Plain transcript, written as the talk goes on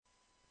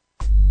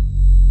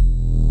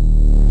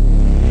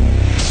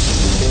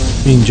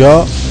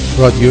اینجا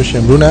رادیو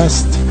شمرون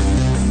است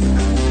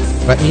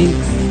و این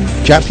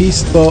گپی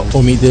است با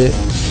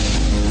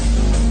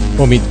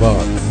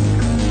امیدوار.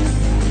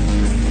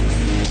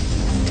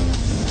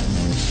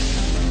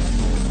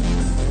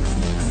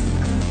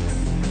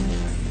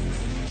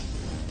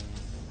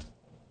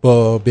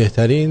 با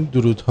بهترین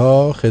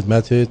درودها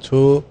خدمت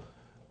تو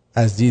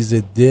عزیز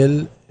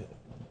دل،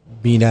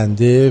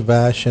 بیننده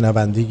و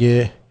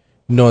شنونده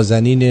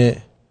نازنین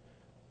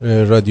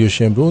رادیو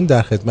شمرون،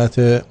 در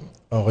خدمت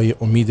آقای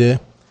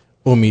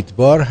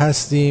امیدوار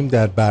هستیم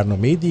در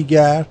برنامه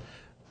دیگر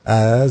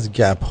از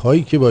گپ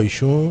هایی که با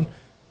ایشون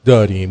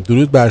داریم.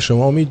 درود بر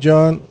شما امید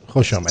جان،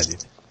 خوش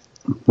آمدید.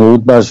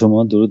 درود بر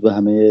شما، درود به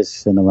همه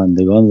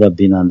شنوندگان و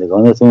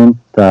بینندگانتون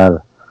در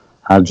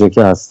هر جا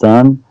که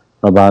هستن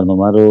و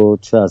برنامه رو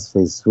چه از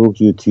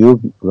فیسبوک، یوتیوب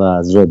و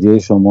از رادیو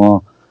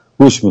شما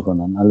گوش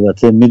میکنن.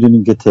 البته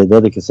میدونیم که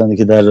تعداد کسانی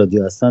که در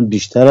رادیو هستن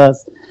بیشتر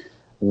است،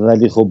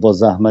 ولی خب با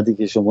زحمتی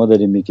که شما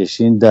دارین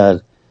میکشین در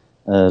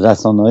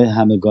رسانه‌های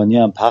همگانی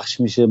هم پخش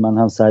میشه. من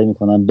هم سعی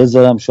میکنم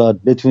بذارم،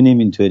 شاید بتونیم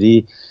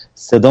اینطوری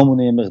صدامون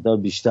یه مقدار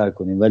بیشتر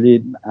کنیم،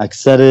 ولی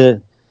اکثر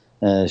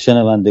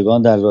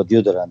شنوندگان در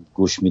رادیو دارن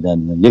گوش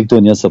میدن. یک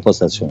دنیا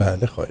سپاس از شما.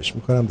 بله خواهش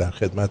میکنم، در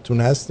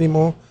خدمتتون هستیم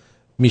و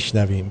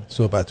میشنویم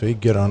صحبت‌های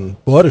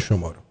گرانبار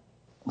شما رو.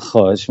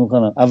 خواهش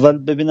میکنم. اول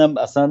ببینم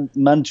اصلا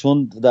من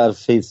چون در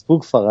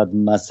فیسبوک فقط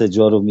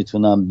مسیجا رو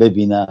میتونم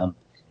ببینم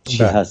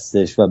چی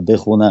هستش و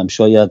بخونم،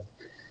 شاید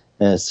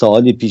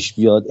سوالی پیش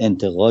بیاد،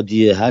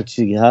 انتقادی، هر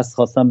چیزی هست،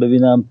 خواستم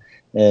ببینم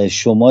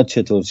شما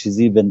چطور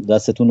چیزی به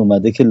دستتون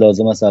اومده که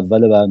لازم است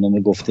اول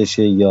برنامه گفته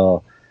شه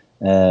یا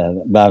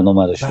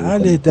برنامه رو شروع بله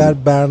کنید؟ در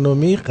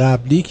برنامه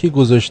قبلی که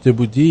گذاشته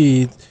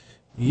بودید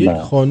یک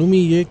خانومی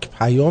یک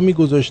پیامی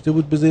گذاشته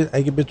بود، بذارید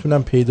اگه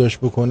بتونم پیداش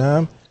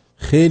بکنم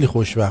خیلی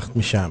خوشوقت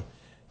میشم،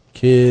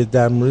 که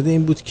در مورد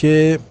این بود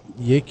که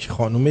یک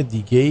خانم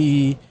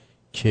دیگه‌ای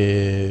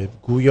که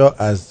گویا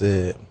از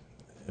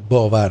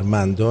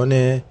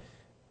باورمندان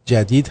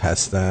جدید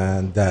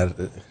هستند در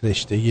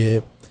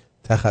رشته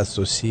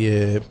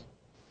تخصصی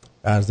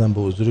عرضم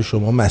به حضور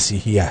شما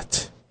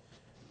مسیحیت،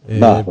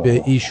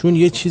 به ایشون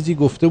یه چیزی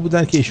گفته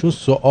بودن که ایشون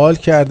سوال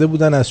کرده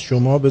بودن از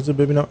شما. بذار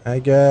ببینم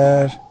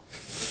اگر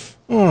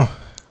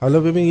حالا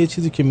ببین یه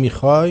چیزی که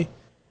میخوای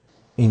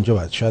اینجا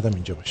باید، شاید هم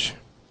اینجا باشه.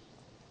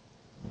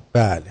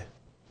 بله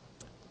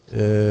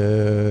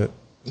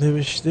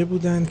نوشته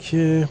بودن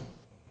که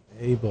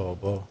ای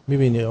بابا،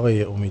 میبینی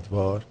آقای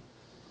امیدوار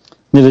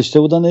نوشته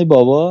بودن ای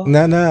بابا؟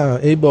 نه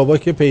ای بابا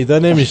که پیدا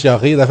نمیشه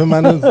آخه. یه دفعه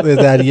من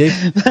در یک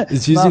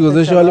چیزی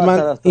گذاشت، حالا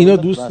من اینو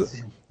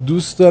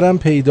دوست دارم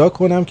پیدا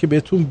کنم که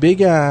بهتون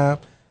بگم،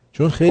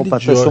 چون خیلی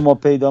شما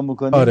پیدا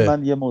میکنید. آره.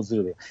 من یه موضوع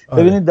رو بگم.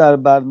 ببینید در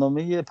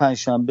برنامه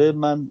پنجشنبه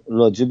من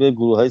راجع به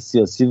گروه‌های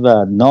سیاسی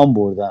و نام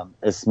بردم،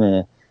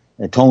 اسم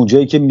تا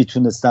اونجایی که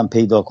میتونستم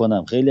پیدا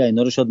کنم. خیلی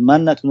اینا رو شاید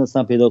من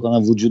نتونستم پیدا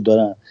کنم، وجود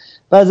دارن.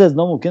 بعضی از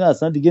اینا ممکنه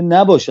اصلا دیگه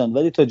نباشن،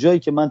 ولی تا جایی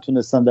که من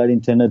تونستم در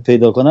اینترنت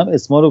پیدا کنم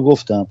اسما رو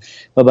گفتم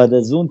و بعد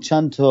از اون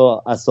چند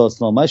تا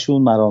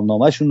اساسنامه‌شون،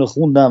 مرامنامه‌شون رو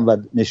خوندم و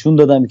نشون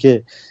دادم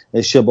که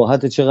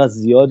شباهت چقدر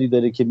زیادی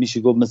داره که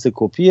میشه گفت مثل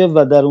کپیه.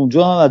 و در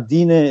اونجا هم از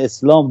دین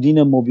اسلام،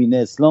 دین مبین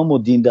اسلام و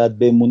دین در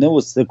بمونه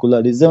و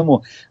سکولاریسم و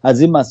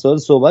از این مسائل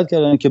صحبت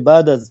کردن که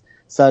بعد از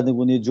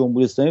سرنگونی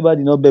جمهوری اسلامی باید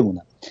اینا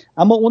بمونن.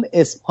 اما اون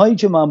اسم‌هایی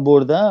که من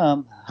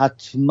بردم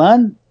حتما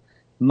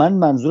من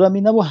منظورم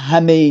این نبود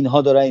همه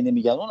اینها داره اینه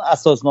میگن. اون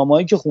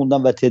اساسنامه‌هایی که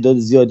خوندم و تعداد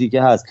زیادی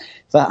که هست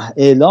و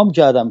اعلام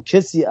کردم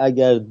کسی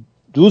اگر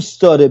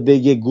دوست داره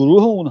بگه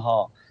گروه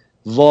اونها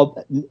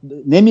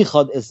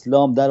نمیخواد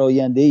اسلام در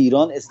آینده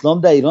ایران،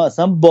 اسلام در ایران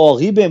اصلا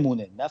باقی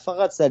بمونه، نه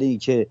فقط سر این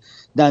که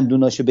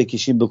دندوناشو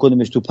بکشیم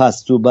بکنیمش تو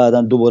پستو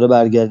بعدن دوباره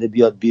برگرده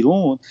بیاد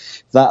بیرون،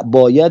 و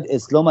باید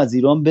اسلام از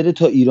ایران بره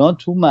تا ایران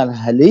تو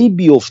مرحله‌ای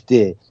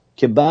بیفته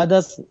که بعد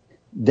از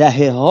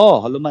دهه ها،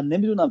 حالا من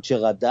نمیدونم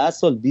چقدر، 10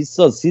 سال 20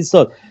 سال 30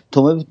 سال،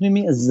 تا ما بتونیم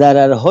این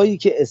ضررهایی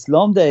که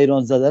اسلام در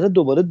ایران زده رو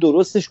دوباره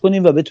درستش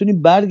کنیم و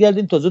بتونیم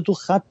برگردیم تازه تو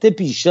خط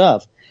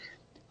پیشرفت.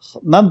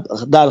 من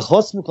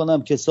درخواست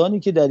میکنم کسانی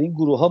که در این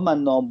گروه ها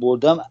من نام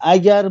بردم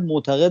اگر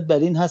معتقد بر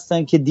این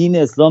هستن که دین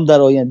اسلام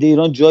در آینده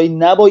ایران جایی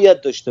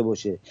نباید داشته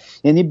باشه،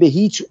 یعنی به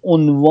هیچ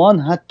عنوان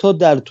حتی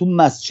در تو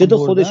مسجد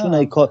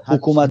خودشون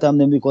حکومت هم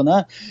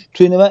نمیکنن،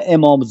 توی اینا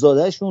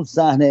امامزادهشون،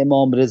 صحن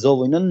امام رضا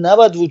و اینا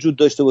نباید وجود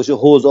داشته باشه.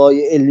 حوزه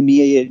های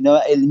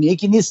علمیه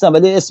که نیستن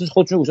ولی اسمش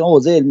خودشون گوشن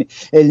حوزه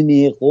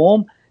علمیه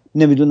قوم،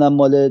 نمیدونم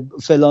مال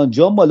فلان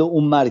جا، مال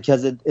اون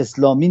مرکز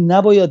اسلامی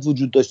نباید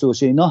وجود داشته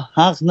باشه. اینا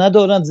حق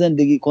ندارن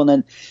زندگی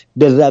کنن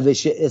به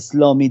روش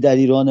اسلامی در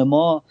ایران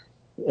ما.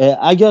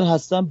 اگر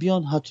هستن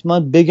بیان حتما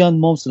بگن،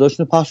 ما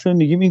صداشون رو پخش کنیم،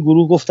 میگیم این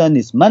گروه گفتن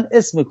نیست. من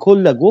اسم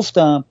کل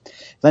گفتم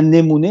و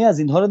نمونه از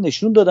اینها رو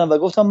نشون دادم و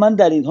گفتم من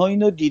در اینها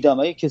اینو دیدم،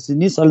 اگه کسی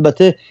نیست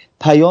البته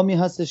پیامی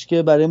هستش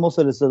که برای ما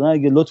فرستادن،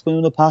 اگه لطف کنین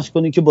اونو پخش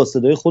کنین که با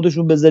صدای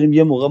خودشون بذاریم،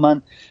 یه موقع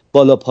من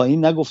بالا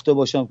پایین نگفته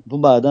باشم تو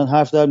بعدن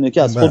حرف در میاد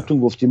که از خودتون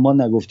گفتیم ما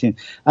نگفتیم.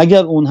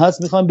 اگر اون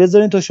هست میخوام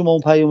بذارین تا شما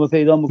اون پیامو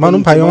پیدا میکنید. من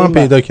اون پیامم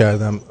پیدا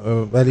کردم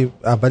ولی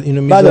اول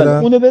اینو میذارم. بله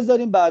اونو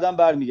بذاریم بعدن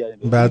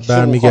برمیگردیم. بعد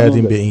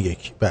برمیگردیم به این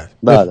یکی.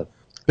 بله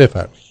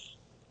بفرمایید.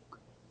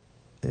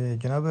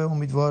 جناب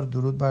امیدوار،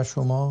 درود بر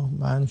شما.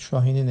 من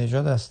شاهین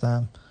نژاد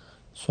هستم،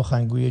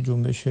 سخنگوی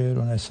جنبش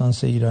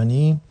رنسانس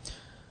ایرانی.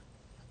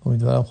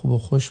 امیدوارم خوب و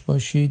خوش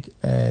باشید.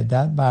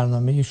 در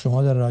برنامه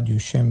شما در رادیو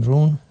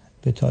شمرون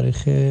به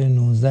تاریخ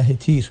 19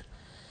 تیر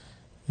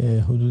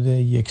حدود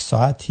 1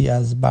 ساعتی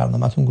از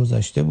برنامه‌تون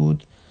گذشته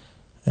بود.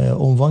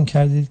 عنوان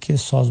کردید که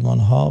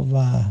سازمان‌ها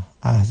و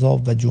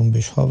احزاب و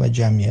جنبش‌ها و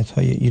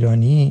جمعیت‌های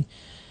ایرانی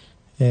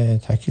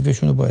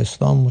تکلیفشون رو با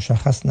اسلام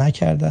مشخص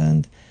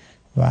نکردند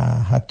و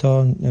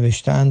حتی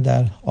نوشتن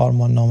در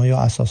آرماننامه یا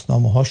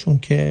اساسنامه هاشون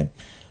که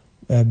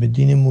به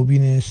دین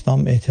مبین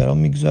اسلام احترام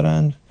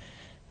میگذارند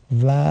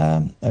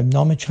و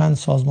نام چند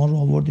سازمان رو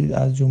آوردید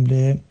از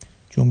جمله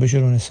جنبش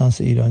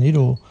رنسانس ایرانی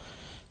رو.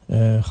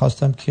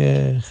 خواستم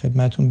که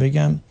خدمتون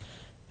بگم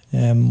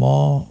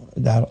ما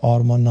در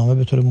آرماننامه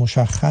به طور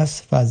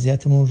مشخص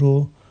وضعیتمون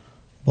رو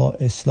با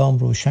اسلام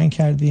روشن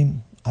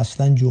کردیم.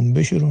 اصلا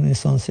جنبش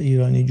رنسانس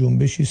ایرانی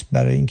جنبشی است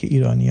برای اینکه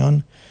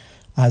ایرانیان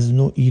از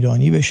نوع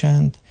ایرانی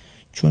بشند،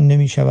 چون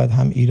نمی شود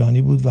هم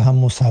ایرانی بود و هم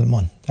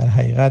مسلمان. در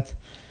حقیقت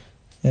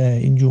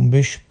این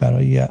جنبش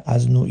برای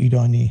از نوع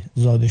ایرانی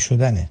زاده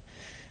شدنه.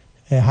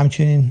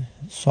 همچنین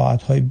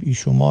ساعتهای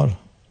بیشمار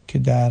که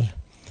در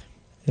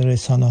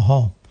رسانه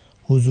ها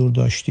حضور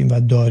داشتیم و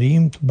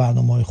داریم، تو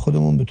برنامه‌های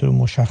خودمون به طور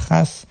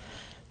مشخص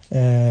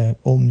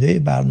عمده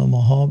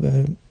برنامه‌ها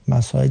به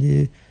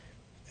مسائلی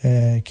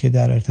که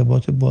در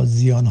ارتباط با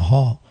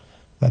زیان‌ها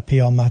و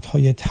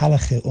پیامدهای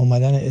تلخ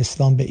اومدن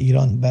اسلام به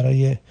ایران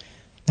برای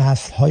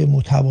نسل‌های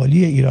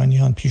متوالی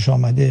ایرانیان پیش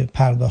آمده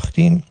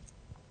پرداختیم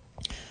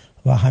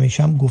و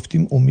همیشه هم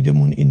گفتیم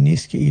امیدمون این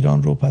نیست که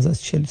ایران رو پس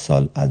از 40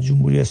 سال از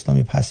جمهوری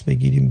اسلامی پس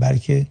بگیریم،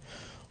 بلکه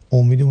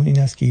امیدمون این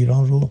است که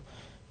ایران رو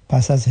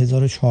پس از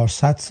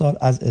 1400 سال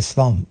از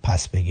اسلام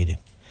پس بگیریم.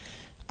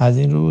 از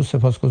این رو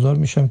سپاسگزار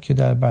میشم که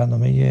در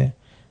برنامه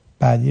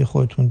بعدی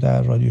خودتون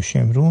در رادیو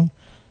شمرون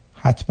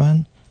حتما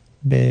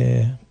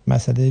به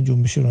مسئله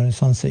جنبش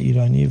رنسانس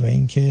ایرانی و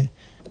اینکه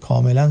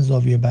کاملا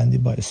زاویه بندی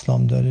با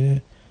اسلام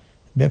داره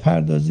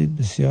بپردازید.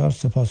 بسیار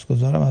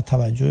سپاسگزارم از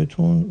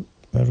توجهتون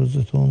و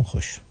روزتون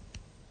خوش.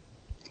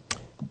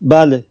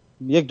 بله،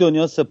 یک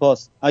دنیا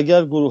سپاس.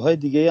 اگر گروه‌های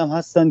دیگه هم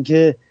هستن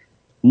که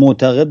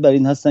معتقد بر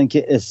این هستن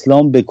که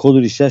اسلام به کل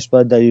ریشش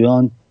باید در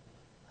ایران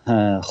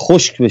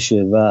خشک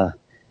بشه و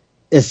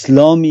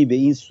اسلامی به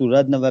این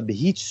صورت نه و به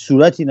هیچ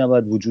صورتی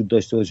نباید وجود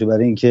داشته باشه،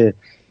 برای اینکه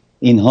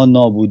اینها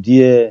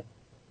نابودی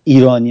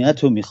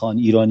ایرانیت رو میخوان،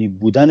 ایرانی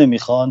بودن رو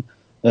میخوان،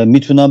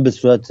 میتونن به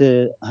صورت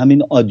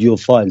همین آدیو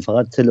فایل،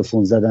 فقط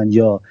تلفن زدن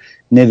یا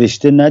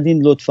نوشته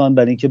ندین لطفاً،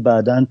 برای اینکه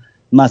بعداً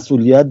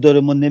مسئولیت داره.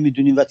 ما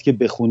نمیدونیم وقتی که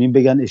بخونیم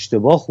بگن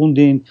اشتباه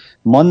خوندین،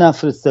 ما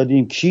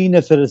نفرستادیم، کی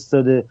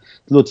نفرستاده.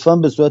 لطفاً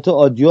به صورت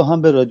آدیو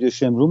هم به رادیو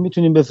شمرون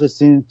میتونین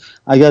بفرستین.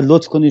 اگر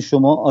لطف کنین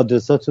شما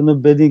آدرساتون رو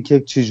بدین که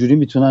چجوری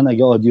میتونن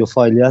اگه آدیو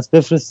فایلی هست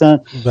بفرستن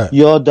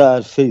یا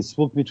در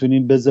فیسبوک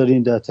میتونین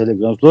بذارین، در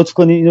تلگرام لطف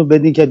کنین اینو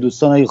بدین که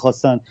دوستان اگه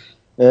خواستن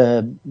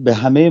به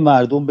همه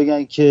مردم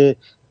بگن که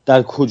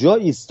در کجا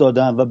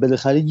ایستادن و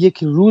بالاخره یک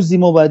روزی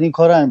ما باید این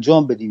کار رو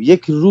انجام بدیم.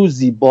 یک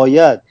روزی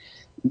باید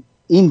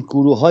این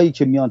گروه هایی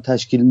که میان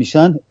تشکیل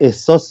میشن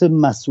احساس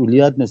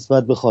مسئولیت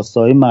نسبت به خواسته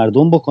های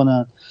مردم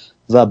بکنن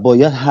و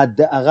باید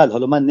حداقل،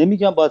 حالا من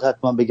نمیگم باید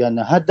حتما بگن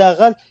نه،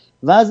 حداقل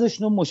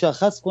وضعشون رو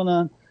مشخص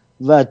کنن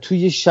و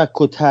توی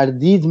شک و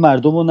تردید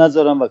مردم رو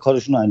نذارن و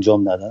کارشون رو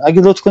انجام ندن.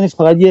 اگه لطف کنید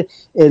فقط یه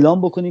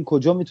اعلام بکنین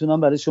کجا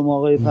میتونن برای شما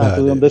آقای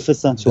پهلویان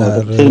بفرستن.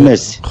 شما خیلی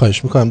مرسی.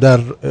 خواهش میکنم. در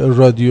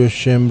رادیو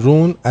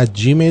شمرون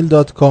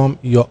 @gmail.com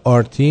یا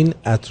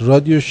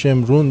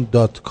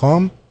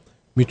artin@radioshemrun.com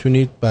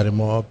میتونید برای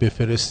ما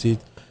بفرستید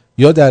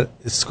یا در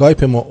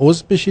اسکایپ ما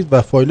عضو بشید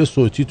و فایل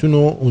صوتیتون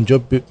رو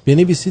اونجا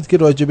بنویسید که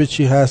راجب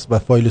چی هست و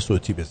فایل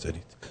صوتی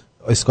بذارید.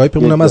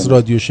 اسکایپمون هم از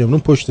رادیو شمرون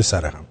پشت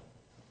سر هم.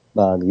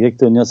 بله، یک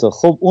دنیا سا.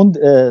 خب اون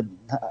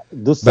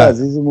دوست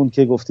عزیزمون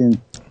که گفتین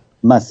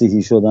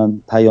مسیحی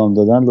شدن پیام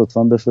دادن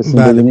لطفاً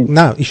بفرستین ببینیم.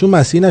 نه ایشون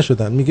مسیحی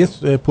نشدن. میگه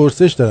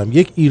پرسش دارم،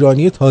 یک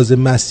ایرانی تازه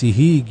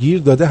مسیحی گیر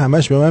داده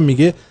همش به من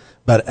میگه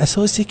بر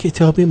اساس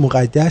کتاب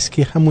مقدس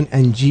که همون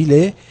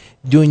انجیله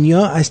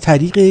دنیا از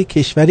طریق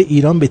کشور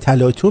ایران به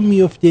تلاطم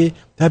میفته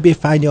و به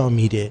فنا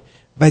میره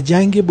و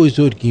جنگ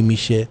بزرگی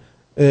میشه.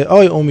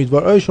 آقای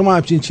امیدوار، آیا شما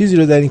همچین چیزی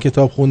رو در این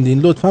کتاب خوندین؟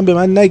 لطفاً به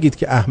من نگید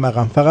که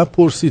احمقم، فقط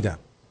پرسیدم.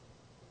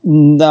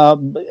 نه،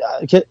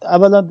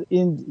 اولا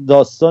این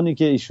داستانی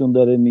که ایشون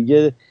داره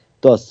میگه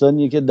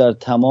داستانیه که در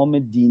تمام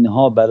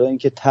دینها برای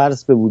اینکه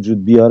ترس به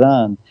وجود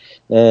بیارن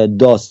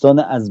داستان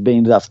از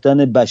بین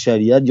رفتن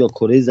بشریت یا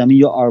کره زمین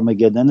یا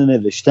آرمگدن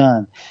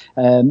نوشتن،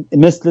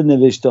 مثل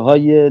نوشته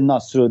های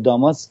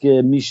ناستروداماس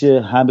که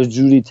میشه هر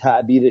جوری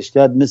تعبیرش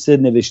کرد، مثل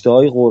نوشته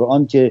های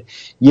قرآن که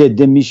یه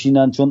عده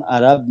میشینن چون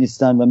عرب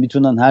نیستن و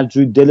میتونن هر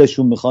جوری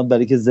دلشون میخواد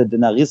برای که ضد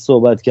نقیض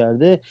صحبت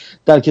کرده.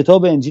 در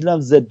کتاب انجیل هم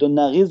ضد و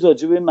نقیض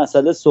راجع به این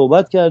مسئله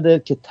صحبت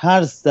کرده که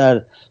ترس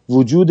در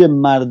وجود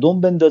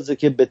مردم بندازه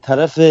که به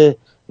طرف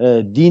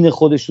دین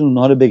خودشون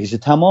اونها رو بکشه.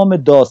 تمام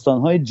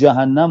داستان‌های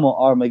جهنم و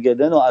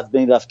آرمگدن و از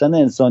بین رفتن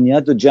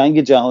انسانیت و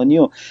جنگ جهانی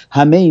و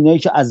همه اینایی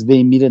که از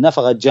بین میره، نه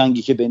فقط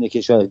جنگی که بین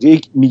کشورها،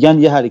 میگن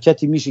یه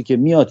حرکتی میشه که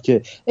میاد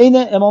که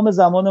عین امام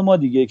زمان ما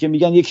دیگه، که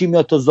میگن یکی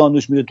میاد تا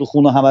زانوش میره تو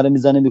خون و همه رو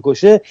میزنه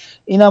میکشه.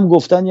 اینم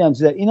گفتن یه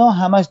همچین. اینا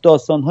همش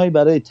داستان‌هایی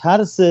برای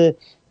ترس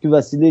که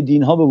وسیله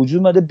دین‌ها به وجود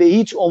اومده. به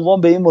هیچ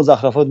عنوان به این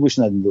مزخرفات گوش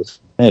ندید لطفا.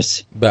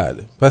 مرسی.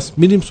 بله، پس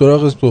میریم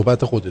سراغ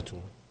صحبت خودتون.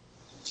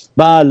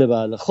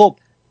 بله. خب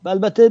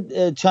البته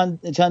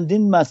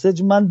چندین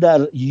مسیج من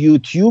در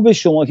یوتیوب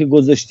شما که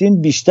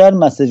گذاشتین بیشتر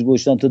مسیج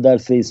گذاشتن تو در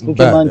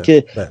فیسبوک من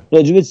که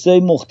راجع به چیزای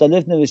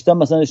مختلف نوشتم.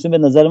 مثلا نوشتم به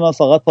نظر من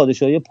فقط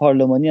پادشاهی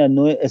پارلمانی از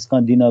نوع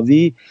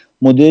اسکاندیناوی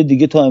مدل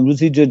دیگه تا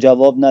امروز هیچ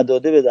جواب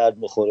نداده به درد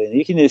بخوره.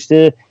 یکی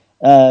نوشته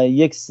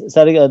یک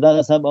سرگردن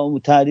اصلا با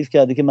تعریف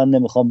کرده که من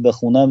نمیخوام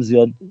بخونم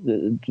زیاد،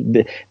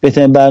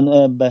 بهترین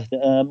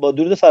با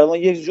درود فراوان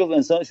یک جفت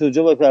انسان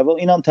شجاع با پروا،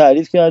 اینم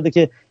تعریف کرده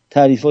که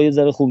تعریفای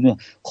ذره خوب نیست.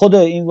 خدا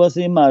این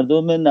واسه این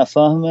مردم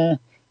نفهم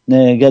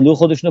گلو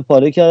خودشونو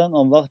پاره کردن.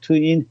 آن وقت تو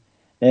این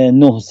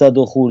 900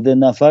 و خورده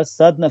نفر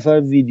 100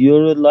 نفر ویدیو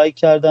رو لایک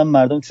کردن،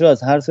 مردم چرا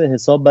از حرف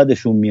حساب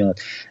بدشون میاد؟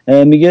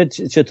 میگه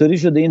چطوری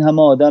شده این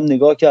همه آدم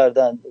نگاه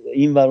کردن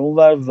این ور اون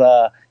ور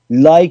و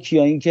لایک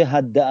یا اینکه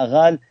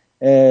حداقل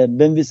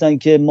بنویسن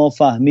که ما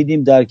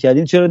فهمیدیم درک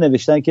کردیم، چرا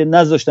نوشتن که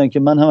نذاشتن؟ که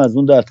من هم از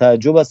اون در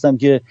تعجب هستم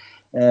که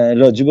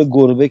راجب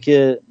گربه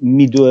که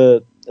میدوه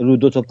رو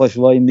دو تا پاش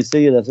وای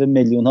میسه یه دفعه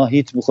میلیون ها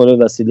هیت میخوره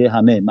وسیله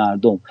همه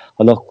مردم.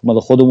 حالا مال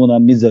خودمون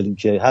هم میذاریم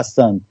که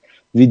هستن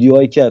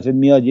ویدیوهایی که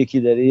میاد یکی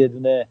داره یه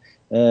دونه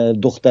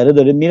دختره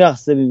داره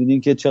میرقصه،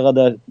 ببینین که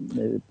چقدر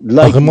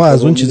لایک. ما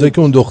از اون چیزایی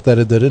که اون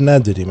دختره داره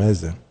نداریم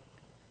عزیزم.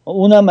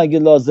 اونم اگه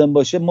لازم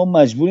باشه ما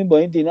مجبوریم با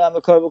این دینه همه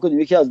کار بکنیم،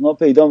 یکی از ما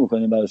پیدا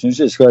میکنیم براشون،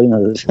 هیچ اشکالی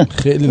نداره.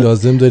 خیلی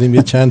لازم داریم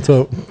یه چند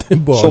تا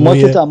شما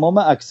که تمام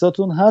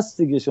عکساتون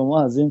هست دیگه،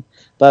 شما از این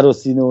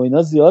براسینه و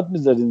اینا زیاد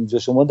میذارین اینجا،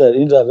 شما در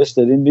این روش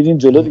دارین میرین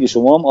جلو دیگه،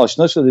 شما هم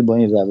آشنا شدید با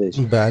این روش.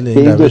 بله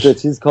این دو تا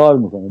چیز کار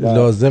میکنه.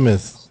 لازمه.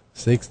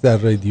 سکس در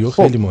رادیو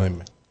خیلی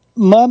مهمه.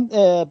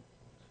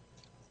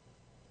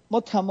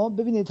 ما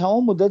ببینید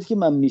تمام مدتی که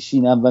من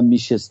میشینم و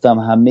میشستم،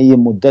 همه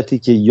مدتی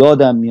که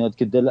یادم میاد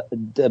که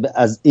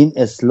از این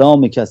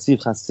اسلام کثیف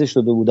خسته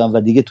شده بودم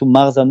و دیگه تو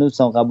مغزم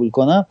نمیتونم قبول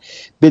کنم،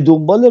 به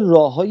دنبال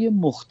راههای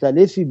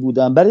مختلفی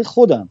بودم برای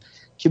خودم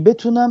که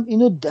بتونم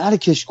اینو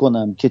درکش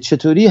کنم که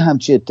چطوری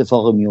همچی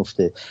اتفاقی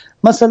میفته.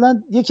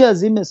 مثلا یکی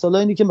از این مثالا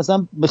اینه که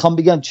مثلا میخوام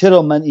بگم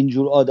چرا من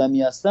اینجور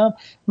آدمی هستم.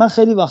 من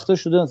خیلی وقتا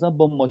شده مثلا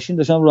با ماشین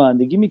داشتم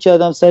رانندگی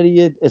میکردم، سر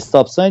یه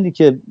استاپ ساینی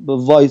که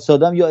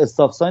وایسادم، یا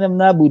استاپ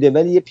ساینم نبوده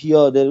ولی یه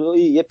پیاده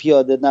روی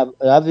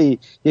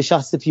یه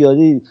شخص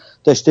پیاده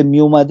داشته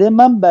میومده،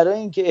 من برای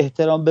اینکه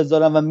احترام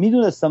بذارم و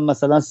میدونستم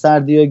مثلا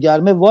سردی یا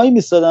گرمه وای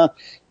میستادم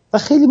و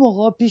خیلی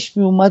موقع پیش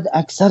می اومد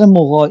اکثر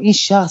موقع این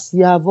شخص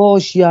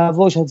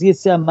یواش از یه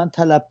سری من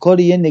طلبکار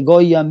یه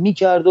نگاهی هم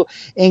میکرد و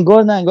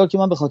انگار که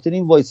من به خاطر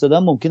این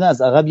وایسادم ممکنه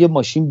از عقب یه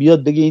ماشین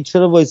بیاد بگه این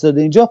چرا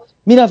وایساده اینجا،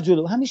 میرفت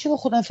جلو. همیشه با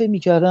خودم فکر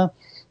میکردم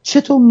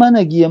چطور من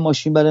اگه یه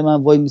ماشین برای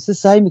من وای میسته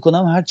سعی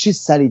میکنم هر چیز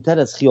سریعتر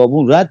از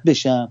خیابون رد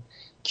بشم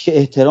که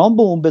احترام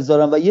به اون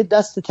بذارم و یه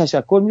دست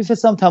تشکر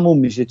میفرستم تموم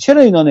میشه.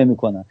 چرا اینا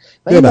نمیکنن؟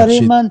 و برای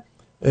من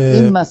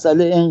این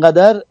مسئله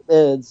اینقدر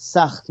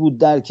سخت بود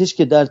درکش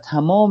که در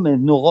تمام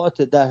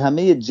نقاط در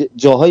همه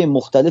جاهای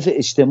مختلف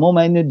اجتماع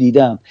من اینو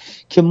دیدم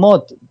که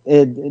ما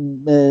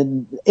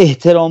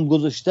احترام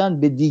گذاشتن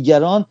به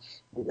دیگران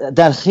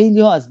در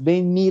خیلی ها از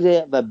بین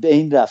میره و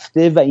بین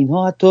رفته و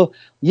اینها حتی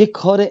یک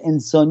کار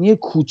انسانی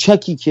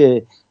کوچکی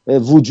که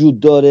وجود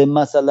داره،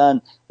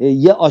 مثلا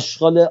یه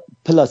آشغال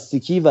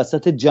پلاستیکی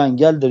وسط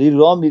جنگل داری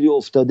راه میری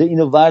افتاده،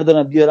 اینو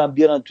وردارن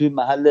بیارن توی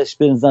محلش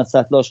بنزن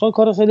سطل آشغال،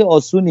 کار خیلی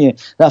آسونیه.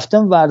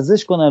 رفتن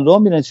ورزش کنن راه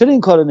میرن، چرا این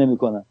کارو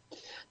نمیکنن؟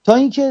 تا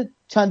اینکه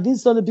چندین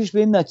سال پیش به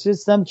این نتیجه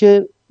رسیدم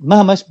که من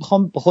همش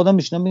میخوام با خودم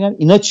میشنم میگم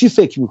اینا چی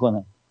فکر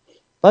میکنن،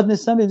 بعد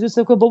نستم اینجوری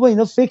فکر کنم بابا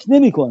اینا فکر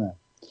نمیکنن،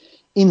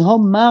 اینها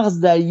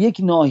مغز در یک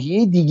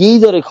ناحیه دیگه‌ای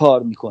داره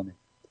کار میکنه.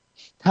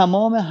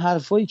 تمام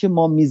حرفایی که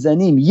ما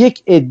میزنیم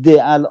یک عده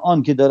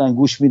الان که دارن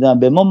گوش میدن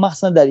به ما،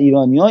 مخصوصا در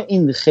ایرانی‌ها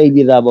این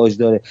خیلی رواج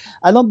داره،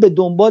 الان به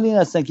دنبال این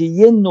هستن که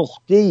یه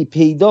نقطه‌ای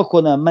پیدا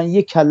کنم من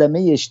یه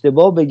کلمه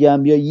اشتباه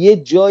بگم یا یه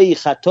جایی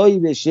خطایی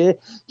بشه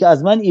که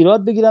از من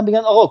ایراد بگیرن، بگن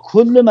آقا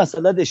کل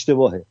مسئله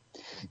اشتباهه،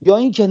 یا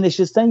این که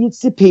نشستن یه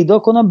چیزی پیدا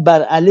کنم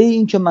بر علیه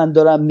این که من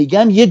دارم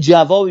میگم یه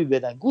جوابی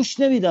بدن، گوش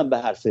نمیدن به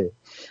حرفه.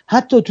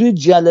 حتی توی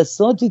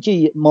جلساتی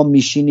که ما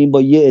میشینیم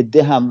با یه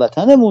عده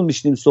هموطنمون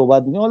میشینیم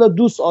صحبت میکنیم، حالا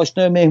دوست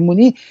آشنا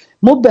مهمونی،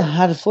 ما به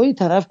حرفای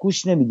طرف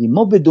گوش نمیدیم،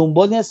 ما به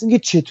دنبال هستیم که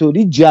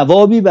چطوری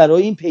جوابی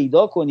برای این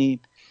پیدا کنیم،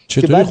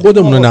 چطوری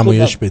خودمون رو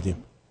نمایش بدیم.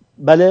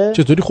 بله،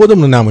 چطوری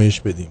خودمون رو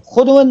نمایش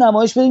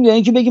بدیم یا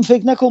اینکه بگیم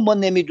فکر نکن ما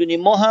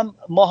نمیدونیم،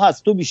 ما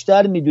هست تو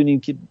بیشتر میدونیم.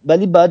 که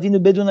ولی بعد اینو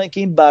بدونن که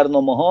این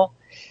برنامه‌ها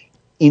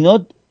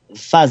اینا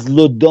فضل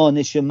و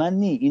دانش من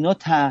نی، اینا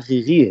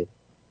تحقیقیه.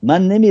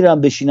 من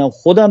نمیرم بشینم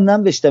خودم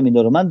ننوشتم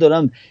اینا رو، من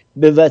دارم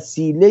به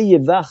وسیله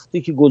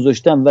وقتی که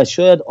گذاشتم و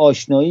شاید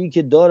آشنایی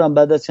که دارم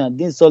بعد از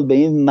چندین سال به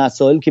این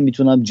مسائل که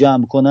میتونم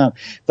جمع کنم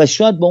و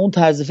شاید با اون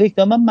طرز فکر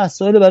دارم، من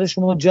مسائل برای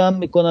شما جمع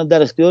میکنم،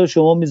 در اختیار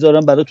شما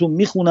میذارم، براتون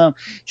میخونم،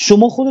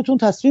 شما خودتون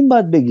تصمیم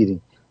باید بگیرین.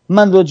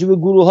 من راجع به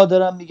گروه ها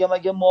دارم میگم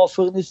اگه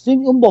موافق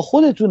نیستین اون با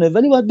خودتونه،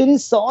 ولی باید برین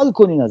سوال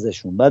کنین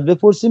ازشون، باید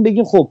بپرسین،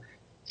 بگین خب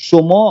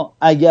شما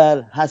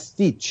اگر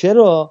هستید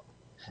چرا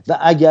و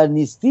اگر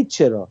نیستید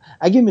چرا،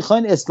 اگه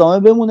میخواین اسلام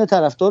بمونه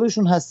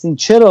طرفدارشون هستین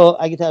چرا،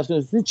 اگه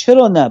طرفدارشون هستین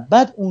چرا نه.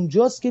 بعد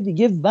اونجاست که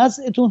دیگه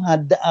وضعتون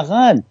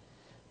حداقل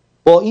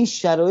با این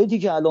شرایطی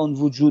که الان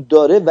وجود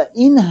داره و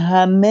این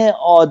همه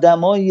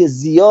آدمای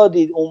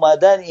زیادی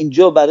اومدن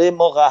اینجا برای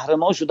ما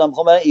قهرمان شدن،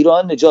 میخوام برای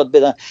ایران نجات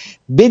بدن،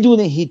 بدون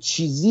هیچ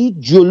چیزی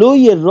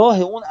جلوی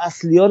راه اون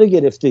اصلیا رو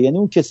گرفته. یعنی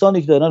اون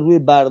کسانی که دارن روی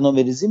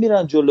برنامه‌ریزی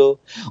میرن جلو،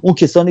 اون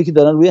کسانی که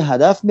دارن روی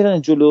هدف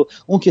میرن جلو،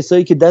 اون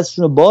کسایی که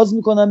دستشون رو باز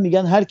میکنن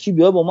میگن هر کی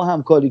بیاد با ما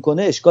همکاری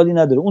کنه اشکالی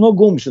نداره، اونا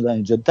گم شدن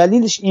اینجا.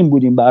 دلیلش این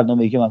بود این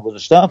برنامه‌ای که من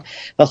گذاشتم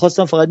و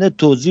خواستم فقط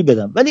توضیح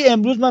بدم. ولی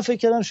امروز من فکر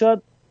کردم شاید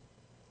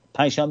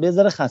پنجشنبه یه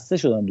ذره خسته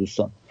شدن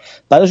دوستان،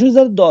 براشون یه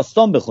ذره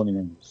داستان بخونیم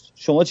امروز.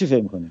 شما چی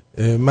فکر می‌کنید؟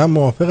 من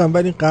موافقم،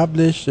 ولی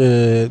قبلش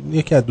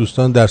یکی از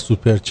دوستان در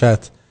سوپر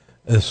چت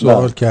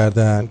سوال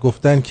کردن،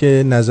 گفتن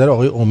که نظر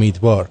آقای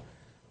امیدوار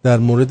در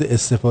مورد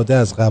استفاده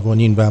از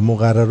قوانین و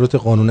مقررات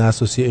قانون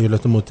اساسی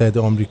ایالات متحده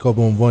آمریکا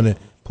به عنوان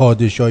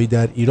پادشاهی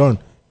در ایران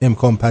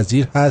امکان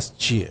پذیر هست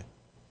چیه؟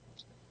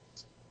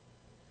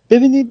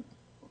 ببینید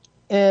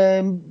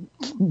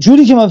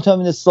جوری که من بتونم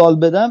این سوال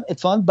بدم،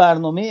 اتفاقا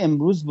برنامه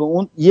امروز به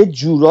اون یه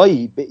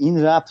جورایی به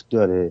این ربط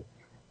داره،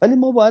 ولی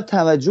ما باید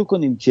توجه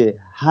کنیم که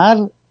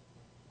هر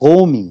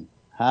قومی،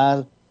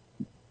 هر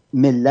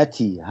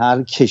ملتی،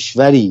 هر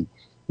کشوری،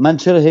 من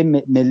چرا هی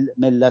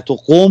ملت و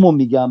قوم رو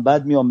میگم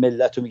بعد میام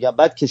ملت رو میگم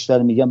بعد کشور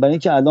رو میگم، برای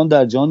اینکه الان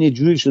در جهان یه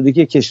جوری شده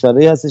که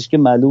کشورهایی هستش که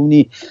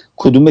معلوم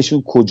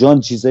کدومشون کجان،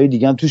 چیزای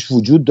دیگه هم توش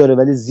وجود داره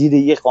ولی زیر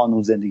یه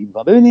قانون زندگی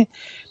میکنن. ببینید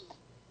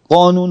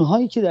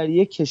قانون‌هایی که در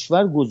یک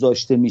کشور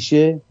گذاشته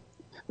میشه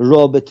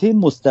رابطه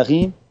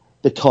مستقیم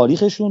به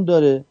تاریخشون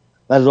داره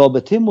و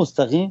رابطه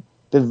مستقیم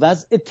به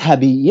وضع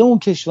طبیعی اون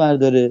کشور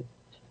داره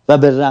و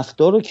به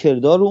رفتار و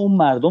کردار اون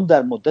مردم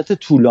در مدت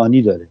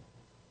طولانی داره.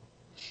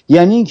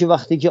 یعنی اینکه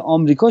وقتی که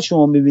آمریکا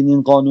شما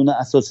میبینین قانون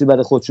اساسی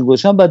برای خودشون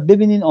گذاشتن، باید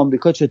ببینین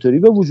آمریکا چطوری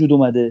به وجود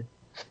اومده،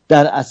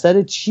 در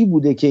اثر چی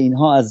بوده که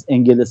اینها از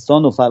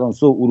انگلستان و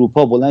فرانسه و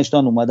اروپا بلند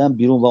شدن اومدن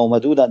بیرون و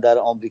اومده بودن در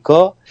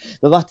آمریکا،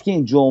 و وقتی که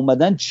اینجا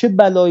اومدن چه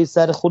بلایی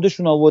سر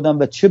خودشون آوردن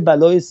و چه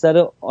بلایی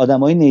سر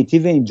آدمای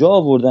نیتیو اینجا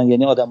آوردن،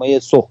 یعنی آدمای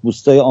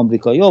سرخپوستای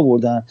آمریکایی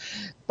آوردن.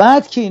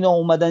 بعد که اینا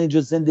اومدن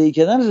اینجا زندگی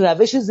کردن،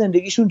 روش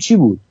زندگیشون چی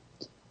بود،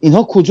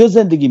 اینها کجا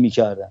زندگی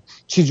میکردن،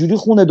 چجوری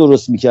خونه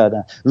درست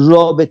میکردن،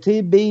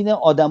 رابطه بین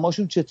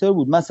آدماشون چطور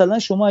بود. مثلا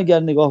شما اگر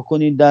نگاه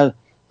کنید در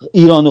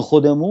ایران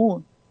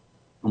خودمون،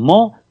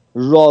 ما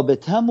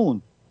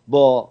رابطمون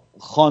با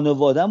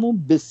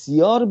خانوادهمون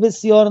بسیار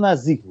بسیار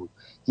نزدیک بود.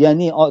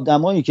 یعنی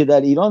آدمایی که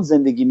در ایران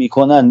زندگی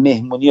میکنن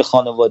مهمونی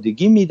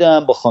خانوادگی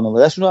میدن، با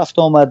خانوادهشون رفت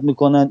آمد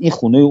میکنن، این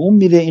خونه اون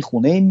میره این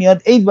خونه این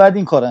میاد، عید بعد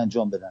این کار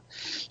انجام بدن.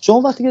 شما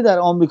وقتی که در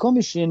آمریکا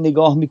میشین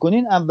نگاه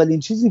میکنین، اولین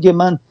چیزی که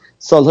من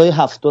سالهای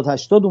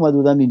 70-80 اومده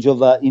بودم اینجا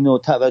و اینو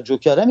توجه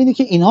کردم اینه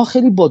که اینها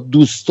خیلی با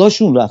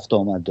دوستاشون رفت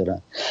آمد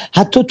دارن.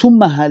 حتی تو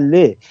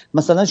محله،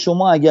 مثلا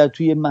شما اگر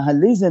توی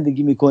محله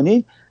زندگی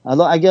میکنید،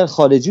 حالا اگر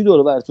خارجی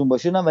دور براتون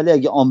باشه نه، ولی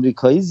اگه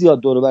آمریکایی زیاد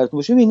دور براتون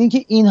باشه، میبینین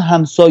که این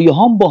همسایه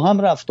هم با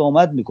هم رفت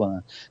آمد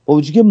میکنن. با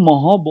وجودی که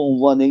ماها به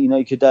عنوان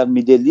اینایی که در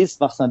میدل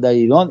ایست مثلا در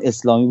ایران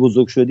اسلامی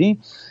بزرگ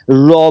شدیم،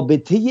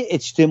 رابطه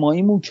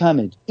اجتماعیمون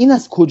کمه. این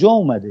از کجا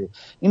اومده؟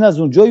 این از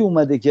اون جایی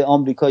اومده که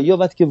آمریکایی‌ها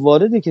وقتی که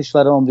وارد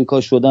کشور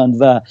آمریکا شدن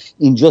و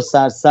اینجا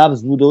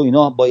سرسبز بود و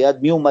اینا باید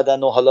می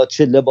اومدن و حالا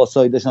چه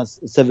لباسایی داشتن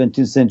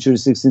 17 century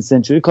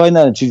 16 century کاری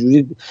ندارن، چه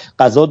جوری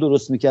غذا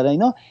درست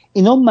میکردن،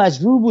 اینا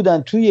مجبور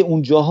بودن توی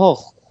اونجاها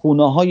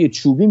خونه‌های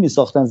چوبی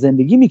میساختن،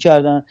 زندگی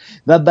میکردن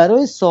و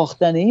برای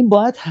ساختن این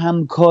باید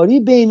همکاری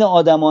بین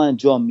آدم‌ها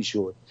انجام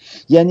میشد.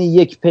 یعنی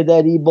یک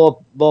پدری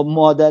با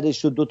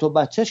مادرش و 2 تا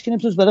بچهش که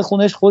نمیتونست برای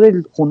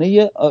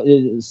خونه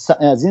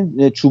از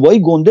این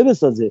چوبای گنده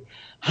بسازه،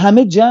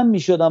 همه جمع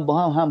میشدن با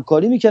هم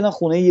همکاری میکردن،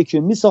 خونه یکی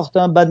رو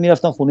میساختن، بعد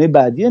میرفتن خونه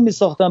بعدی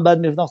میساختن، بعد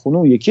میرفتن خونه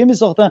اون یکی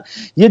میساختن،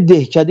 یه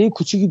دهکده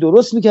کوچیکی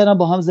درست میکردن،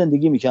 با هم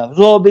زندگی میکردن.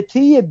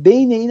 رابطه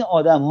بین این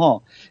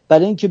آدم‌ها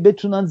برای اینکه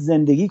بتونن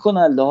زندگی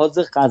کنن از لحاظ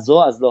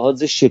غذا، از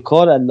لحاظ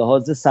شکار، از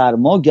لحاظ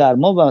سرما،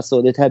 گرما و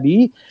مسائل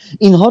طبیعی،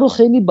 اینها رو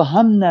خیلی به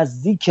هم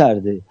نزدیک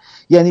کرده.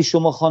 یعنی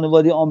شما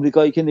خانواده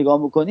آمریکایی که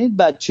نگاه میکنید،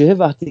 بچه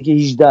وقتی که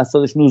 18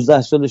 سالش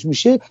 19 سالش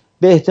میشه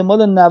به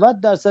احتمال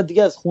 90%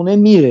 دیگه از خونه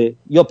میره،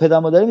 یا پدر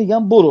مادر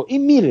میگن برو،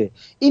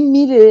 این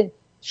میره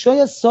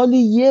شاید سالی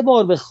یه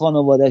بار به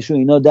خانواده‌ش و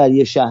اینا در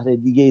یه شهر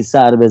دیگه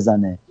سر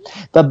بزنه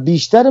و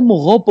بیشتر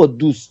موقع با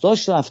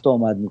دوستاش رفت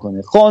آمد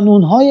میکنه.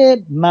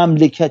 قانونهای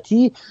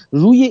مملکتی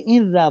روی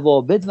این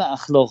روابط و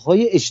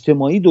اخلاقهای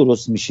اجتماعی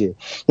درست میشه.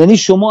 یعنی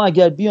شما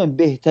اگر بیان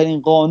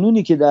بهترین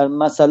قانونی که در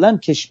مثلا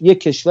یک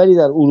کشوری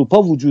در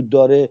اروپا وجود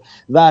داره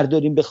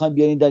وردارین بخواین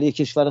بیارین در یک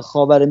کشور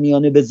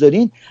خاورمیانه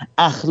بذارین،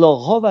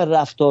 اخلاقها و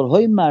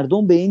رفتارهای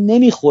مردم به این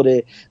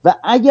نمیخوره و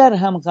اگر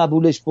هم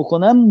قبولش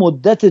بکنن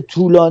مدت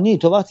طولانی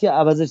تا وقتی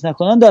عوضش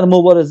نکنن در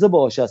مبارزه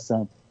باهاش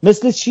هستن.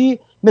 مثل چی؟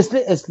 مثل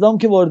اسلام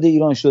که وارد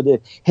ایران شده.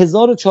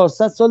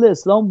 1400 سال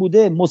اسلام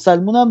بوده،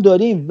 مسلمون هم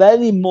داریم،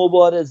 ولی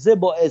مبارزه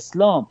با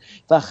اسلام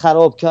و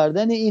خراب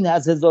کردن این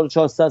از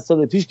 1400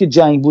 سال پیش که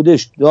جنگ بوده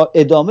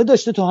ادامه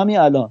داشته تا همین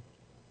الان.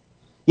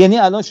 یعنی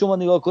الان شما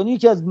نگاه کنی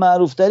که از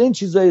معروف ترین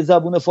چیزای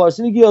زبون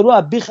فارسی میگه یارو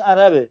ابیخ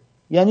عربه.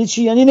 یعنی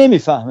چی؟ یعنی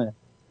نمیفهمه،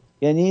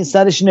 یعنی این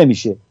سرش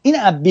نمیشه. این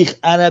ابیخ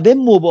عربه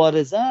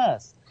مبارزه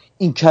است.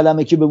 این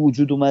کلمه که به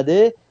وجود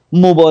اومده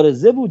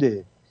مبارزه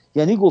بوده،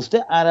 یعنی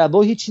گفته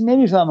عربا هیچی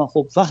نمیفهمن.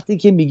 خب وقتی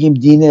که میگیم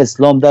دین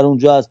اسلام در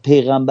اونجا از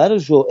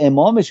پیغمبرش و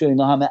امامش و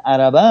اینا همه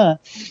عربن،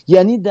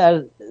 یعنی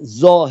در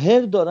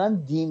ظاهر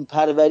دارن دین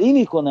پروری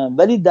میکنن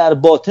ولی در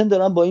باطن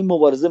دارن با این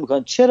مبارزه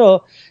میکنن.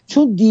 چرا؟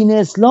 چون دین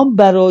اسلام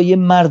برای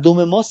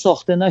مردم ما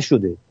ساخته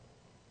نشده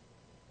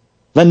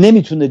و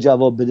نمیتونه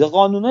جواب بده.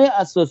 قانونهای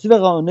اساسی و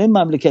قانونهای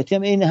مملکتی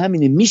هم عین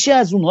همینه، میشه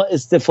از اونها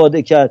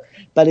استفاده کرد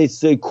برای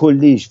چیزای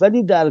کلیش،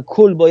 ولی در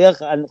کل باید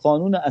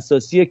قانون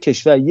اساسی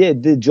کشور یه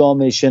عده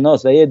جامعه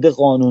شناس و یه عده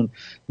قانون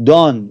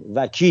دان،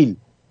 وکیل،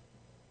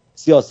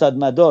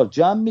 سیاستمدار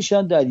جمع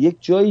میشن در یک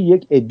جایی،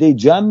 یک عده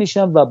جمع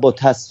میشن و با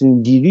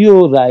تصمیم گیری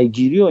و رأی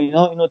گیری و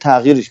اینو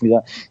تغییرش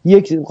میدن.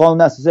 یک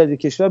قانون اساسی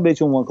کشور به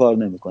هیچ عنوان کار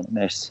نمیکنه.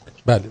 مرسی.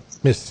 بله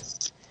مرسی.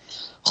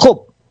 خب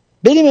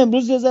بریم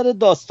امروز یه ذره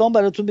داستان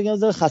براتون بگم،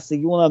 ذره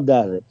خستگی اونم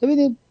درده.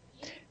 ببینید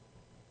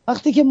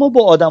وقتی که ما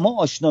با آدما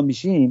آشنا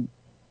میشیم،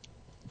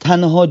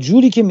 تنها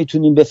جوری که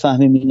میتونیم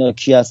بفهمیم اینا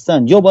کی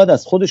هستن یا باید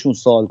از خودشون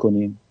سوال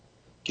کنیم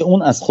که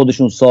اون از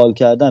خودشون سوال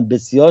کردن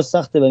بسیار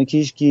سخته، برای اینکه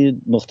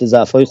هیچکی نقطه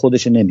ضعف‌های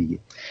خودش نمیگه.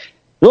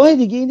 راه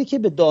دیگه اینه که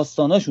به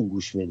داستاناشون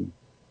گوش بدیم.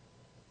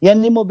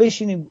 یعنی ما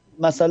بشینیم،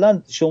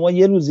 مثلا شما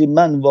یه روزی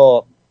من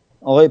با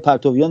آقای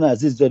پرتویان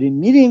عزیز داریم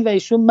میریم و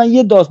ایشون من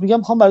یه میگم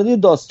میخوام برات یه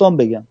داستان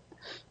بگم،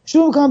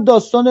 شروع میکنم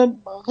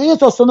یه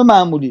داستان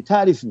معمولی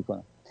تعریف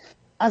میکنم.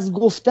 از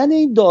گفتن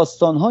این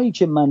داستانهایی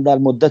که من در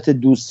مدت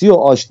دوستی و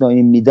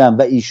آشنایی میدم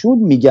و ایشون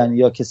میگن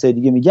یا کسای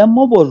دیگه میگن،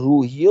 ما با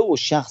روحیه و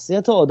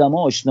شخصیت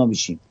آدم‌ها آشنا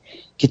میشیم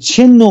که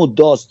چه نوع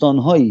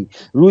داستانهایی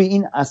روی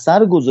این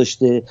اثر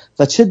گذاشته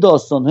و چه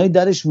داستانهایی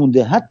درش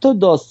مونده. حتی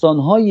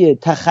داستانهای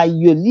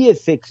تخیلی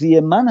فکری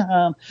من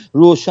هم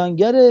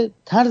روشنگر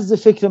طرز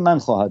فکر من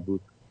خواهد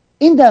بود.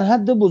 این در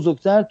حد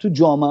بزرگتر تو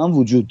جامعه هم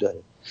وجود داره.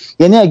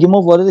 یعنی اگه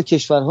ما وارد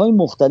کشورهای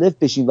مختلف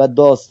بشیم و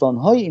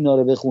داستانهای اینا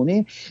رو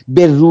بخونیم،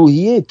 به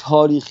روحیه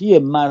تاریخی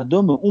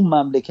مردم اون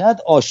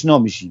مملکت آشنا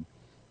میشیم.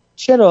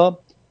 چرا؟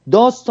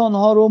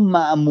 داستانها رو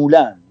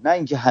معمولا، نه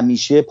اینکه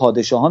همیشه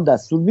پادشاهان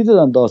دستور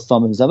میدادن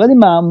داستان بنویسن، ولی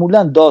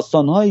معمولا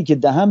داستانهایی که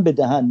دهن به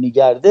دهن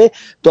میگرده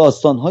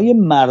داستانهای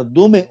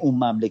مردم اون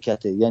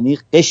مملکته. یعنی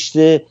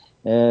قشر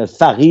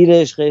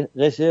فقیرش،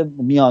 قشر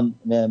میان،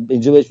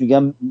 اینجا بهش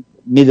میگم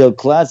میدل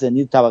کلاس،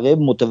 یعنی طبقه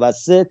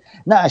متوسط،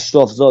 نه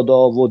اشراف زاده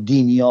ها و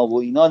دینی ها و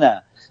اینا،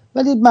 نه،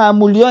 ولی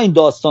معمولی ها این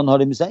داستان ها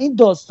رو میسن. این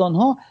داستان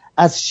ها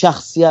از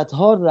شخصیت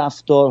ها،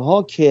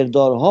 رفتارها،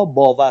 کردارها،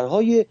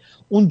 باورهای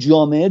اون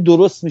جامعه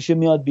درست میشه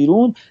میاد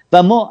بیرون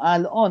و ما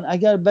الان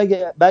اگر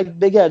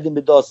بگردیم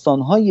به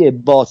داستانهای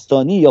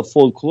باستانی یا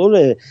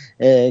فولکلور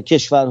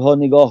کشورها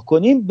نگاه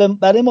کنیم،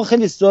 برای ما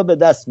خیلی سوال به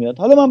دست میاد.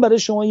 حالا من برای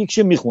شما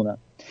یکیشو میخونم.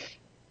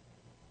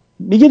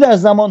 میگه در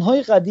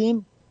زمانهای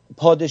قدیم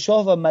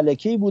پادشاه و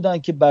ملکه‌ای بودن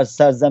که بر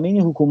سرزمینی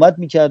حکومت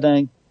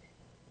میکردن،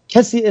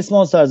 کسی اسم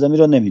آن سرزمین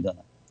را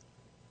نمیدانند.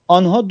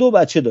 آنها 2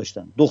 بچه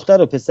داشتن،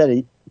 دختر و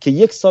پسری که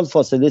 1 سال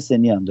فاصله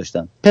سنی هم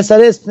داشتن.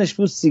 پسر اسمش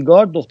بود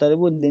سیگار، دختره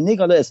بود لنیک.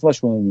 حالا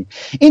اسمش مهمی.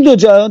 این 2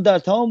 جوان در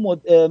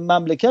تمام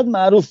مملکت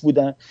معروف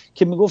بودن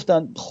که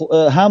میگفتن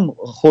هم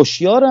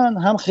خوشیارن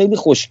هم خیلی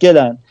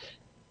خوشگلن.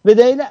 به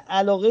دلیل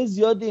علاقه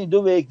زیاد این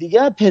 2 به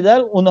یکدیگر، پدر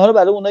اونها رو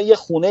برای اونها یه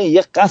خونه،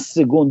 یه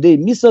قصر گنده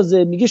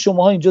میسازه، میگه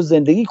شماها اینجا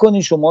زندگی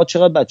کنین، شما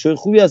چقدر بچهای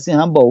خوبی هستین،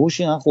 هم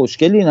باهوشین، هم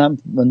خوشگلین، هم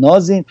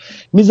نازین،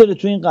 میذاره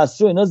تو این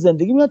قصر و اینا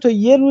زندگی میکنن تا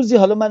یه روزی،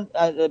 حالا من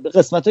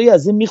قسمتایی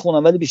از این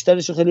میخونم ولی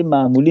بیشترش رو خیلی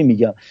معمولی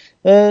میگم،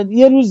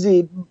 یه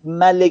روزی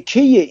ملکه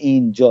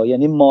اینجا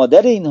یعنی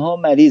مادر اینها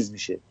مریض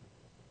میشه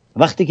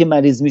وقتی که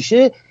مریض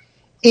میشه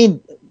این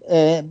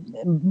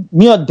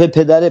میاد به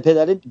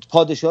پدر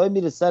پادشاه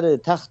میره سر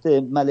تخت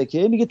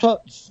ملکه، میگه تو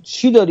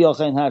چی داری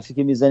آخه این حرفی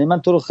که میزنی،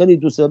 من تو رو خیلی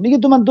دوست دارم.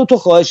 میگه من 2 تا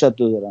خواهش از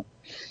تو دارم.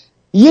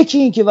 یکی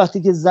این که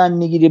وقتی که زن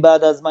میگیری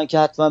بعد از من که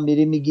حتما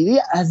میگیری،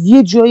 از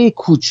یه جای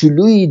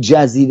کوچولویی،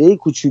 جزیره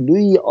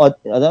کوچولویی،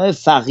 آدم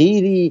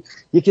فقیری،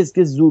 یه کسی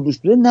که زور روش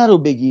بوده نرو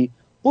بگی،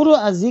 برو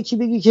از یکی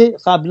بگی که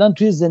قبلا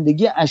توی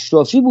زندگی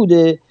اشرافی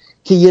بوده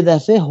که یه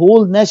دفعه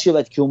هول نشه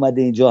وقتی که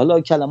اومده اینجا،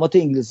 حالا کلمات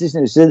انگلیسیش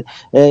نوشته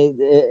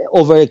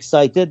اوور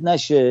اکسایتد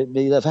نشه،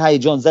 یه دفعه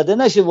هیجان زده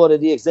نشه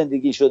وارد یک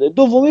زندگی شده.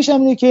 دومیش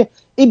هم اینه که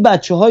این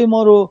بچه‌های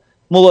ما رو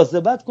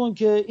مواظبت کن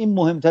که این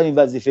مهمترین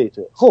وظیفه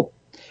توه. خب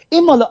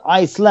این مال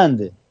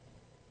آیسلنده،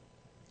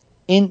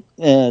 این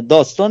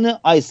داستان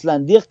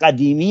آیسلندی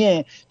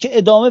قدیمیه که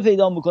ادامه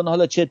پیدا میکنه.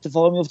 حالا چه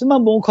اتفاقی میفته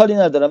من با اون کاری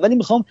ندارم، ولی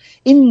میخوام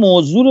این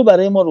موضوع رو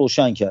برای ما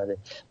روشن کرده.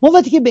 ما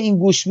وقتی که به این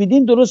گوش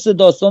میدیم، درست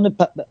داستان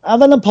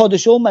اولا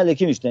پادشاه و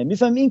ملکه میشنیم،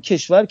 میفهمیم این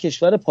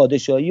کشور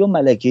پادشاهی و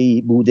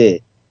ملکه‌ای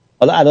بوده،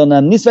 حالا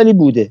الانم نیست ولی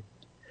بوده.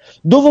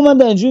 دوما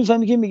در اینجوری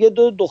میفهمی که میگه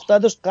 2 دختر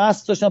داشت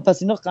قصد داشتن،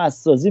 پس اینا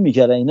قصد سازی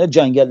میکردن، اینا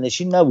جنگل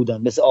نشین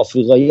نبودن مثل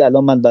آفریقایی.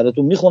 الان من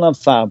براتون میخونم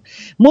فهم.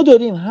 ما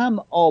داریم هم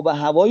آب و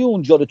هوای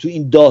اونجا رو تو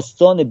این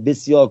داستان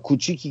بسیار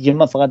کوچیکی که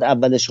من فقط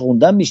اولش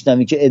خوندم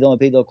میشنویم که ادامه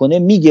پیدا کنه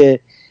میگه،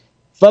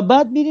 و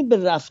بعد میریم به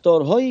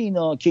رفتارهای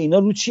اینا که اینا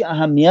رو چی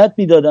اهمیت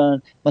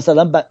میدادن.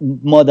 مثلا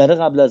مادره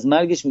قبل از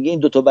مرگش میگه این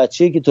 2 تا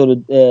بچه‌ای که تو رو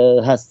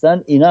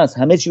هستن اینا از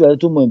همه چی برای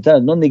تو مهمتر،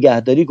 اینا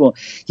نگهداری کن.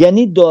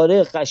 یعنی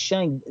داره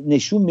قشنگ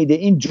نشون میده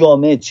این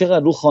جامعه چقدر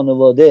رو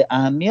خانواده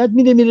اهمیت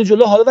میده، میره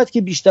جلو. حالا وقتی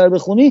که بیشتر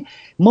بخونی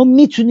ما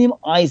میتونیم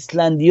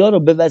آیسلندیا رو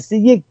به واسطه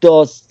یک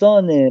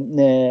داستان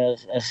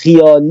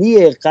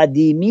خیالی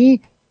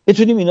قدیمی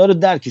بتونیم اینا رو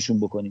درکشون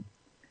بکنیم.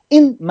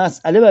 این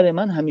مسئله برای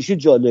من همیشه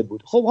جالب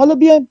بود. خب حالا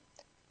بیایم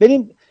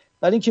بریم،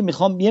 برای اینکه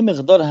میخوام یه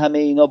مقدار همه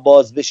اینا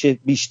باز بشه،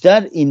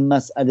 بیشتر این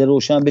مسئله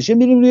روشن بشه،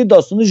 میریم روی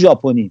داستان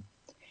ژاپنی.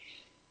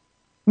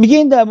 میگه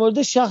این در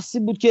مورد شخصی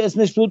بود که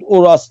اسمش بود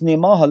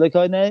اوراسنیما. حالا که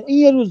نه، این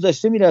یه روز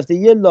داشته میرفته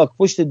یه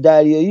لاک‌پشت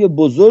دریایی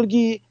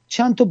بزرگی،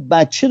 چند تا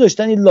بچه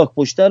داشتن این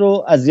لاک‌پشت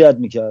رو اذیت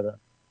میکردن.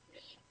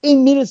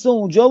 این میرسه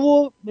اونجا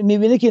و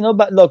میبینه که اینا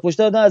لاک‌پشت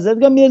رو اذیت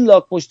میکنن، میره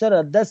لاک‌پشت رو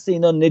از دست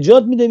اینا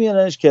نجات میده،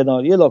 میارنش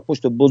کنار. یه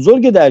لاک‌پشت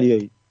بزرگ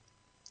دریایی.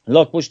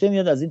 لاک‌پشت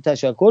میاد از این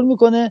تشکر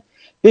میکنه،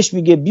 بهش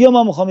میگه بیا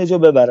من میخوام یه جا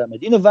ببرمت.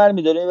 اینو ور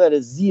میداره میبره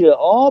زیر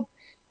آب.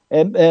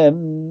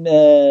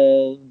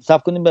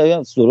 صبر کنیم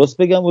درست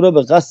بگم، اون رو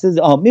به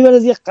قصد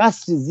میبره یه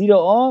قصر زیر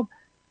آب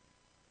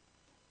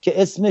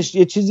که اسمش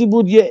یه چیزی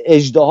بود، یه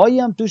اژدهایی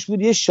هم توش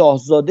بود، یه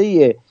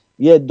شاهزاده،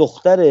 یه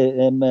دختر،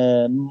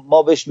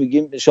 ما بهش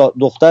میگیم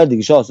دختر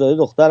دیگه، شاهزاده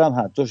دختر هم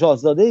هست، تو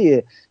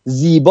شاهزاده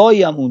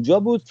زیبایی هم اونجا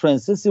بود،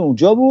 پرنسسی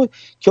اونجا بود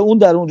که اون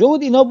در اونجا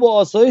بود. اینا با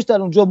آسایش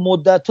در اونجا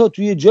مدت‌ها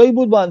توی جایی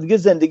بود با هم دیگه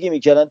زندگی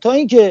میکردن، تا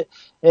اینکه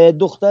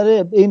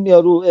دختر این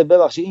یارو،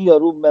 ببخشید این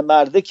یارو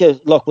مرده که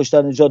لاک‌پشت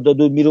نجات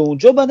داد میره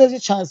اونجا، بعد از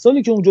چند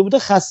سالی که اونجا بوده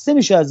خسته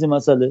میشه از این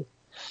مسئله.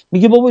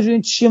 میگه بابا جون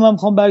این چیه، من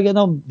میخوام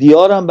برگردم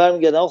دیارم،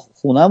 برمیگردم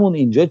خونمون.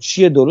 اینجا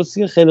چیه؟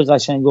 درسته که خیلی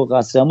قشنگ و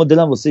قصری، اما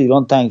دلم واسه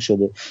ایران تنگ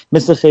شده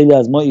مثل خیلی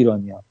از ما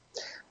ایرانی‌ها.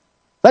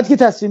 بعد که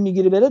تصمیم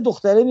میگیره بره،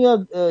 دختره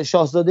میاد،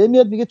 شاهزاده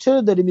میاد میگه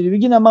چرا داری میری؟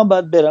 میگه نه من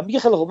باید برم. میگه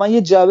خیلی خب من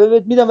یه جعبه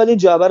بهت میدم ولی این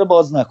جعبه رو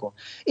باز نکن.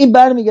 این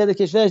برمیگرده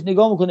کشورش،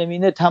 نگاه میکنه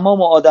میبینه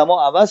تمام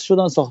آدما عوض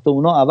شدن،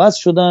 ساختمونا عوض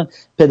شدن،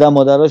 پدر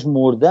مادراش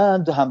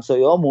مردن،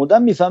 همسایه‌ها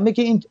مردن. میفهمه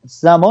که این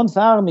زمان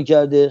فرق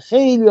میکرده،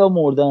 خیلی‌ها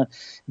مردن.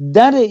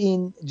 در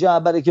این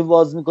جعبه که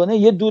واز میکنه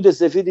یه دود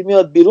سفیدی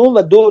میاد بیرون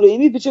و دور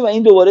این میپیچه و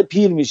این دوباره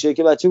پیر میشه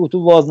که بچه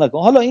تو واز نکن.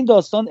 حالا این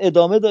داستان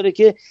ادامه داره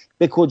که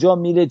به کجا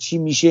میره، چی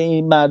میشه،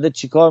 این مرد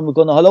چیکار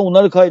میکنه، حالا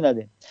اونا رو کاری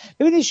نداریم.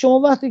 ببینید شما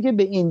وقتی که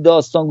به این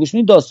داستان گوش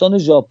میدید، داستان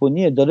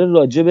ژاپنیه، داره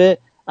راجبه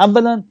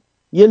اولا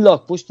یه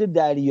لاک‌پشت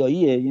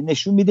دریاییه،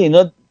 نشون میده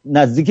اینا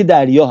نزدیک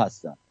دریا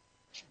هستن.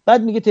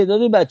 بعد میگه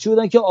تعدادی بچه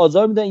بودن که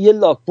آزار میدن، یه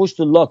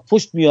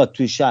لاک‌پشت میاد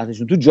توی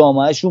شهرشون، تو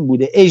جامعهشون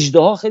بوده.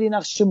 اژدها خیلی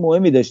نقش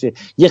مهمی داشته،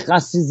 یه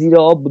قصر زیر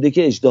آب بوده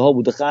که اژدها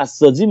بوده، قصر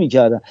سازی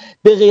میکردن.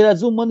 به غیر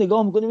از اون ما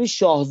نگاه میکنیم این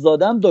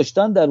شاهزاده هم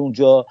داشتن در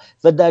اونجا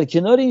و در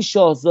کنار این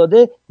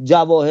شاهزاده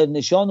جواهر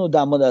نشان و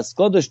دم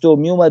دستگاه داشته و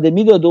میومده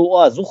میداد و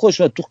از اون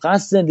خوشمزه تو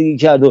قصر زندگی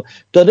کرد و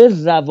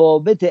داره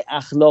روابط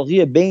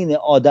اخلاقی بین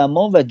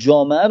آدما و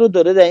جامعه رو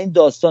داره در این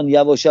داستان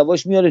یواش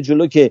یواش میاره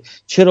جلو که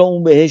چرا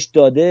اون بهش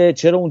داده،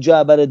 چرا اون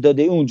جعبه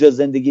داده، اونجا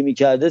زندگی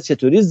میکرده،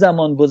 چطوری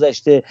زمان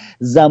گذشته،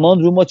 زمان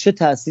رو ما چه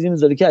تأثیری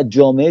میذاره که از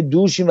جامعه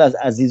دور شیم و از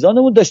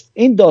عزیزانمون.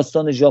 این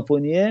داستان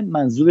ژاپنیه،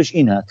 منظورش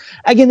این هست.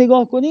 اگه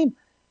نگاه کنیم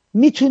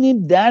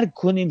میتونیم درک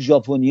کنیم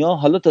ژاپنیا.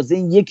 حالا تازه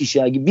این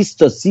یکیشه، اگه 20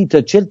 تا 30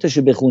 تا 40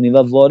 تاشو بخونیم و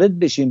وارد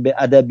بشیم به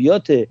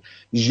ادبیات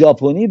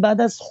ژاپنی،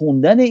 بعد از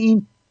خوندن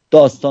این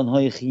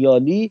داستان‌های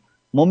خیالی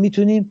ما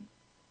میتونیم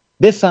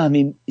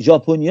بفهمیم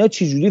ژاپنیا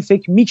چجوری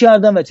فکر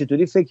میکردن و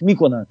چطوری فکر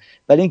میکنن،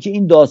 برای اینکه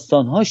این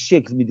داستان‌ها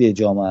شکل میده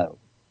جامعه رو.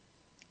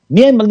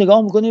 میایم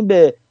نگاه میکنیم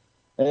به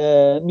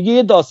میگه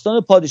یه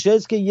داستان پادشاهی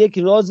است که یک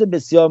راز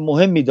بسیار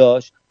مهمی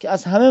داشت که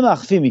از همه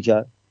مخفی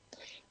میکرد.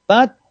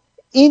 بعد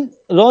این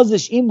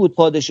رازش این بود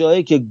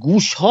پادشاهی که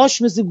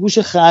گوشهاش مثل گوش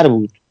خر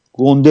بود،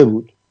 گنده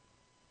بود.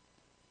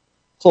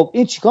 خب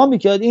این چیکار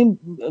میکرد؟ این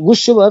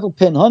گوشش باید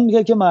پنهان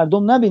میکرد که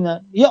مردم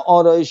نبینن. یه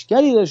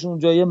آرایشگری داشت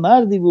اونجا، یه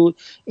مردی بود،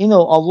 اینو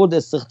آورد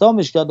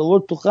استخدامش کرد،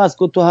 آورد تو قصر،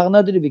 گفت تو حق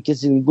نداری به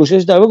کسی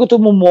گوشش در بگو، تو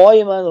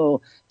موهای من و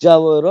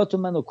جواهرات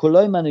من و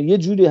کلاه من یه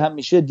جوری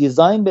همیشه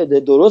دیزاین بده،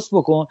 درست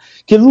بکن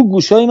که رو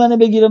گوشای منو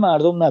بگیره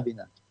مردم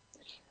نبینن.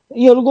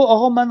 یارو گفت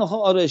آقا من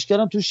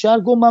آرایشگرم تو شهر،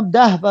 گفت من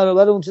 10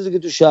 برابر اون چیزی که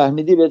تو شهر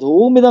میدی بهت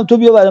حقوق میدم، تو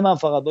بیا برای من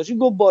فقط باشی.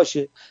 گفت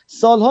باشه.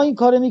 سالها این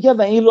کارو میکرد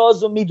و این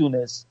رازو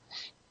میدونست.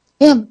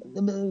 این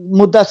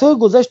مدت‌ها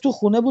گذشت تو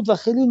خونه بود و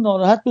خیلی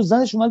ناراحت بود.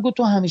 زنش اومد گفت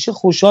تو همیشه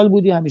خوشحال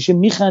بودی، همیشه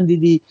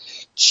میخندیدی،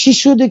 چی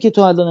شده که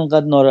تو الان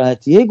اینقدر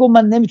ناراحتی؟ هی گفت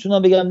من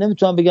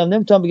نمیتونم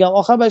بگم.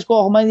 آخر بهش گفت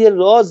آخه من یه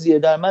رازیه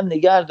در من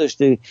نگه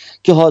داشته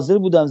که حاضر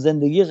بودم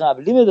زندگی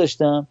قبلی می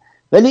داشتم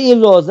ولی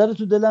این رازه رو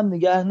تو دلم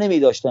نگه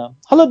نمیداشتم.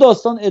 حالا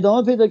داستان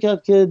ادامه پیدا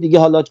کرد که دیگه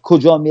حالا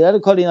کجا میره رو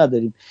کاری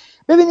نداریم.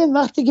 ببینید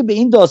وقتی که به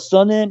این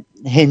داستان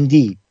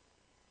هندی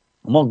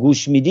ما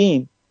گوش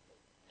میدیم،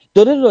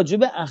 داره راجع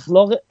به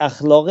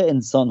اخلاق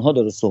انسان‌ها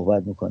داره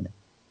صحبت میکنه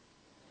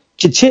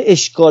که چه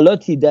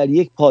اشکالاتی در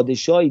یک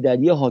پادشاهی،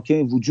 در یک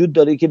حاکمی وجود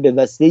داره که به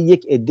وسیله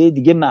یک عده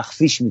دیگه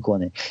مخفیش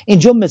میکنه.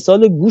 اینجا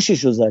مثال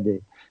گوششو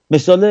زده،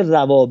 مثال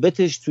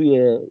روابطش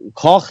توی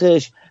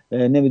کاخش،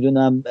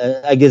 نمیدونم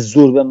اگه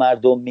زور به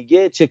مردم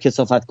میگه چه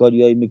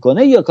کثافتکاریایی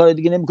میکنه یا کار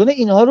دیگه نمیکنه،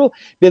 اینها رو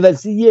به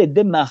وسیله یه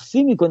عده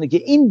مخفی میکنه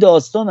که این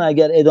داستان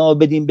اگر ادامه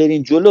بدیم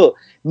برین جلو،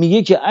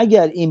 میگه که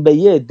اگر این به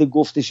یه عده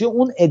گفته شه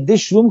اون عده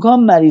شروع میکنن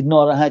مرید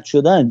ناراحت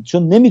شدن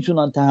چون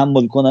نمیتونن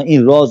تحمل کنن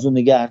این رازو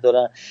نگه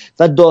دارن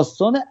و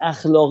داستان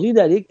اخلاقی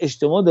در یک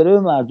اجتماع داره به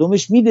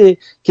مردمش میده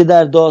که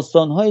در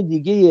داستانهای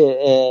دیگه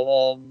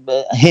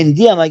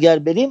هندی هم اگر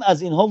بریم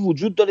از اینها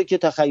وجود داره که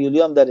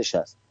تخیلی هم درش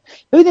هست.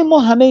 ببینید ما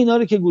همه اینا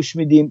رو که گوش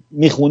میدیم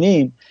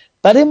میخونیم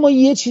برای ما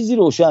یه چیزی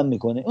روشن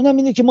میکنه، اونم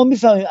اینه که ما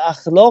میفهمیم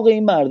اخلاق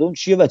این مردم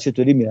چیه و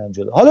چطوری میرن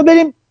جلو. حالا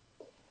بریم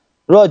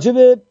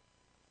راجب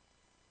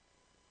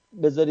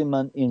بذاریم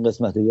من این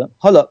قسمت رو بگم.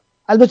 حالا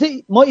البته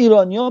ما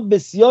ایرانی‌ها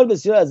بسیار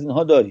بسیار از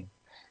اینها داریم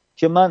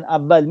که من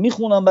اول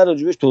میخونم بعد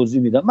راجبش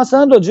توضیح میدم.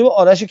 مثلا راجب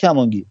آرش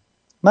کمانگی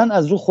من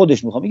از رو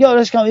خودش میخوام. میگه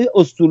آرش کمانگی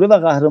اسطوره و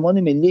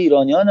قهرمان ملی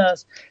ایرانیان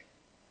است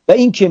و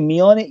این که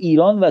میان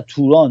ایران و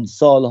توران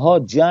سالها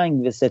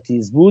جنگ و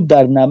ستیز بود،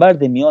 در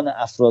نبرد میان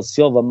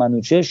افراسیاب و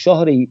منوچهر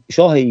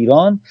شاه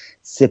ایران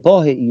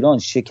سپاه ایران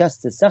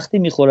شکست سختی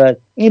میخورد.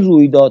 این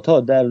رویدادها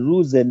در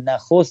روز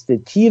نخست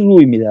تیر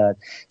روی میدهد.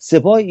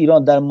 سپاه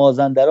ایران در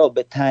مازندران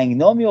به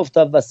تنگنا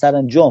میافتد و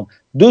سرانجام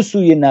دو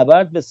سوی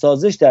نبرد به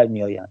سازش در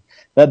میآیند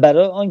و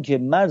برای آنکه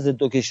مرز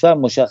دو کشور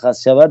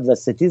مشخص شود و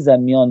ستیز در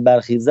میان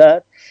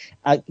برخیزد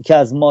که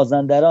از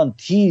مازندران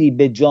تیری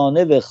به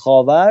جانب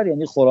خاور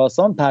یعنی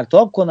خراسان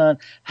پرتاب کنند،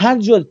 هر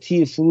جا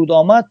تیر فرود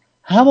آمد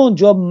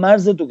همانجا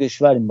مرز دو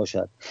کشور این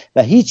باشد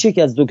و هیچ یک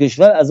از دو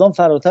کشور از آن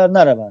فراتر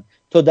نروند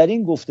تا در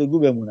این گفتگو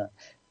بمونند.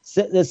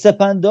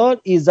 سپندار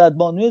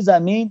ایزدبانوی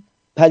زمین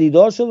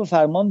پدیدار شد و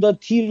فرمان داد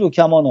تیر و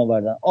کمان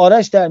آوردن.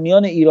 آرش در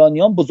میان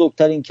ایرانیان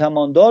بزرگترین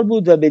کماندار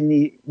بود و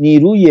به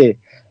نیروی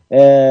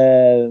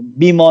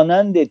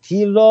بیمانند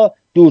تیر را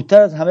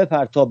دورتر از همه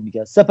پرتاب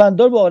میکرد.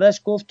 سپندار به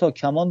آرش گفت تا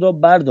کمان را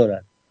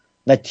بردارد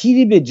و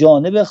تیری به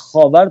جانب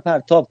خاور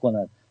پرتاب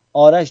کند.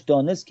 آرش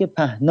دانست که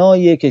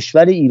پهنای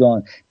کشور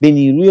ایران به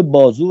نیروی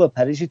بازو و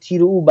پرش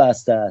تیر او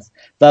بسته است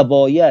و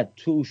باید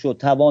توش و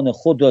توان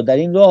خود را در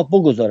این راه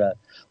بگذارد.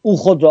 او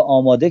خود را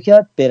آماده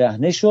کرد،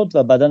 برهنه شد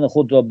و بدن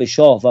خود را به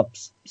شاه و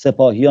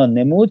سپاهیان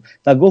نمود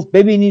و گفت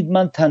ببینید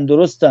من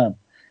تندرستم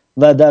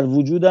و در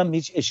وجودم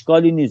هیچ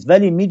اشکالی نیست،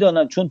 ولی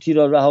میدانم چون تیر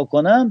را رها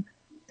کنم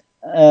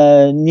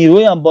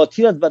نیرویم با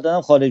تیر از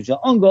بدنم خارج میشه.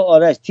 آنگاه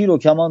آرش تیر و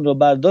کمان را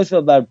برداشت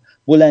و بر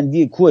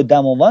بلندی کوه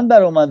دماوند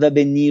برآمد و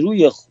به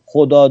نیروی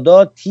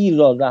خداداد تیر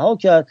را رها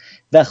کرد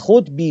و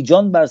خود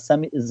بیجان بر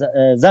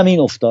زمین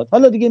افتاد.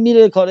 حالا دیگه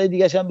میره کارهای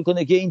دیگه هم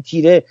میکنه که این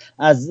تیره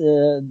از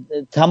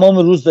تمام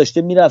روز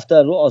داشته میرفته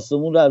رو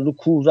آسمون رفت، رو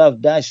کوه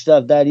رفت، دشت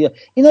رفت، دریا.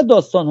 اینا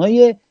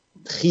داستانهای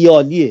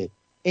خیالیه،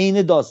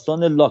 عین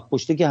داستان لاک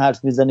پشته که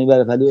حرف میزنه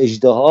برای پلو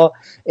اژدها،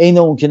 عین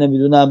اون که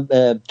نمیدونم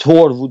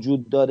تور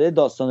وجود داره،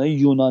 داستانهای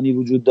یونانی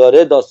وجود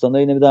داره،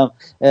 داستانهای نمیدونم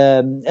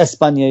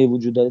اسپانیایی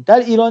وجود داره. در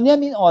ایرانی هم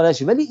این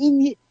آرشه، ولی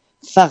این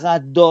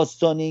فقط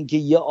داستان این که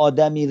یه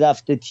آدمی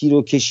رفته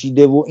تیرو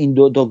کشیده و این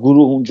دو تا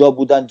گروه اونجا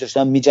بودن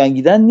داشتن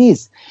میجنگیدن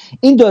نیست.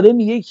 این داره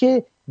میگه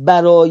که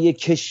برای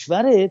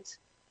کشورت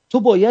تو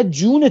باید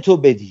جون تو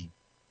بدی،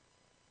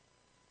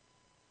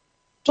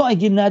 تو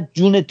اگه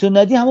جونتو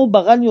ندی همون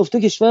بغل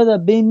میفته کشور در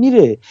بین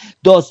میره.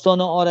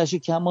 داستان آرش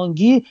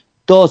کمانگی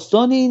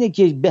داستان اینه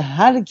که به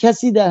هر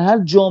کسی در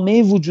هر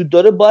جامعه وجود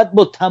داره باید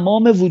با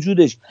تمام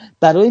وجودش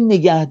برای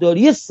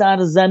نگهداری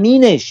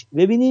سرزمینش.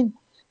 ببینین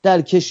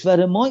در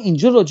کشور ما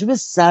اینجا راجع به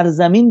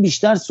سرزمین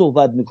بیشتر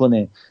صحبت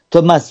میکنه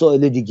تا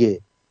مسائل دیگه.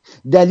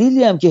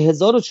 دلیلی هم که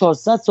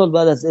 1400 سال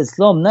بعد از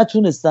اسلام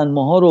نتونستن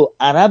ماها رو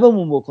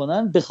عربمون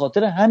بکنن به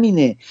خاطر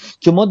همینه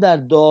که ما در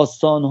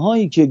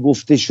داستانهایی که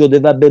گفته شده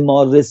و به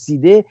ما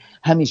رسیده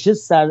همیشه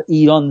سر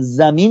ایران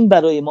زمین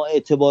برای ما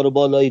اعتبار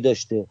بالایی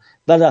داشته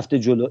و رفته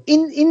جلو.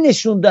 این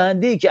نشون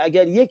دهنده ای که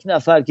اگر یک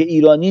نفر که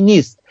ایرانی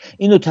نیست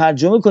اینو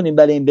ترجمه کنیم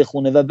برای این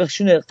بخونه و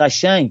بخشونه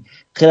قشنگ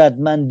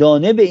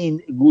خردمندانه به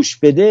این گوش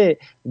بده،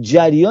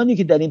 جریانی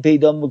که در این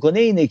پیدا میکنه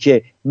اینه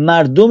که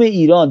مردم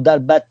ایران در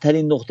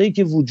بدترین نقطه‌ای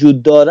که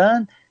وجود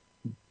دارن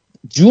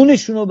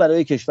جونشون رو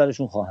برای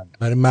کشورشون خواهند،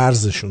 برای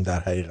مرزشون، در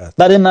حقیقت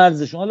برای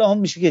مرزشون، حالا هم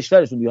میشه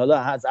کشورشون دیگه، حالا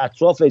از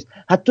اطرافش،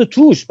 حتی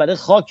توش، برای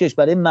خاکش،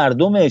 برای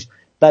مردمش،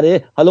 برای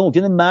حالا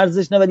ممکنه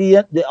مرزش نه ولی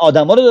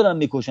آدما رو دارن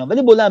میکشن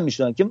ولی بلند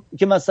میشن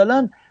که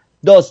مثلا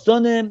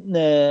داستان،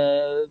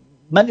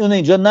 من اون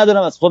اینجا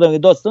ندارم از خودم،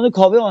 داستان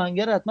کاوه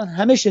آهنگر حتما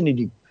همه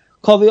شنیدیم.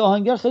 کاوه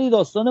آهنگر خیلی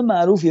داستان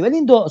معروفیه ولی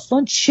این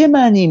داستان چه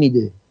معنی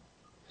میده؟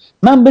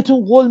 من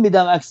بهتون قول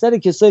میدم اکثر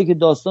کسایی که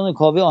داستان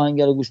کاوه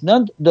آهنگر رو گوش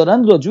میدن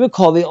دارن راجع به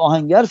کاوه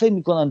آهنگر فکر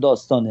میکنن.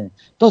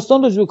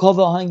 داستان راجع به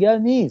کاوه آهنگر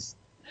نیست.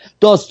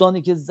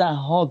 داستانی که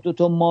ضحاک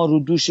 2 مار رو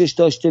دوشش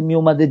داشته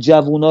میومده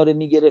جوونا رو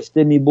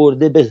میگرفته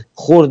میبرده به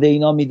خورده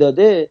اینا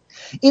میداده،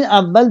 این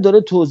اول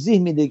داره توضیح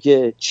میده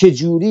که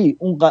چجوری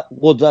اون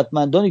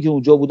قدرتمندانی که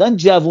اونجا بودن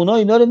جوونا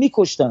اینا رو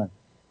میکشتن،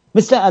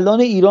 مثل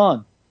الان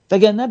ایران.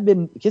 وگرنه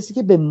به کسی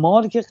که به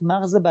مار که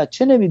مغز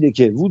بچه نمیده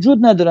که،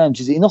 وجود نداره هم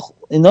چیزی.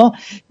 اینا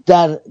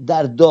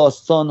در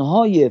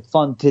داستانهای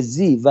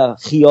فانتزی و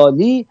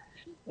خیالی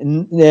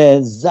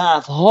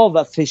ضعف‌ها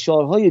و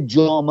فشارهای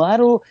جامعه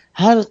رو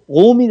هر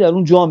قومی در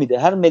اون جا میده،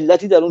 هر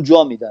ملتی در اون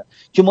جا میدن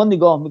که ما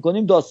نگاه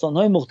میکنیم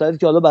داستانهای مختلف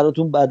که حالا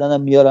براتون بعداً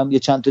هم میارم، یه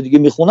چند تا دیگه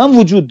میخونم،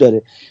 وجود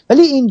داره.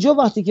 ولی اینجا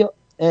وقتی که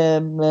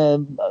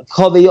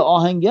کاوه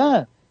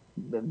آهنگر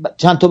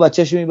چند تا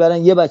بچه‌شو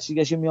میبرن، یه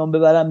بچگیشو میان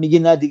ببرن، میگه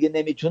نه دیگه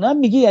نمیتونم،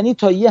 میگه یعنی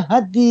تا یه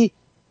حدی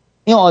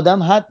این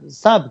آدم حد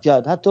صبر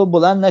کرد، حتی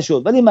بلند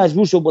نشد ولی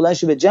مجبور شد بلند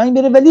شه به جنگ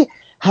بره. ولی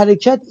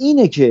حرکت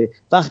اینه که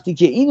وقتی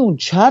که این اون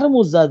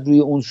چرمو زد روی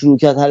اون شروع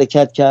کرد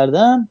حرکت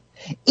کردن،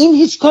 این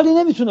هیچ کاری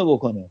نمیتونه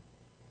بکنه.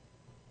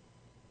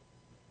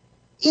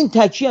 این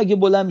تکی اگه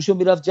بلند میشد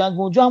میرفت جنگ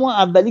اونجا، همون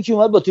اولی که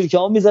اومد با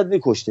تیرکمان میزد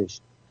میکشتش.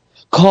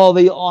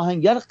 کاوه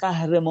آهنگر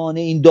قهرمان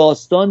این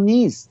داستان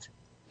نیست.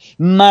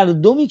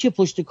 مردمی که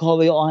پشت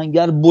کاوه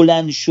آهنگر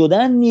بلند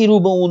شدن نیرو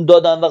به اون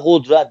دادن و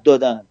قدرت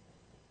دادن.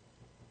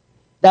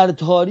 در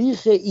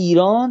تاریخ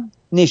ایران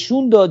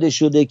نشون داده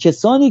شده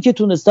کسانی که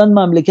تونستن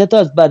مملکت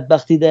از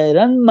بدبختی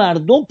درن،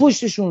 مردم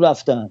پشتشون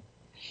رفتن.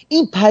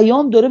 این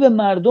پیام داره به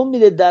مردم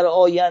میده در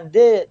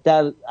آینده،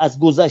 از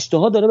گذشته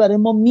ها داره برای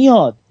ما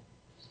میاد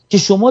که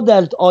شما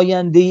در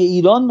آینده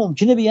ایران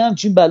ممکنه به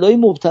همچین بلایی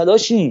مبتلا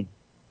شین،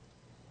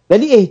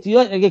 ولی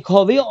احتیاج اگه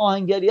کاوه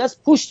آهنگری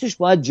است پشتش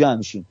باید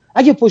جمع شین.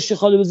 اگه پشت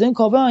خالی بزنین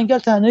کاوه آهنگر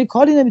تنهایی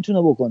کاری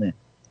نمیتونه بکنه.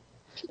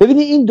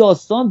 ببینید این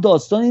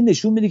داستان این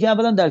نشون میده که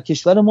اولا در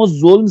کشور ما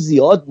ظلم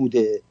زیاد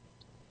بوده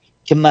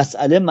که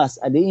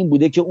مسئله این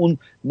بوده که اون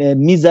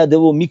میزده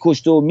و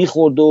میکشته و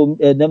میخورده و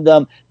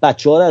نمیدونم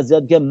بچه‌ها رو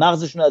اذیت می‌کرد،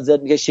 مغزشون رو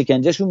اذیت می‌کرد،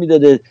 شکنجهشون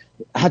میداده،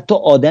 حتی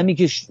آدمی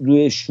که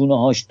روی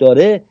شونه‌هاش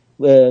داره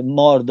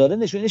مار داره.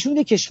 نشون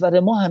میده کشور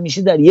ما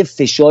همیشه در یه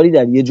فشاری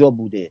در یه جا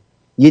بوده،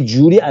 یه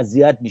جوری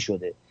اذیت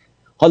میشده.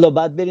 حالا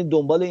بعد بریم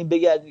دنبال این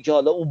بگردیم که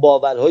حالا اون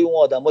باورهای اون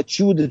آدما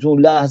چی بوده تو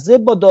اون لحظه،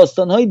 با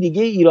داستانهای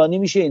دیگه ایرانی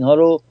میشه اینها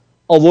رو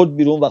آورد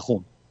بیرون و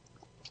خون.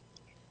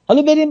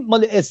 حالا بریم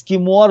مال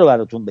اسکیموها رو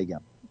براتون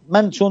بگم.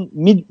 من چون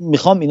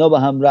میخوام اینا با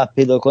هم ربط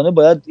پیدا کنه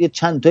باید یه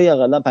چند تایی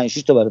حداقل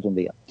 5-6 تا براتون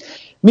بگم.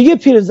 میگه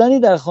پیرزنی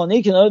در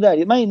خانه کنار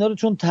دریا. من اینا رو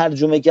چون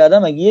ترجمه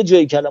کردم اگه یه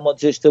جای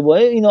کلمات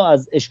اشتباهه اینا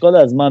از اشکال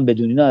از من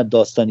بدون، اینا از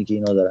داستانی که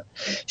اینا دارن.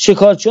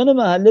 شکارچیان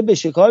محله به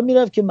شکار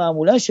میرفت که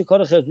معمولا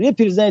شکار خرس. یه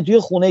پیرزنی توی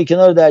خونه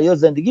کنار دریا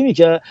زندگی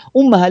میکرد.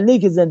 اون محله‌ای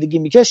که زندگی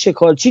میکرد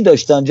شکارچی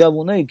داشتن،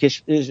 جوونای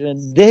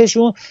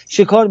دهشون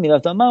شکار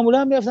میرفتن،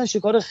 معمولا میرفتن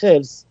شکار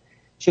خرس.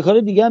 شکار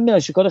دیگه هم میرن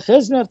شکار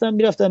خرس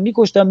میرفتن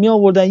میکشتن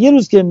میآوردن. یه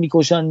روز که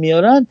میکشن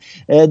میارن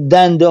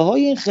دنده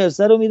های این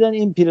خرسه رو میدن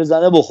این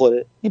پیرزنه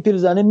بخوره. این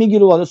پیرزنه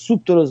میگیره و حالا سوپ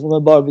درست میکنه،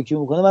 باربیکیو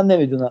میکنه، من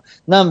نمیدونم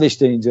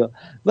ننوشته اینجا،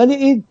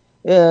 ولی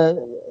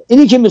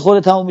اینی که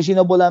میخوره تموم میشه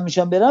اینا بلند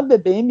میشن برن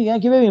به این میگن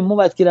که ببین ما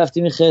وقتی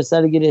رفتیم این خرسه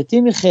رو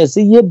گرفتیم، این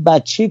خرسه یه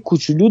بچه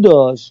کوچولو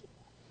داشت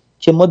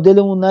که ما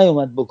دلمون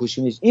نیومد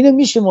بکشیمش، اینو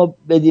میشه ما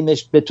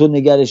بدیمش به تو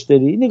نگرش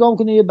داری؟ نگاه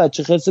میکنه یه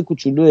بچه خرس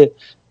کوچولو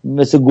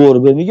مثل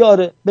گربه، میگه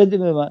آره بده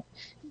به من.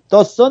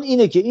 داستان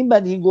اینه که این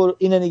بعد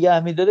اینو نگه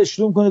میداره،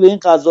 شروع کنه به این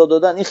غذا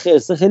دادن. این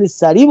خرسه خیلی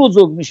سریع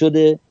بزرگ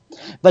میشده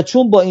و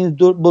چون با این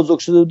بزرگ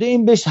شده بوده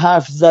این بهش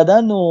حرف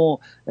زدن و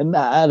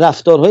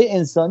رفتارهای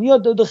انسانی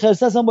یاد داده.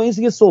 خرسه اصلا با این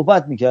که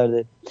صحبت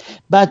میکرده.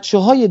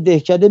 بچه‌های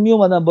دهکده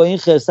میومدن با این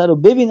خرسه رو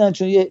ببینن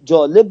چون یه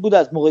جالب بود،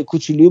 از موقع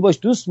کوچولویی باش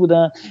دوست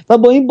بودن و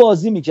با این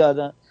بازی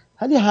میکردن.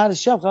 ولی هر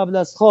شب قبل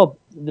از خواب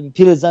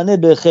پیرزنه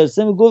به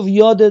خرسه میگفت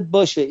یادت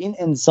باشه این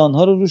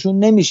انسان‌ها رو روشون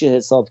نمیشه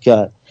حساب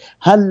کرد،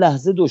 هر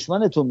لحظه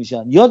دشمن تو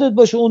میشن، یادت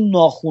باشه اون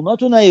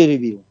ناخوناتو نیاری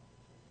بیرون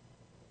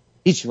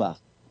هیچ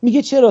وقت.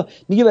 میگه چرا؟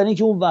 میگه برای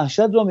اینکه اون وحشت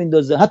رو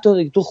میندازه. حتی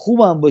اگه تو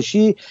خوبم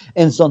باشی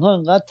انسان ها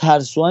اینقدر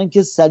ترسوان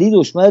که سریع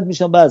دشمنت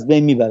میشن بعد از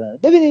بین میبرن.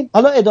 ببینید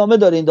حالا ادامه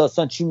داره این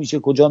داستان، چی میشه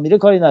کجا میره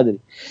کاری نداری.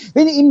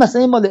 ببینید این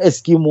مثلا مال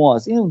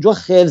اسکیموآست، این اونجا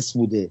خرس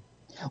بوده،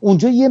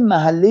 اونجا یه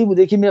محله‌ای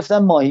بوده که میرفتن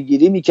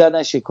ماهیگیری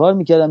میکردن، شکار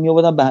میکردن،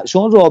 میآوردن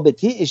شما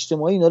رابطه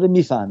اجتماعی اینا رو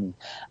میفهمید.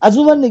 از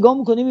اون ور نگاه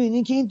میکنی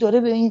میبینید که این داره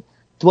به این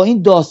با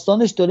این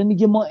داستانش داره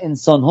میگه ما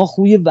انسان‌ها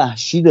خوی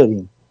وحشی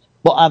داریم،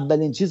 با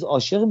اولین چیز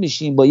عاشق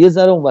میشیم، با یه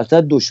ذره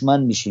اونورتر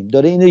دشمن میشیم.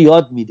 داره اینو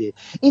یاد میده.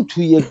 این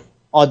توی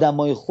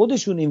آدمای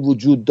خودشون این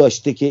وجود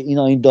داشته که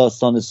اینا این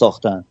داستان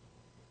ساختن،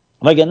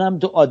 وگرنه هم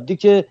تو عادی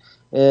که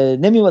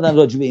نمیومدن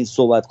راجع به این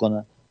صحبت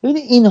کنن.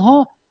 ببینید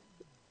اینها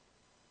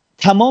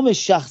تمام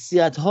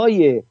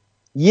شخصیت‌های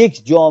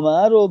یک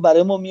جامعه رو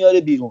برای ما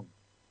میاره بیرون.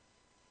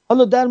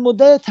 حالا در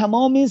مدت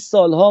تمام این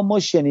سالها ما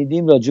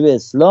شنیدیم راجع به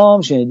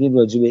اسلام، شنیدیم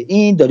راجع به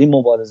این، داریم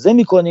مبارزه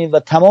میکنیم و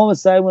تمام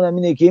سعیمون هم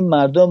اینه که این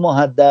مردم ما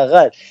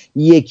حداقل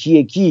یکی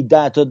یکی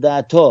 10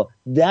 تا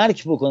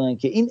درک بکنن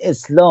که این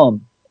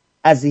اسلام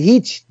از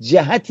هیچ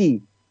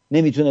جهتی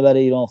نمیتونه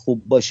برای ایران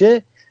خوب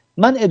باشه.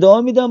 من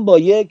ادامه میدم با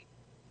یک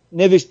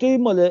نوشته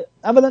مال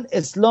اولا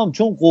اسلام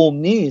چون قوم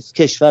نیست،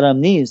 کشورم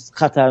نیست،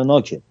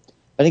 خطرناکه.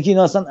 برای اینکه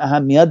اینا اصلا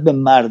اهمیت به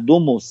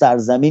مردم و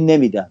سرزمین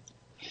نمیدن.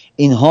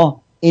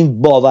 اینها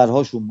این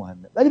باورهاشون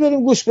مهمه. ولی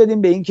بریم گوش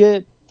بدیم به این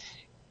که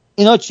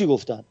اینا چی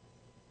گفتن.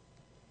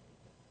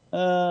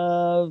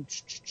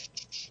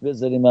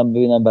 بذاریم من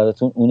ببینم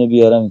براتون اونو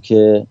بیارم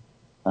که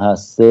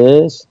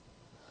هستش.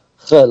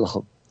 خیلی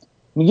خوب.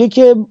 میگه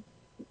که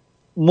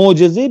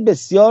معجزه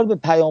بسیار به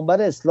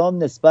پیامبر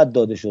اسلام نسبت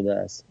داده شده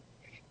است.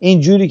 این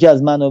جوری که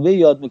از منابع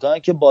یاد میکنن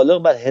که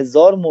بالغ بر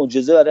 1000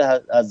 معجزه برای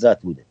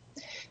حضرت بوده.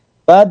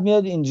 بعد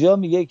میاد اینجا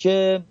میگه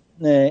که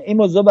این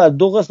موضوع بر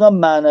 2 قسم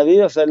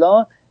معنوی و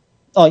فلان.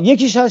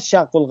 یکیش هست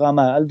شق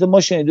القمر. البته ما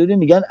شنیدیم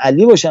میگن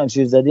علی با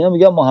شمشیر زده، اینا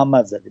میگن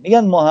محمد زده.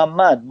 میگن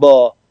محمد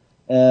با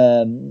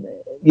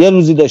یه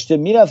روزی داشته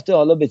میرفته،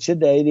 حالا به چه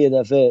دلیلی یه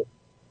دفعه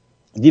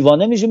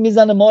دیوانه میشه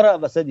میزنه ما رو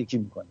وسط یکی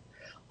میکنه.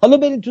 حالا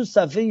برید تو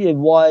صفحه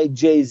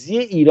YJZ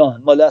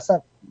ایران، مال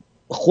اصلا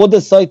خود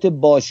سایت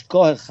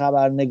باشگاه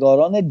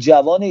خبرنگاران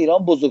جوان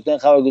ایران، بزرگترین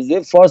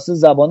خبرگزاری فارس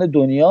زبان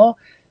دنیا،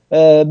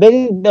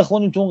 برید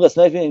بخونید تو اون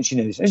قسمت این چی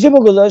نوشته. میشه با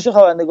گزارش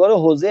خبرنگار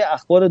حوزه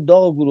اخبار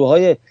داغ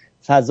گروه‌های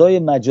فضای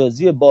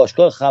مجازی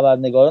باشگاه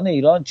خبرنگاران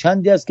ایران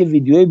چندی است که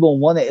ویدیویی به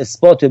عنوان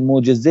اثبات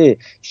معجزه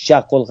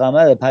شق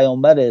القمر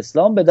پیامبر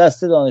اسلام به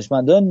دست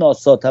دانشمندان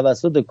ناسا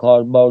توسط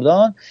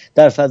کاربردان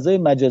در فضای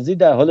مجازی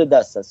در حال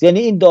دست است. یعنی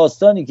این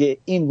داستانی که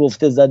این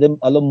گفته زده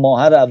حالا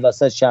ماهر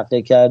اوسط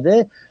شقه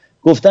کرده،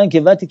 گفتن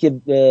که وقتی که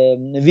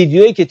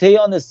ویدیویی که طی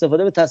آن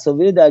استفاده به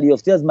تصاویر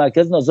دریافتی از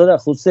مرکز ناسا در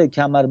خصوص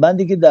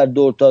کمربندی که در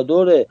دور تا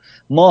دور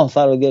ماه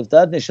فرا گرفته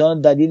است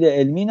نشان دلیل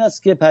علمی این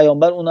است که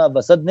پیامبر اون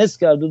وسط نصف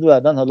کرده و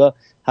بعدن حالا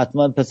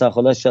حتما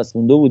پسرخالش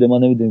چسبونده بوده، ما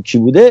نمیدونیم کی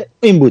بوده،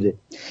 این بوده.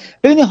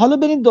 ببینید حالا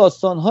بریم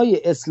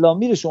داستان‌های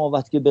اسلامی رو شما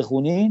وقتی که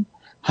بخونین،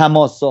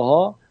 حماسه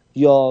ها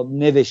یا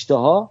نوشته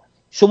ها،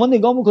 شما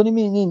نگاه میکنیم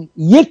این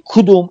یک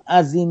کدوم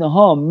از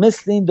اینها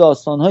مثل این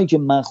داستانهایی که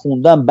من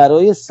خوندم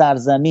برای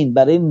سرزمین،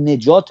 برای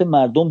نجات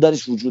مردم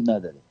درش وجود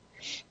نداره.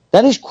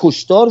 درش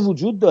کشتار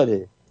وجود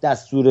داره،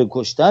 دستور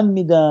کشتن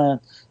میدن،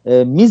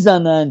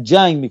 میزنن،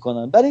 جنگ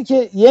میکنن. برای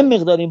اینکه یه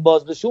مقدار این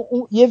باز بشه،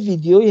 اون یه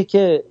ویدیویی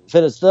که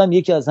فرستادم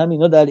یکی از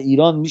همینا در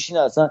ایران میشینه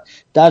اصلا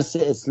درس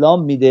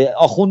اسلام میده،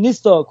 آخوند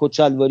نیست تا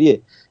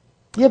کچلواریه،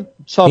 یه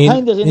 4-5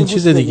 دقیقه این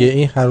چیز دیگه،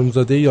 این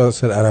حرومزاده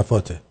یاسر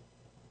عرفاته.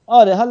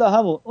 آره حالا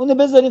همون اونو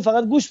بذارین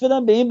فقط گوش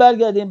بدم به این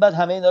برگردیم، بعد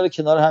همه اینا رو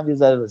کنار هم یه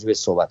ذره راجع بهش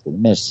صحبت کنیم.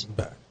 مرسی.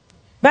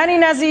 بنی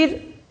نذیر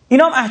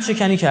اینا هم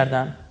عهدشکنی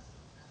کردن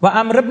و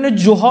عمرو بن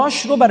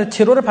جهاش رو برای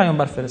ترور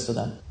پیامبر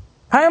فرستادن.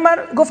 پیامبر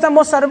گفتن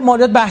ما سر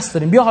مالیات بحث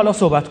داریم، بیا حالا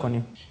صحبت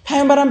کنیم.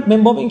 پیامبرم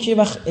من باب اینکه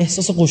وقت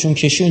احساس قشون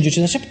کشی اونجا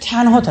چیزا شب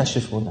تنها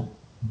تشریف بردن،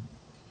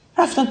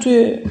 رفتن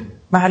توی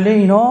محله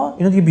اینا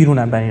دیگه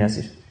بیرونن. بنی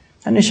نذیر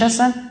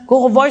نشستن،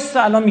 گفت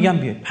وایسا الان میگم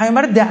بیاید.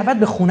 پیامبر دعوت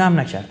به خونه هم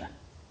نکردن،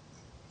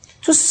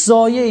 تو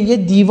سایه یه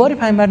دیواری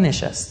پیامبر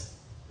نشست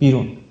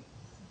بیرون.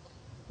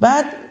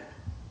 بعد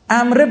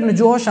عمرو بن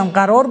جهاش هم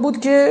قرار بود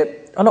که،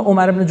 حالا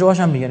عمر بن جهاش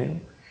هم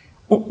میگن،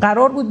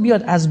 قرار بود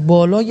بیاد از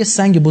بالای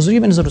سنگ بزرگی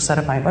بنزه رو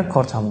سر پیامبر،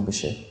 کار تموم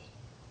بشه.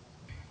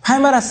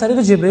 پیامبر از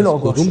طریق جبرئیل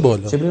آگاه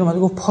شد. جبرئیل اومد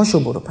گفت پاشو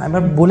برو. پیامبر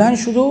بلند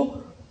شد و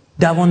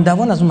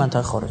دوان از اون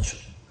منطقه خارج شد،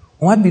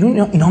 اومد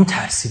بیرون. اینا هم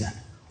ترسیدن،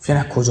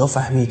 گفتن کجا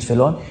فهمید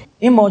فلان.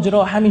 این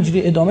ماجرا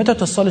همینجوری ادامه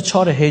تا سال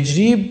 4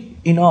 هجری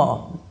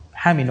اینا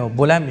همینا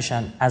بلند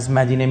میشن از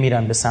مدینه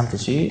میرن به سمت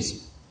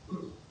چیز،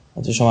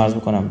 حتی شما عرض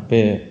میکنم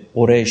به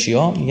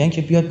قریشیا، میگن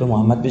که بیاد به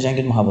محمد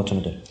بجنگید، ما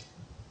هواتونو داریم.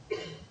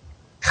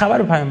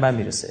 خبر به پیامبر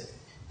میرسه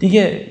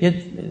دیگه، یه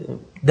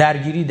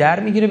درگیری در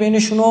میگیره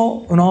بینشون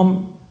و اونا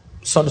هم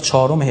سال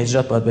 4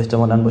 هجرت باید به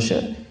احتمالاً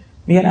باشه.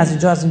 میگن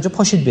از اینجا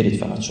پاشید برید،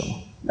 فقط شما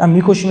هم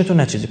میکشیمتون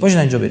نه چیزی، پاشید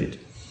اینجا برید.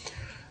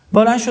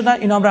 بلند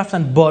شدن، اینا هم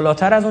رفتن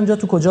بالاتر از اونجا،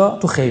 تو کجا؟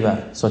 تو خیبر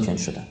ساکن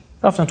شدن.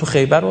 رفتن تو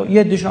خیبر و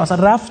یه عدهشون اصلا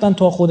رفتن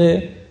تا خود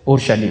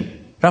اورشلیم،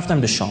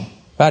 رفتن به شام،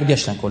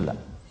 برگشتن کلا.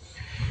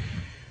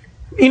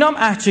 اینام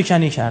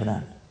عهدشکنی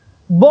کردن.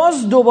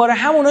 باز دوباره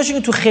هموناشی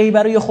که تو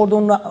خیبر یا خورده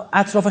اون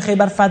اطراف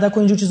خیبر فدک و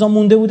اینجور چیزا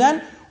مونده بودن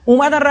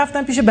اومدن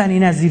رفتن پیش بنی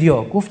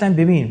نظیریا، گفتن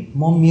ببین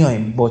ما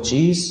میایم با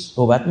چیز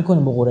صحبت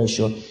میکنیم با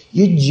قریشا،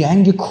 یه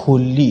جنگ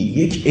کلی،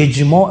 یک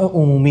اجماع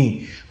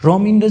عمومی را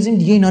میندازیم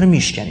دیگه، اینا رو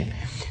میشکنیم.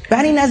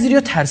 بنی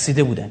نظیریا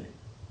ترسیده بودن،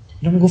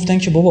 اینا میگفتن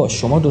که بابا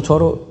شما دوتا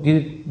رو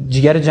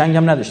جیگر جنگ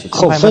هم نداشتید.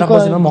 خب پیامبر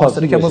باز اینا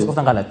محاصره که باز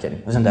گفتن غلط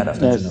کردیم، مثلا در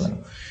رفتن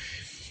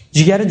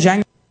جیگر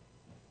جنگ.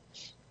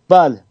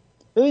 بله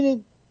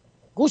ببینید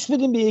گوش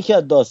بدیم به یکی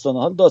از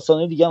داستان‌ها،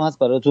 داستان‌های دیگه هم هست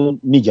براتون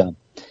میگم.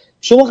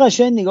 شما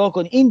قشنگ نگاه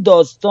کنید، این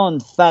داستان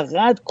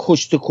فقط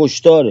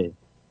کشتاره.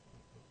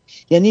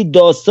 یعنی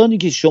داستانی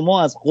که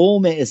شما از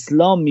قوم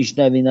اسلام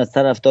میشنوین، از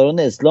طرفداران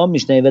اسلام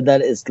میشنوین و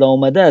در اسلام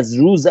اومده از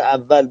روز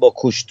اول با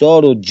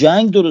کشتار و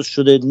جنگ درست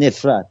شده،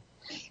 نفرت.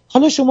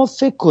 حالا شما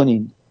فکر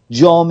کنین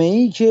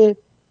جامعه‌ای که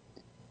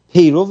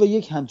پیرو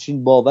یک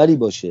همچین باوری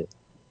باشه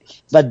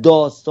و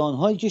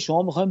داستان‌هایی که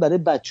شما می‌خواید برای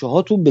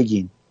بچه‌هاتون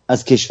بگین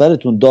از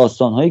کشورتون،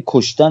 داستان‌های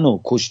کشتن و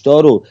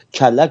کشتار و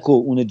کلک و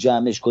اونو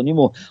جمعش کنیم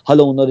و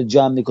حالا اونا رو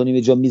جمع می‌کنیم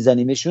یه جا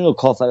می‌زنیمشون و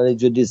کافر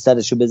جدی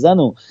سرشو بزن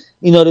و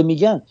اینا رو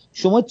میگن،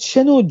 شما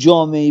چه نوع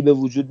جامعه‌ای به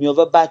وجود میاد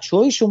و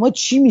بچه‌های شما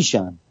چی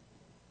میشن؟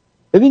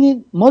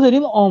 ببینید ما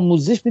داریم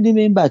آموزش میدیم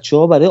به این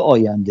بچه‌ها برای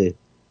آینده.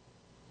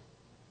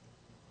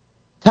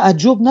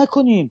 تعجب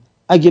نکنیم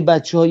اگه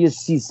بچه‌های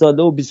 30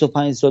 ساله و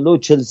 25 ساله و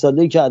 40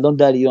 ساله‌ای که الان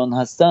در ایران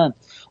هستن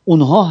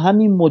اونها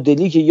همین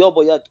مدلی که یا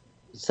باید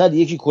سر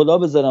یکی کلاه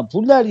بذارن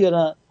پول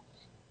دریارن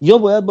یا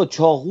باید با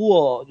چاقو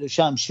و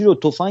شمشیر و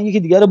تفنگ یکی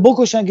دیگه رو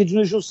بکشن که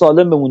جونشون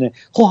سالم بمونه.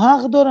 خب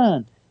حق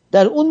دارن،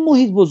 در اون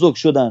محیط بزرگ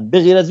شدن، به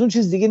غیر از اون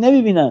چیز دیگه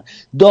نمیبینن.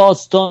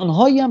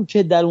 داستان‌هایی هم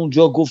که در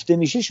اونجا گفته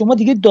میشه شما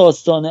دیگه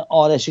داستان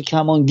آرش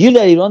کمانگیر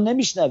در ایران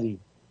نمیشنوید،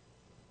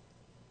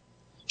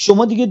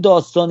 شما دیگه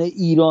داستان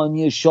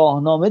ایرانی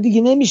شاهنامه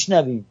دیگه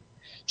نمیشنوید.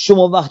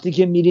 شما وقتی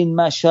که میرین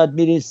مشهد،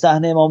 میرین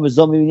صحنه امام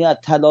رضا، میبینید از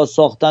طلا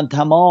ساختن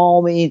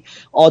تمام این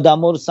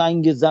آدما رو،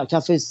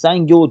 کف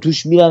سنگ و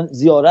توش میرن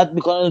زیارت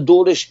میکنن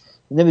دورش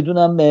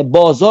نمیدونم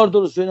بازار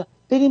درست کنن.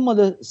 بریم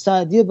مال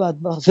سعدی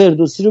بدبخت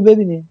فردوسی رو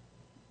ببینیم،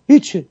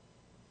 هیچه.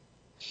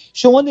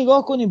 شما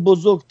نگاه کنین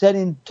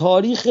بزرگترین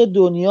تاریخ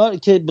دنیا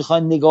که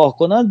بخواین نگاه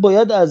کنن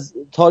باید از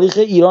تاریخ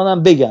ایران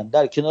هم بگن،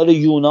 در کنار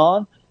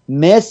یونان،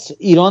 مصر،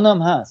 ایران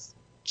هم هست،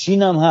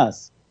 چین هم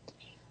هست،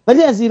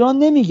 ولی از ایران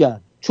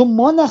نمیگن چون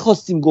ما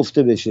نخواستیم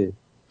گفته بشه.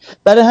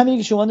 برای همین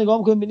که شما نگاه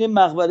میکنید ببینید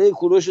مقبره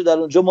کوروش رو در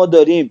اونجا ما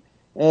داریم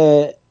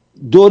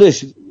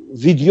دورش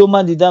ویدیو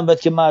من دیدم بعد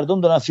که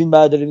مردم دارن فیلم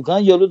برداری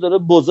میکنن، یارو داره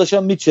بزاش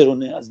هم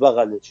میچرونه از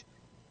بغلش.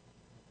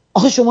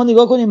 آخه شما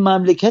نگاه کنید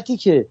مملکتی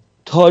که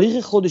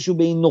تاریخ خودشو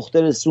به این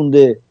نقطه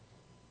رسونده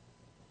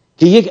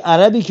که یک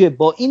عربی که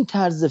با این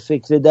طرز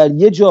فکر در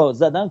یه جا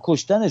زدن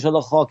کشتنش،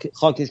 حالا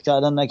خاکش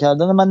کردن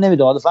نکردن من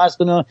نمیدونم، حالا فرض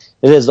کنیم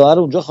رضا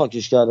رو اونجا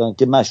خاکش کردن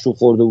که مشروب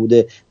خورده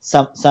بوده،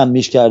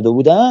 سمیش کرده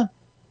بودن،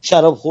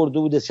 شراب خورده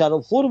بوده،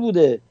 شراب خور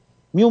بوده،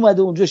 می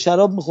اومده اونجا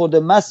شراب میخورده،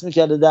 مست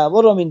میکرده، دعوا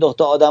رو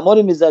مینداخته، آدما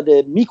رو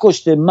میزده،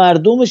 میکشته،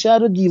 مردم شهر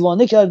رو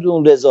دیوانه کرده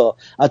اون رضا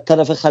از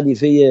طرف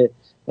خلیفه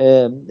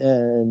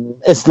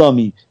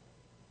اسلامی،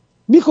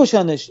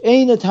 میکشنش.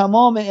 عین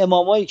تمام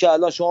امامایی که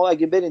الان شما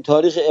اگه برین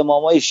تاریخ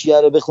امامای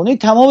شیعه رو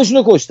بخونید تمامشون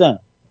رو کشتن،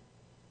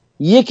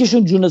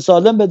 یکیشون جون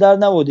سالم به در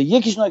نبوده،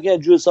 یکیشون که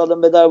جون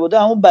سالم به در بوده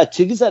همون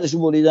بچگی سرشو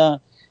بریدن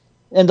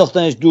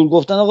انداختنش دور،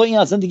 گفتن آقا این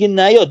اصلا دیگه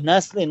نیاد،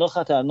 نسل اینا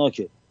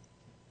خطرناکه.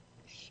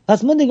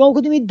 پس ما نگاه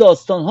کنیم این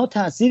داستان ها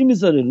تاثیر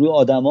میذاره روی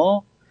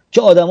آدما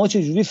که آدما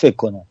چجوری فکر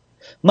کنن.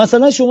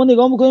 مثلا شما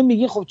نگاه میکنید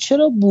میگین خب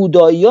چرا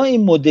بودایی‌ها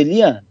این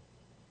مدلی ان؟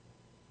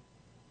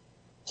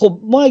 خب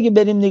ما اگه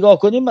بریم نگاه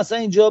کنیم مثلا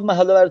اینجا من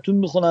حالا براتون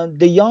میخونم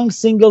The Young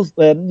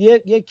Single،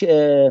 یک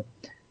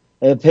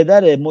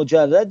پدر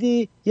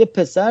مجردی یه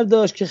پسر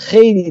داشت که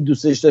خیلی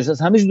دوستش داشت،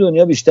 از همه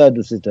دنیا بیشتر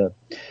دوستش داشت.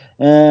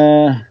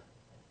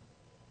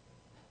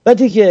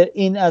 وقتی که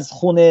این از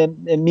خونه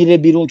میره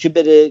بیرون که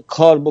بره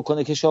کار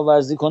بکنه،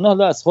 کشاورزی کنه،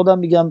 حالا از خودم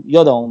میگم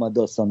یادم اومد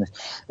داستانش،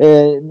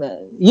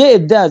 یه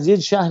عده از یه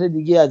شهر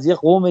دیگه، از یه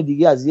قوم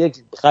دیگه، از یک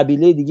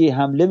قبیله دیگه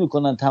حمله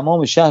میکنن،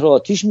 تمام شهر رو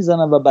آتیش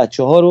میزنن و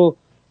بچه ها رو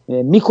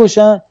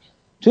میکشن.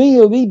 توی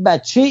یه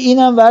بچه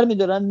اینم ور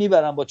میدارن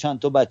میبرن با چند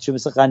تا بچه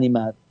مثل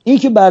غنیمت. این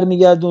که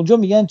برمیگرده اونجا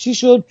میگن چی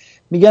شد؟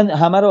 میگن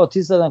همه رو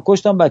آتیش زدن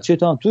کشتن، بچه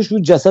تو هم توش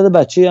بود، جسد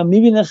بچه هم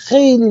میبینه،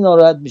 خیلی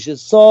ناراحت میشه،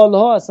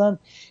 سالها اصلا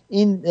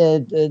این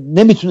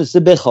نمیتونسته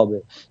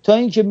بخوابه تا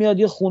اینکه میاد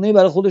یه خونه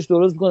برای خودش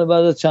درست میکنه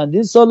بعد از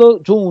چندین سال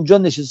تو اونجا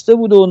نشسته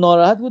بوده و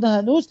ناراحت بوده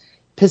هنوز.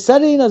 پسر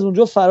این از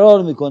اونجا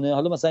فرار میکنه،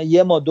 حالا مثلا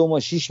 1 ماه 2 ماه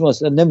 6 ماه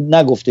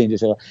نگفته اینجا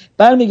چرا،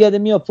 برمیگرده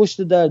میاد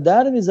پشت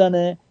در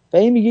میزنه و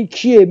این میگه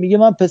کیه؟ میگه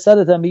من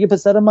پسرتم. میگه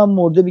پسر من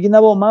مرده. میگه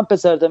نه بابا من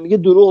پسرتم. میگه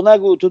دروغ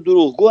نگو، تو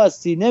دروغگو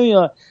هستی،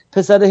 نمیاد.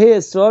 پسر هی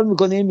اصرار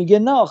میکنه، میگه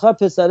نه. آخر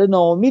پسر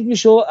ناامید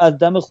میشه و از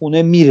دم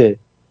خونه میره.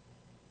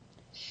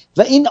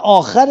 و این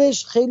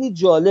آخرش خیلی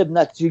جالب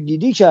نتیجه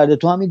گیری کرده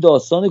تو همین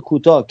داستان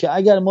کوتاه که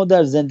اگر ما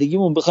در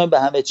زندگیمون بخوایم به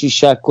همه چیز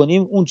شک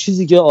کنیم، اون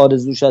چیزی که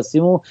آرزوش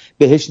هستیم و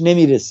بهش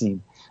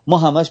نمیرسیم ما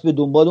همش به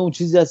دنبال اون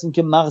چیزی هستیم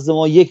که مغز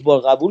ما یک بار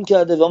قبول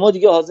کرده و ما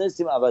دیگه حاضر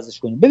نیستیم عوضش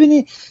کنیم.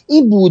 ببینید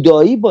این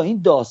بودایی با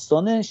این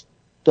داستانش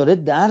داره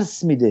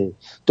درس میده،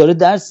 داره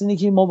درس اینه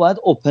که ما باید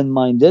اوپن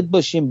مایندد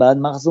باشیم، باید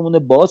مغزمون رو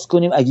باز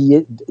کنیم. اگه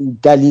یه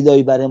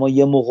دلیلایی برای ما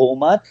یه موقع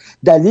اومد،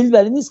 دلیل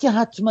برای نیست که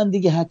حتما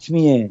دیگه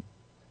حتمیه.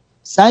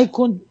 سعی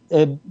کن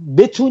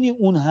بتونی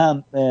اون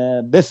هم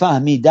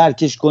بفهمی،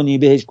 درکش کنی،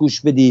 بهش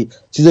گوش بدی،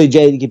 چیزای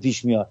جدیدی که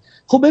پیش میاد.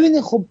 خب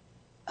ببینید، خب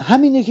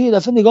همینه که یه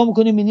دفعه نگاه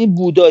میکنیم این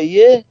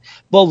بوداییه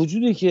با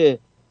وجودی که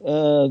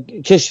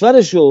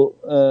کشورشو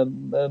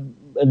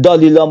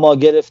دالیلاما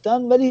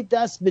گرفتن ولی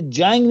دست به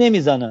جنگ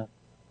نمیزنن،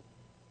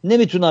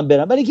 نمیتونن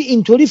برن، برای اینکه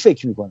اینطوری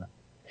فکر میکنن.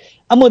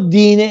 اما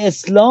دین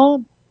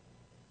اسلام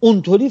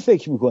اونطوری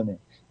فکر میکنه.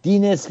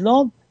 دین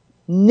اسلام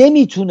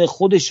نمیتونه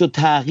خودش رو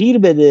تغییر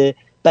بده،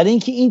 برای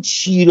اینکه این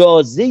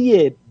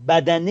شیرازه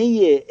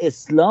بدنه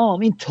اسلام،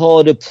 این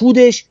تار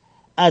پودش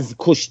از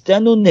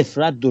کشتن و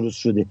نفرت درست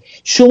شده.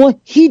 شما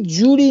هیچ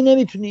جوری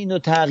نمیتونی اینو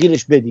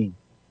تغییرش بدین.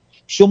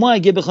 شما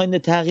اگه بخواین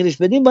تغییرش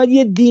بدین باید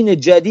یه دین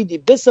جدیدی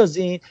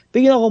بسازین،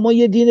 بگین آقا ما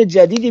یه دین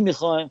جدیدی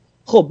میخوایم.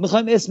 خب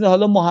میخوایم اسم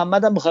حالا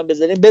محمد هم میخوایم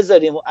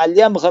بذاریم و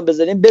علی هم میخوایم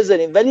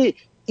بذاریم، ولی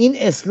این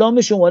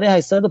اسلام شماره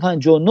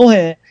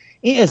 859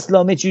 این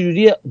اسلام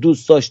چجوری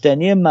دوست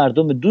داشتنی،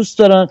 مردم دوست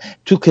دارن.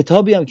 تو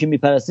کتابی هم که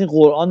میپرستین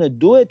قرآن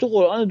 2، تو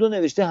قرآن 2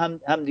 نوشته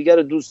همدیگر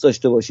رو دوست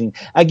داشته باشین.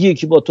 اگه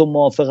یکی با تو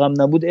موافقم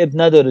نبود اب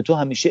نداره، تو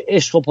همیشه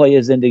عشق و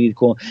پایه زندگی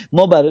کن.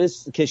 ما برای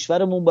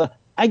کشورمون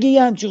اگه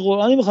یه همچین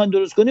قرآنی میخواین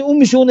درست کنی، اون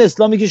میشه اون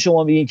اسلامی که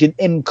شما میگین که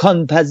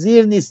امکان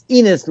پذیر نیست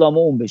این اسلام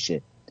اون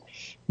بشه.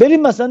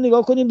 بریم مثلا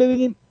نگاه کنیم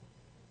ببینیم،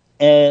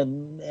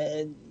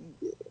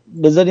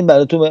 بذاریم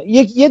براتون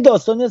یه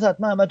داستانی هست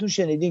حتما همتون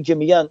شنیدین که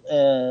میگن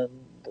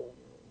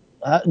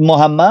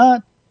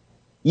محمد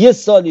یه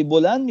سالی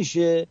بلند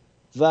میشه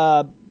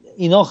و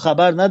اینا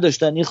خبر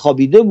نداشتن، این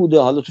خوابیده بوده،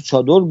 حالا تو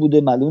چادر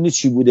بوده، معلومه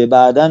چی بوده.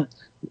 بعدن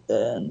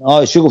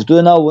عایشه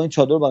گفته نه با این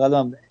چادر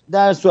بغلم.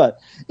 در صورت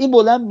این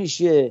بلند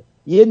میشه،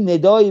 یه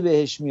ندایی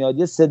بهش میاد،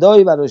 یه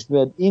صدایی براش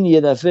میاد، این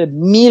یه دفعه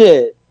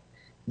میره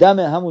دم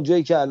همون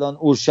جایی که الان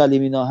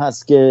اورشلیم اینا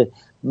هست که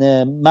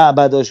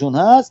معبداشون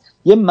هست،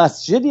 یه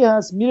مسجدی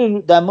هست،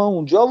 میره دم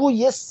اونجا و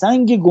یه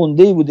سنگ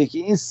گنده‌ای بوده که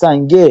این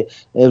سنگ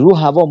رو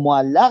هوا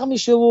معلق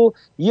میشه و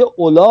یه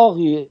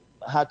الاغی،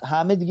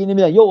 همه دیگه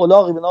نمیدونن، یه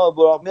الاغی به نام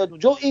براق میاد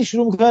اونجا و این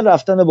شروع میکنه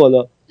رفتن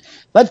بالا.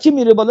 بعد که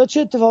میره بالا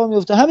چه اتفاقی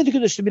میفته؟ همینطور که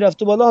داشته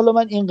میرفته بالا، حالا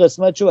من این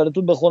قسمتشو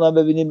براتون بخونم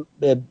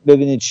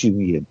ببینید چی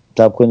میگه.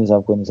 صبر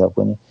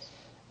کنید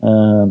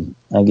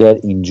اگر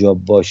اینجا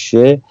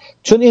باشه،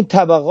 چون این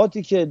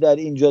طبقاتی که در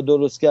اینجا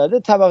درست کرده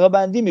طبقه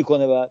بندی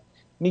میکنه، بعد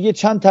میگه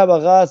چند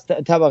طبقه است.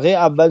 طبقه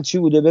اول چی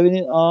بوده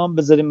ببینید،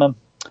 بذاریم من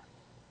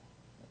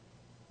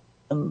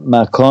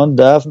مکان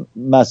دفن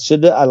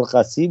مسجد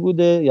الاقصی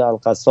بوده یا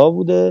القصا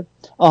بوده،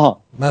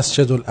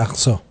 مسجد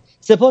الاقصا.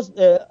 سپاس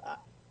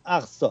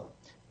اقصا.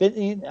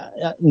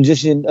 اینجا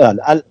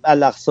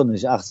الاقصا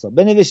نشه، اقصا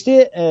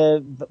بنوشته.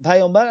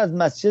 پیامبر از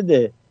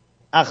مسجد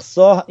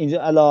اقصا،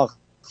 اینجا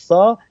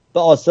الاقصا، به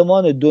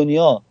آسمان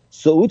دنیا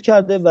صعود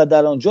کرده و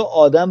در آنجا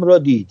آدم را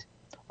دید.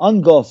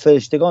 آنگاه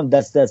فرشتگان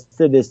دست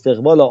دسته به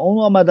استقبال اون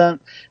آمدند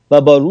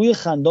و با روی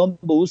خندان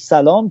به او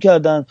سلام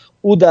کردند.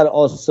 او در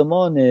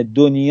آسمان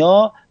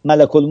دنیا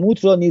ملک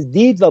الموت را نیز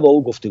دید و با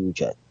او گفتگو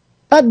کرد.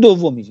 بعد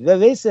دومی و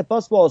وی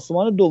سپاس با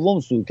آسمان دوم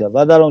صعود کرد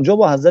و در آنجا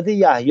با حضرت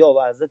یحیی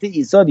و حضرت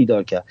عیسی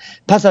دیدار کرد.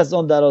 پس از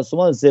آن در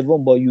آسمان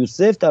سوم با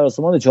یوسف، در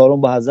آسمان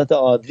چهارم با حضرت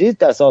آدریس،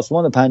 در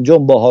آسمان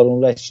پنجم با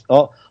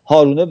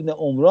هارون ابن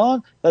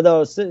عمران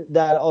و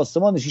در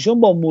آسمان ششم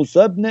با موسی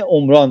ابن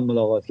عمران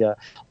ملاقات کرد.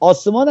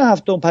 آسمان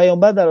هفتم،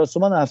 پیامبر در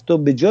آسمان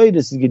هفتم به جایی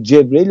رسید که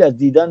جبرئیل از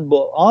دیدن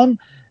با آن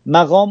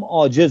مقام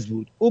عاجز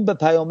بود. او به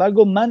پیامبر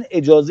گفت من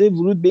اجازه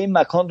ورود به این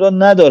مکان را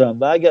ندارم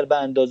و اگر به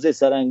اندازه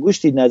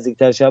سرانگشتی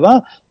نزدیکتر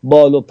شوم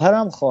بال و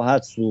پرم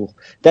خواهد سوخت.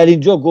 در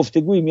اینجا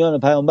گفتگوی میان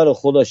پیامبر و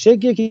خدا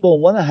شکلی که به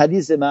عنوان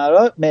حدیث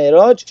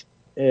معراج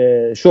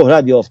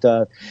شهرت یافته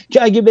است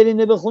که اگه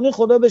برین بخونی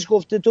خدا بهش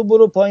گفته تو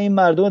برو پایین،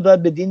 مردم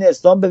باید به دین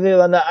اسلام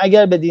بپیوندن،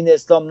 اگر به دین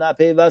اسلام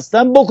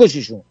نپیوستن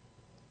بکشیشون.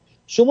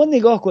 شما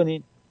نگاه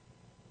کنین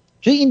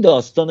توی این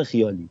داستان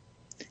خیالی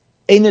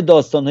این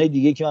داستان‌های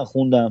دیگه که من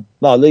خوندم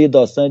و حالا یه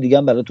داستان دیگه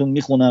هم براتون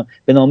میخونم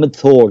به نام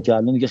تور که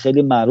الان دیگه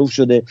خیلی معروف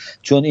شده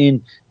چون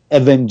این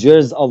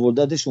اونجرز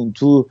آوردتشون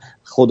تو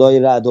خدای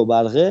رعد و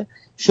برقه.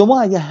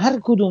 شما اگه هر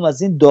کدوم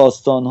از این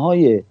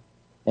داستان‌های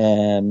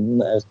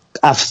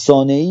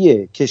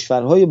افسانه‌ای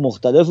کشورهای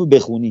مختلف رو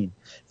بخونین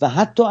و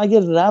حتی اگر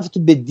رفت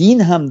به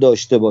دین هم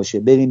داشته باشه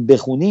بریم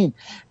بخونین،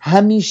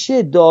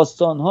 همیشه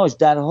داستانهاش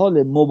در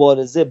حال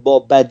مبارزه با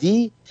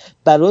بدی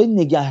برای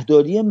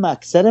نگهداری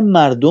مکثر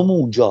مردم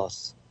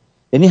اونجاست.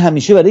 یعنی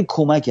همیشه برای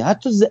کمکه.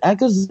 حتی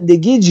اگر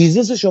زندگی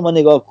جیزس رو شما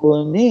نگاه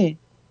کنی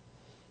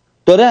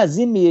داره از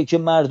این میگه که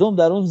مردم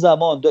در اون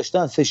زمان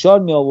داشتن فشار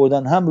می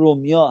آوردن، هم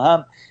رومیا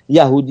هم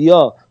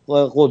یهودیا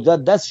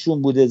قدرت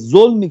دستشون بوده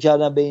ظلم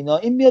میکردن به اینا،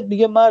 این میاد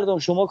میگه مردم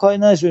شما کاری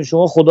نداشتین،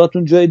 شما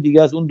خداتون جای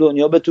دیگه از اون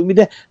دنیا بهتون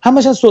میده،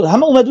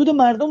 همه اومده بود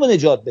مردم رو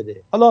نجات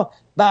بده. حالا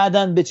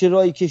بعداً به چه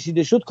راهی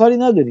کشیده شد کاری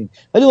نداریم،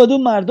 ولی اومده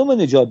بود مردم رو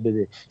نجات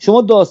بده.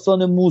 شما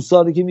داستان موسی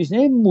رو که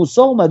میشنید،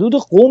 موسی اومده بود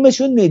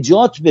قومش رو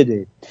نجات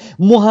بده،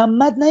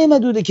 محمد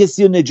نیومده بود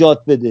کسی رو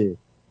نجات بده.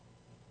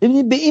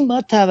 ببینید به این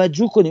باید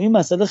توجه کنیم، این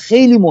مسئله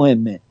خیلی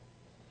مهمه.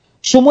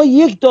 شما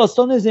یک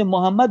داستان از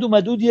محمد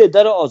اومده بود یه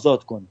عده رو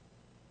آزاد کنه،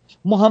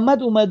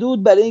 محمد اومده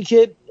بود برای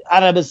اینکه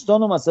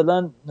عربستان رو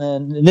مثلا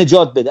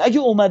نجات بده، اگه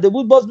اومده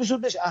بود باز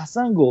میشد بهش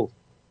احسن گفت.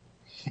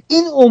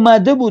 این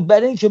اومده بود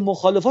برای اینکه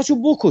مخالفاشو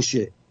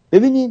بکشه.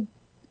 ببینین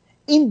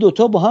این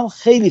دوتا با هم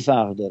خیلی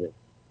فرق داره.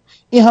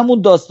 این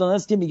همون داستان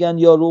است که میگن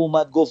یارو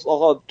اومد گفت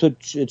آقا تو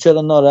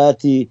چرا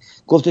ناراحتی،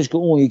 گفتش که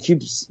اون یکی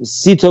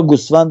 30 تا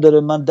گوسفند داره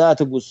من 10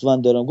 تا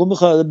گوسفند دارم، گفت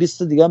میخوای 20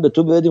 تا دیگه هم به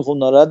تو بدیم، خب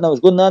ناراحت نباش.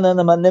 گفت نه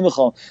من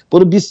نمیخوام،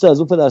 برو 20 تا از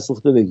اون پدر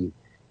سوخته بگیر.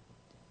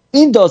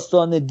 این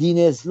داستان دین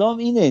اسلام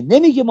اینه،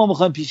 نمیگه ما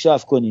میخوایم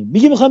پیشرفت کنیم،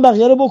 میگه میخوایم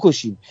بقیه رو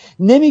بکشیم،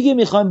 نمیگه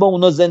میخوایم با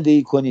اونا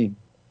زندگی کنیم.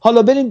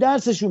 حالا بریم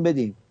درسشون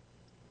بدیم.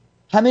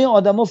 همه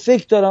آدما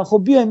فکر دارن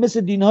خب بیایم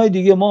مثل دین‌های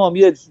دیگه ما هم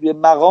یه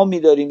مقامی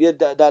داریم، یه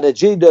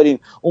درجه‌ای داریم،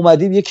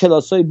 اومدیم یه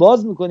کلاسای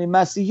باز می‌کنیم،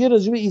 مسیحی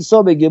راجع به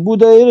عیسی بگه،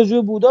 بودایی راجع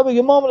به بودا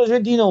بگه، ما هم راجع به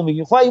دینمون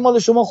میگیم. خب این مال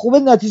شما خوبه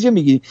نتیجه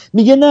میگیری.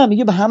 میگه نه،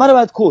 میگه به همه رو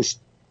باید کشت.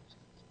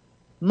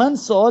 من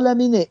سوالم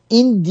اینه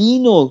این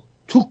دینو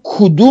تو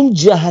کدوم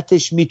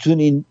جهتش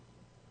میتونین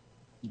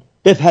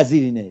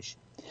بپذیرینش؟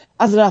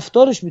 از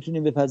رفتارش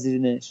میتونین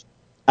بپذیرینش،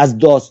 از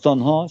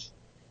داستانهاش،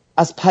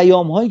 از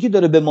پیام‌هایی که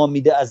داره به ما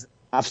میده، از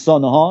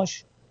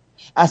افسانه‌هاش،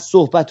 از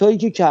صحبت‌هایی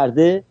که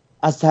کرده،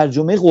 از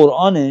ترجمه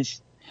قرآنش،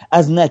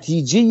 از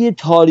نتیجه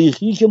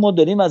تاریخی که ما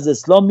داریم از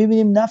اسلام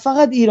می‌بینیم. نه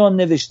فقط ایران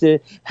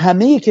نوشته،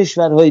 همه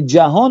کشورهای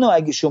جهان رو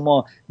اگه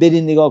شما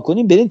برین نگاه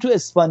کنین، برین تو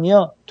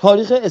اسپانیا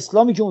تاریخ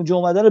اسلامی که اونجا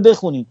اومده رو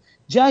بخونین،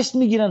 جشن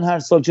میگیرن هر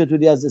سال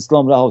چطوری از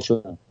اسلام رها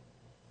شدن.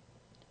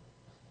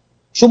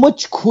 شما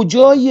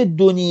کجای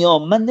دنیا،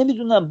 من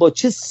نمیدونم با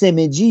چه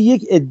سمجی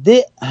یک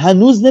عده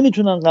هنوز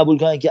نمیتونن قبول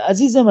کنن که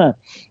عزیز من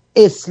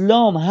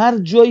اسلام هر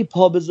جایی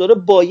پا بذاره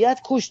باید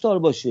کشتار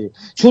باشه،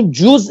 چون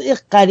جزء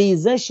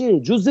غریزشه،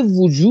 جزء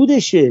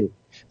وجودشه،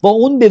 با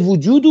اون به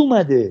وجود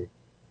اومده.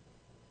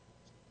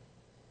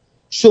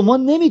 شما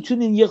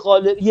نمیتونین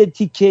یه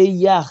تیکه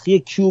یخ، یه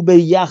کیوب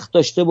یخ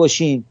داشته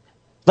باشین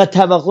و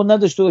توقع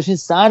نداشته باشین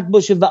سرد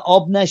باشه و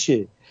آب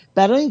نشه.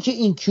 برای اینکه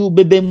این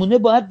کیوب بمونه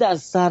باید در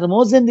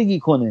سرما زندگی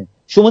کنه.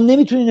 شما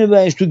نمیتونین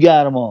ببرینش تو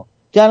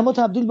گرما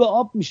تبدیل به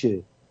آب میشه،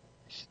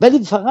 ولی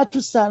فقط تو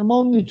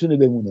سرما میتونه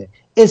بمونه.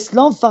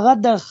 اسلام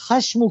فقط در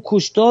خشم و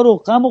کشتار و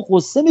غم و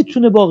غصه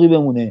میتونه باقی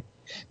بمونه.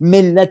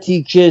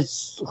 ملتی که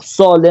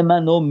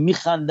سالمن و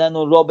میخندن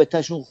و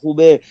رابطهشون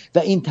خوبه و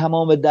این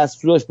تمام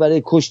دستوراش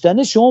برای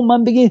کشتنه، شما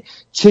من بگید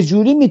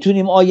چجوری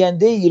میتونیم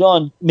آینده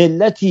ایران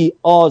ملتی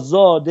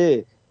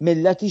آزاده،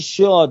 ملتی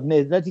شاد،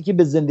 ملتی که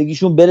به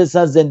زندگیشون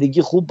برسن،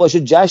 زندگی خوب باشه،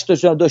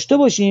 جشن داشته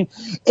باشیم،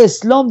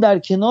 اسلام در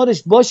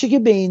کنارش باشه که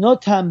به اینا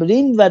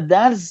تمرین و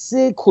درس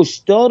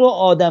کشتار و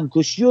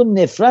آدمکشی و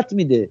نفرت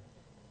میده؟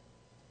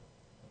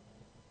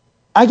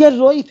 اگر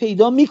راهی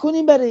پیدا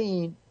میکنین برای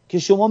این که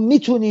شما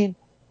میتونین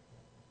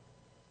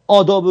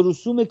آداب و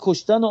رسوم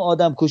کشتن و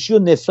آدمکشی و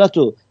نفرت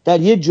رو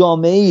در یه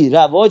جامعه‌ای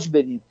رواج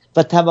بدین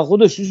و توقع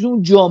داشته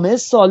اون جامعه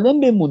سالم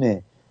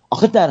بمونه.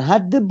 آخه در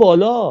حد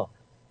بالا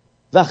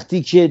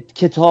وقتی که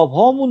کتاب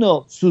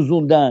هامونو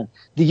سوزوندن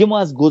دیگه ما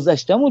از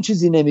گذشتمون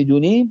چیزی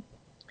نمیدونیم.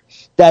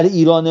 در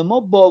ایران ما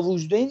با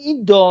وجود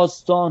این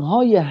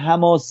داستان‌های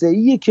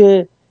حماسه‌ای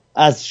که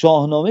از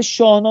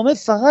شاهنامه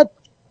فقط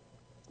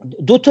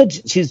 2 تا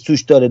چیز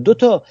توش داره، 2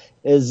 تا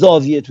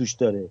زاویه توش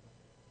داره.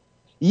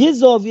 یه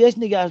زاویهش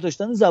نگه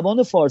داشتن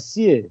زبان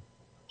فارسیه،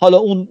 حالا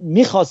اون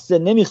میخواسته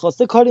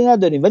نمیخواسته کاری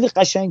نداریم، ولی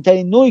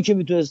قشنگترین نوعی که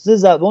میتونسته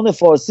زبان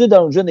فارسی در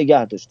اونجا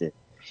نگه داشته.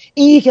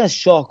 این یکی از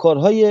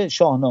شاهکارهای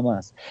شاهنامه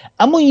است.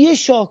 اما یه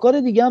شاهکار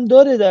دیگه هم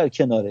داره در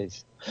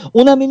کنارش،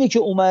 اونم اینه که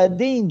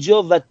اومده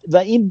اینجا و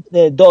این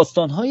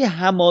داستانهای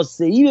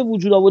حماسه‌ای به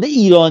وجود آورده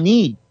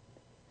ایرانی.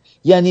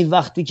 یعنی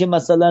وقتی که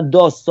مثلا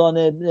داستان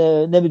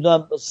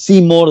نمیدونم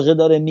سیمرغ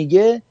داره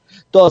میگه،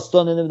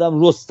 داستان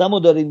نمیدونم رستمو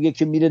داره میگه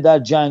که میره در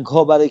جنگ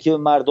ها برای که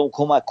مردم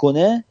کمک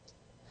کنه،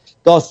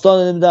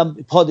 داستان نمیدونم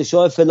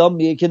پادشاه فلان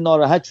میگه که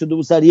ناراحت شده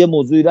بود سر یه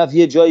موضوعی رفت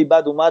یه جایی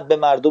بعد اومد به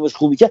مردمش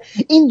خوبی کرد.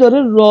 این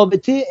داره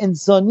رابطه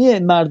انسانی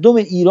مردم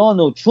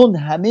ایرانو، چون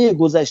همه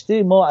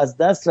گذشته ما از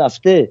دست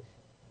رفته،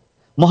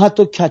 ما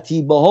حتی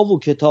کتیبه ها و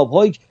کتاب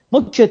های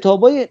ما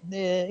کتابای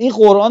این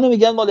قرآن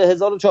میگن مال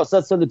 1400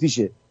 سال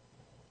پیشه،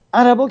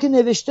 عربا که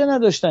نوشته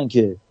نداشتن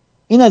که،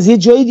 این از یه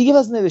جایی دیگه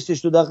بس نوشته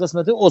شده، در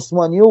قسمت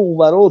عثمانی و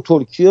اونورا و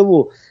ترکیه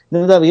و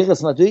نمیدونم یه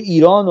قسمت‌های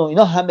ایران و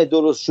اینا همه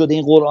درست شده.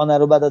 این قرآن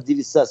رو بعد از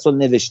 200 سال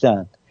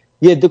نوشتن،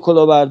 یه عده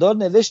کلاهبردار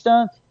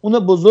نوشتن، اونا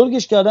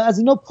بزرگش کردن، از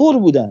اینا پر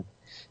بودن.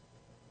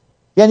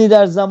 یعنی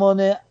در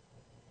زمان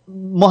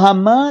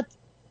محمد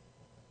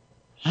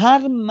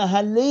هر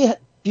محله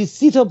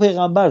 20 تا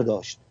پیغمبر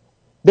داشت،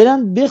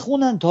 برن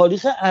بخونن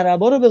تاریخ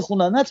عربا رو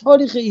بخونن، نه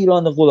تاریخ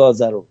ایران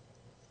قلازه رو.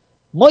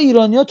 ما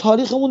ایرانی‌ها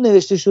تاریخمون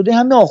نوشته شده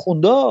همه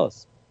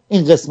آخونداست،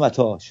 این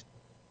قسمتاش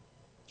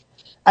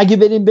اگه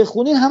بریم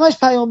بخونین همش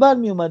پیامبر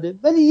می اومده،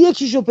 ولی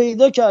یکیشو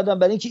پیدا کردن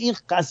برای اینکه این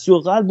قسی و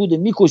قلب بوده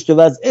میکشته و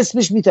از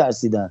اسمش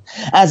میترسیدن.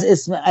 از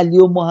اسم علی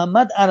و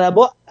محمد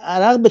عربا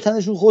عرق به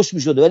تنشون خوش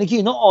میشده، برای اینکه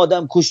اینا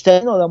آدم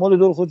کشتن آدم‌ها رو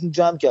دور خودشون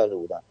جمع کرده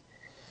بودن.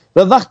 و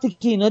وقتی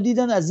که اینا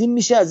دیدن از این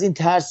میشه از این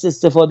ترس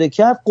استفاده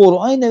کرد،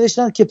 قرآنی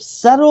نوشتن که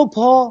سر و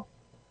پا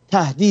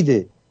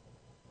تهدیده.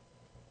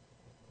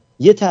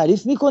 یه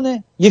تعریف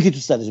میکنه، یکی تو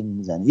سرش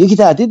میزنه، یکی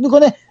تهدید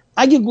میکنه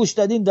اگه گوش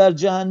دادین در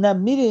جهنم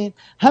میرین.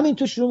 همین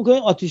تو شروع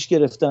میکنین آتیش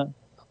گرفتن.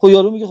 خب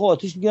یارو میگه خب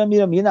آتیش میگیرم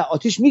میرم، میگه نه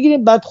آتیش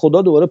میگیریم بعد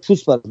خدا دوباره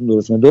پوست براتون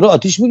درست میکنه، دوباره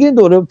آتیش میگیرین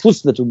دوباره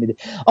پوست بهتون میده.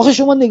 آخه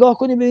شما نگاه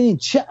کنید ببینید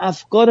چه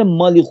افکار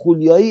مالی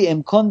خولیایی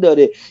امکان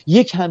داره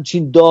یک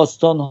همچین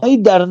داستانهایی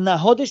در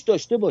نهادش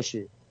داشته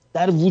باشه،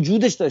 در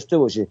وجودش داشته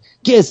باشه،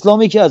 که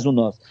اسلامی که از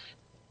اوناست.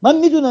 من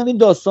میدونم این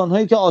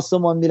داستانهایی که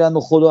آسمان میرن و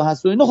خدا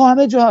هست و اینا خب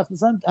همه جا هست.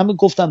 مثلا همین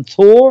گفتم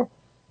تور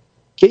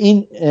که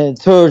این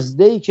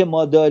ترزدی که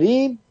ما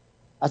داریم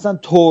اصلا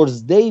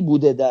تورزدی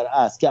بوده در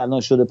اصل که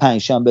الان شده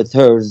پنجشنبه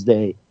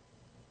ترزدی،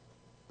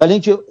 ولی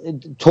اینکه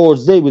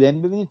تورزدی بوده. یعنی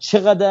ببینید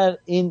چقدر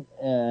این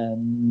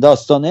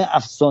داستانه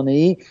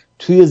افسانه‌ای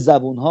توی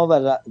زبون‌ها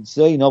و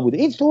اینا بوده.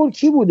 این تور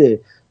کی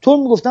بوده؟ تور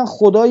میگفتن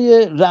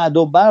خدای رعد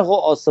و برق و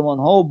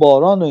آسمان‌ها و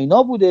باران و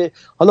اینا بوده.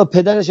 حالا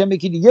پدرش هم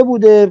یکی دیگه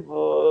بوده،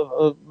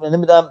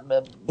 نمیدونم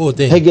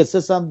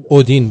پگسس هم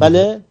اودین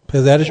بله بوده.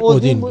 پدرش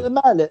اودین بوده.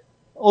 بله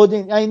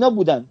اودین اینا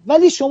بودن.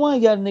 ولی شما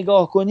اگر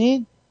نگاه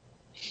کنین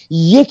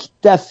یک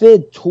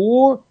دفعه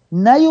تور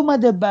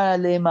نیومده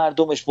برای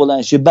مردمش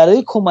بلند شه،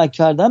 برای کمک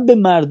کردن به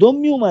مردم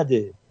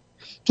میومده.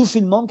 تو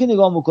فیلم هم که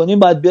نگاه میکنیم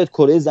باید بیاد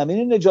کره زمین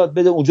رو نجات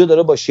بده، اونجا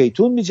داره با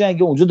شیطون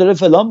میجنگه، اونجا داره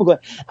فلان میکنه.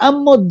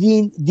 اما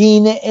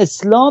دین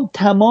اسلام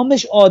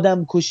تمامش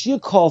آدم کشی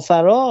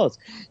کافراست.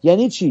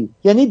 یعنی چی؟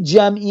 یعنی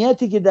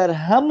جمعیتی که در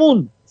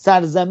همون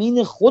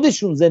سرزمین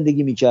خودشون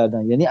زندگی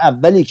میکردن، یعنی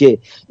اولی که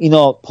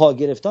اینا پا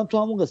گرفتن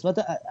تو همون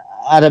قسمت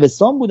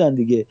عربستان بودن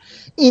دیگه،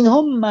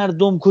 اینها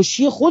مردم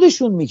کشی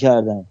خودشون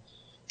میکردن.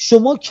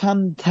 شما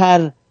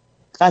کمتر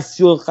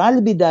قسی و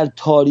قلبی در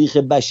تاریخ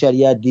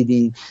بشریت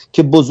دیدید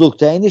که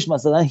بزرگترینش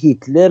مثلا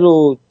هیتلر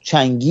و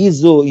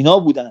چنگیز و اینا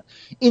بودن.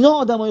 اینا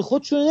آدمای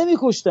خودشون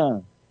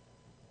نمیکشتن،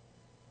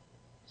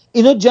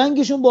 اینا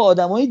جنگشون با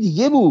آدمای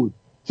دیگه بود.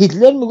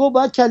 هیتلر میگه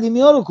باید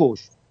کلیمی ها رو کش،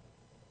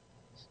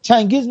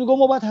 چنگیز میگه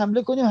ما باید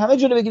حمله کنیم همه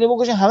جلو بگیره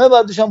بکشیم همه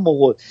بعد بشن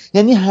مغول.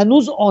 یعنی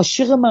هنوز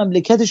عاشق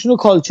مملکتشون و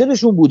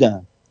کالچرشون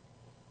بودن،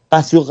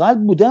 قسی و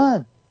قلب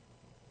بودن،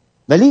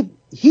 ولی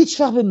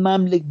هیچ وقت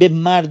به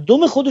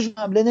مردم خودشون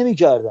حمله نمی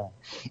کردن.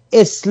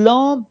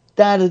 اسلام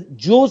در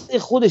جزء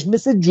خودش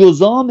مثل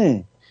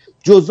جزامه.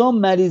 جزام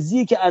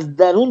مریضیه که از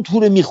درون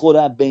تور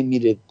میخوره، بین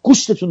میره،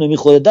 گوشتتون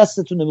میخوره،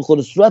 دستتون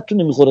میخوره،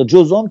 صورتتون میخوره.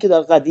 جزام که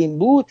در قدیم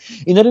بود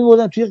اینا رو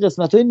میبردن توی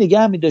قسمت‌های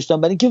نگه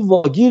می‌داشتن برای اینکه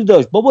واگیر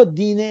داشت. بابا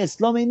دین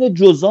اسلام این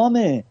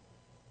جزامه،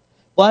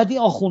 باید این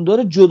آخوندا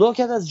رو جدا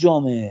کرد از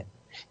جامعه.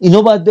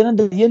 اینا باید برن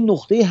در یه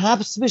نقطه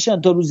حبس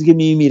بشن تا روزی که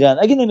میمیرن.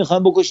 اگه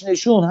نمیخواین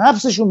بکشینشون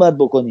حبسشون باید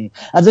بکنین،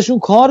 ازشون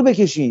کار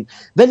بکشین.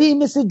 ولی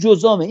این مثل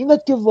جزامه، این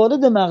وقت که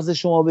وارد مغز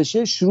شما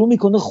بشه شروع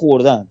میکنه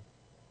خوردن.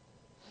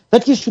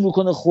 وقتی که شروع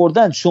کنه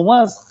خوردن شما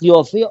از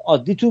قیافه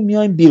عادیتون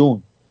میاین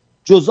بیرون.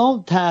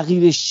 جزام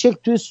تغییر شکل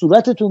توی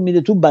صورتتون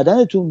میده، تو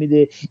بدنتون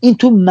میده، این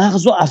تو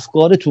مغز و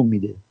افکارتون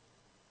میده.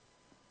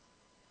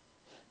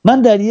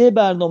 من در یه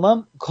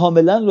برنامه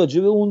کاملا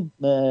راجع به اون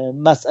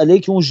مسئله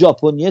که اون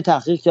ژاپنیه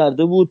تحقیق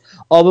کرده بود،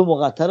 آب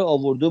مقطر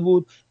آورده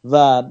بود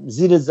و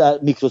زیر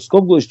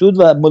میکروسکوپ گذاشته بود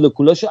و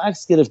مولکولاشو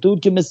عکس گرفته بود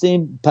که مثل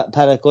این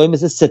پرکای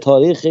مثل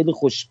ستاره خیلی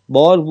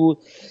خوشبار بود.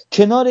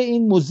 کنار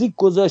این موزیک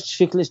گذاشت،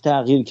 شکلش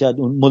تغییر کرد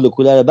اون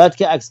مولکولا رو. بعد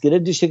که عکس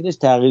گرفت شکلش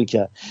تغییر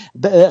کرد،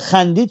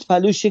 خندید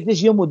پلوش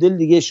شکلش یه مدل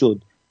دیگه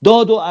شد،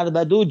 داد و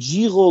عربده و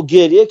جیغ و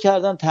گریه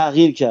کردن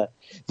تغییر کرد.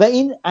 و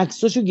این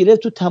عکساشو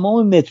گرفت تو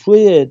تمام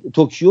متروی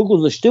توکیو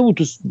گذاشته بود.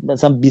 تو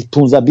مثلا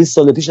 15-20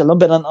 سال پیش، الان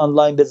برن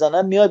آنلاین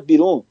بزنن میاد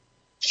بیرون.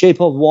 Shape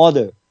of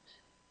Water.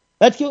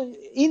 بعد که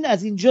این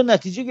از اینجا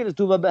نتیجه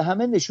گرفت و به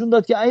همه نشون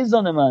داد که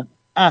عزیزان من،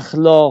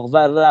 اخلاق و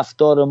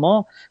رفتار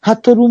ما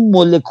حتی رو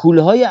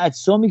مولکول‌های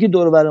اجسامی که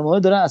دور و بر ما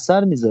داره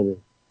اثر میذاره.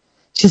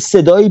 چه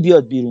صدایی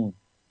بیاد بیرون،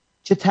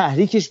 چه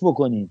تحریکش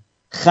بکنیم.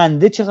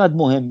 خنده چقدر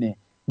مهمه،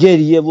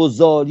 گریه و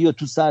زاری و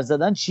تو سر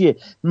زدن چیه.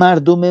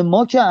 مردم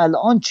ما که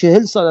الان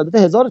 40 سال، البته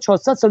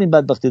 1400 سال این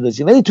بدبختی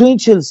داشتیم، ولی تو این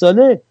 40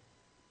 ساله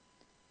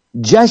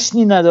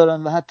جشنی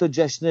ندارن و حتی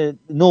جشن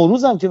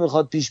نوروز هم که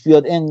میخواد پیش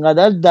بیاد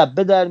انقدر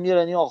دبه در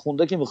میارن این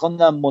آخوندا که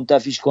میخوان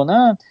منتفیش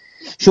کنن.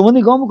 شما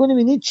نگاه میکنید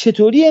ببینید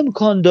چطوری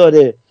امکان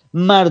داره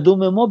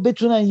مردم ما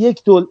بتونن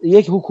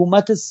یک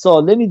حکومت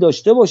سالمی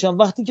داشته باشن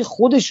وقتی که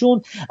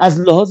خودشون از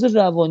لحاظ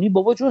روانی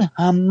بابا جون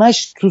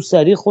همش تو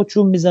سری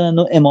خودشون میزنن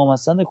و امام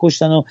حسن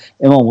کشتن و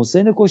امام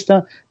حسین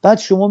کشتن. بعد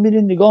شما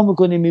میرین نگاه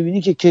میکنین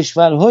میبینی که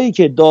کشورهایی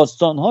که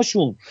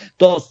داستانهاشون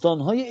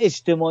داستانهای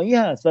اجتماعی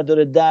هست و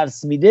داره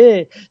درس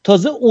میده،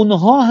 تازه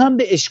اونها هم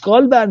به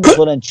اشکال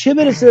برمیخورن، چه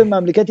برسه به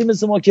مملکتی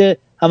مثل ما که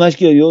همش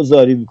گریه و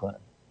زاری میکنن.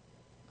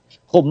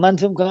 خب من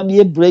فکر می‌کنم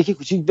یه بریک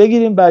کوچیک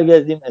بگیریم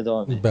برگردیم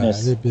ادامه بدیم.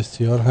 بله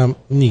بسیار هم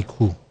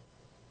نیکو.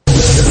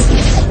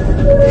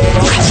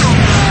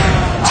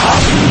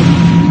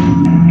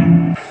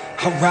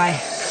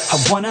 Alright, I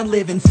wanna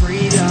live in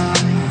freedom.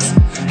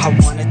 I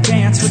wanna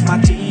dance with my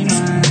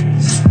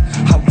demons.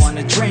 I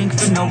wanna drink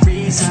for no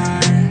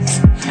reason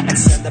and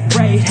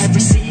celebrate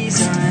every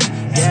season.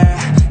 Yeah,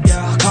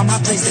 yeah, call my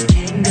place the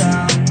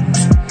kingdom.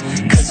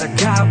 'Cause I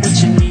got what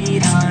you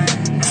need, hun.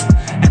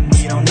 And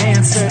we don't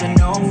answer to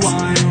no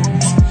one.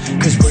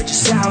 'Cause we're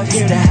just out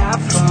here to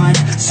have fun.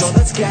 So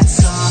let's get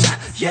some.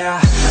 Yeah,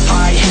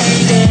 I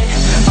hate it,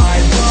 I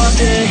love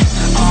it.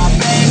 I'm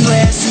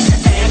aimless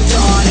and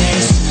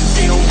honest.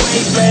 Feel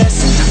weightless,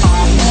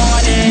 I'm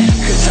on it.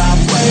 'Cause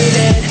I've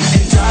waited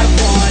and I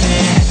want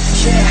it.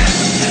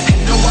 Yeah,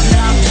 and no, I'm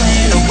not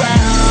playing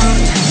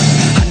around.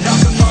 I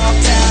knock them all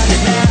down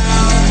and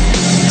out.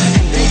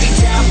 And they be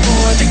down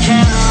for the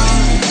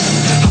count.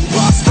 I'm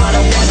lost but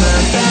I'm never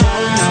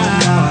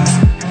found.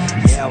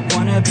 Yeah, I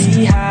wanna be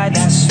high,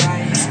 that's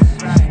right.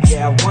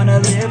 Yeah, I wanna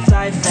live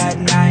life at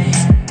night.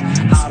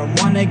 I don't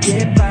wanna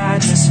get by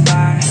just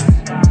fine.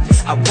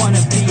 I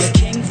wanna be a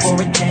king for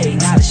a day,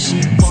 not a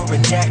sheep for a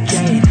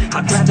decade.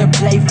 I'd rather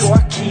play for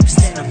keeps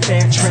than a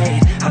fair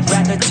trade. I'd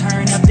rather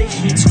turn up the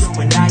heat, screw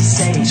an ice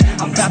age.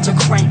 I'm about to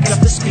crank up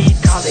the speed,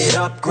 call it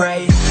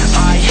upgrade.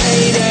 I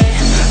hate it,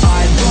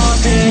 I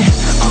love it.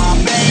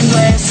 I'm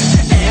aimless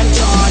and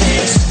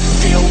honest.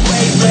 Feel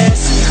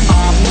weightless,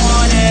 I'm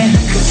on it.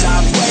 'Cause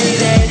I've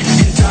waited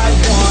and I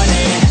want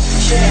it.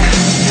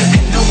 Yeah,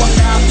 and no, I'm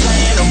not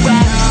playing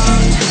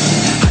around.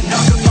 I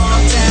knock them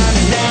all down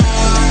and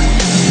out.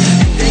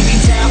 And they be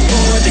down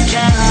for the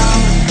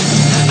count.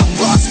 I'm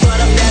lost but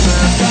I'm never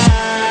found.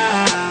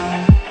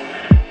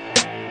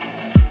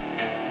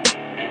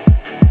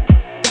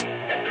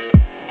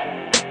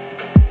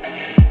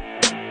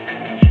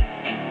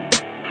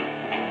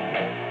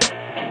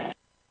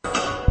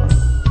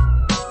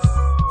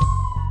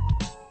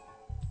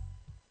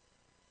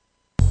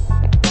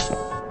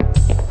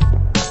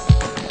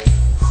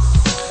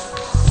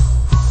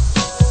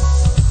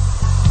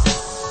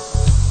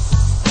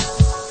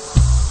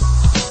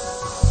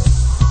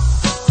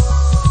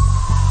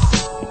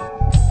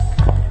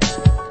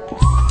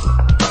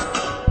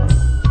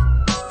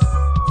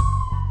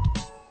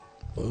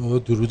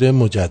 درود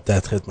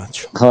مجدد خدمت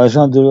شما.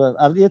 خواهشاً درود.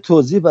 اول یه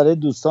توضیح برای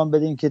دوستان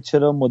بدیم که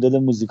چرا مدل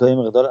موزیکای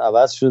مقدار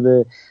عوض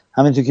شده.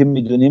 همینطور که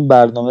میدونیم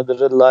برنامه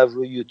داره لایو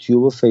روی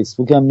یوتیوب و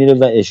فیسبوک هم میره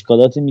و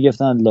اشکالاتی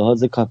میگفتن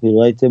لحاظ کپی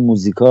رایت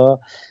موزیکا.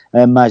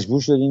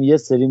 مجبور شدیم یه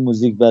سری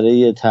موزیک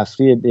برای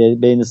تفریح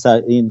بین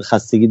این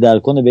خستگی در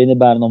کنه بین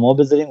برنامه‌ها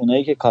بذاریم،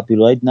 اونایی که کپی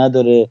رایت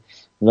نداره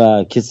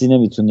و کسی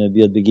نمیتونه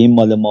بیاد بگه این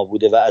مال ما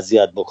بوده و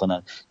اذیت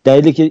بکنن.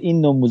 دلیلی که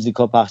این نوع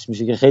موزیکا پخش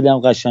میشه که خیلی هم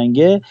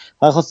قشنگه،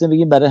 فقط خواستم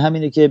بگیم برای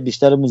همینه که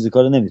بیشتر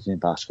موزیکا رو نمیتونیم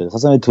پخش کنیم.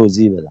 خواستم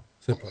توضیح بدم.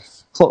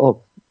 سپاس.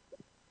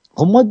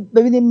 خب ما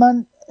ببینیم،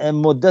 من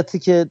مدتی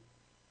که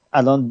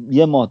الان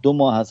 1 ماه 2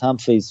 ماه هست، هم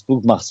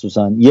فیسبوک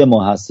مخصوصا 1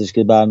 ماه هستش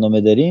که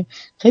برنامه داریم،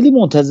 خیلی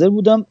منتظر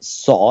بودم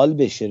سوال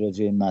بشه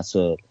راجع به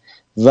مسائل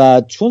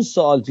و چون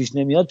سوال پیش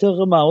نمیاد طبق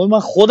معمول من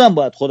خودم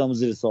باید خودمو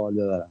زیر سوال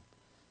ببرم،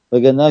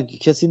 وگرنه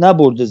کسی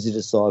نبرده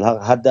زیر سوال.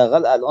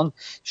 حداقل الان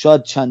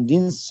شاید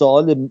چندین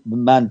سوال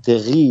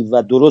منطقی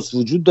و درست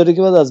وجود داره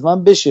که باید از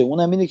من بشه.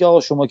 اونم اینه که آقا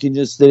شما که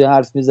اینجا داری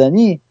حرف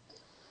میزنی،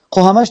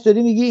 خب همش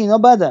داری میگی اینا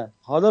بدن،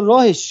 حالا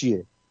راهش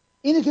چیه؟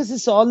 اینو کسی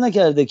سوال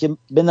نکرده که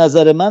به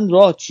نظر من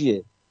راه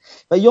چیه.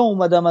 و یا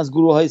اومدم از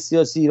گروه‌های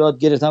سیاسی ایراد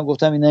گرفتم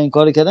گفتم اینا این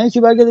کارو کردن،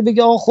 یکی برگرده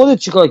بگه آقا خودت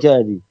چیکار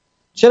کردی،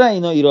 چرا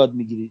اینا ایراد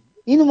میگیری؟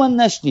 اینو من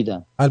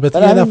نشنیدم. البته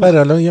یه نفر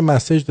الان یه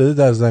مسیج داده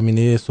در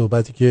زمینه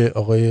صحبتی که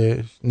آقای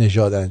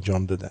نژاد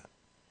انجام دادن.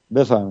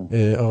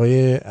 بفرمایید.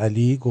 آقای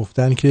علی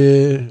گفتن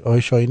که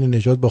آقای شاهین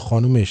نژاد با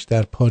خانومش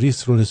در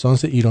پاریس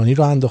رنسانس ایرانی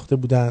رو انداخته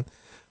بودن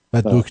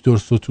و دکتر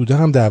ستوده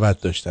هم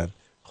دعوت داشتن.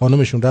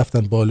 خانومشون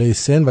رفتن بالای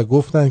سن و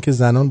گفتن که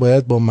زنان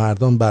باید با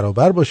مردان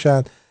برابر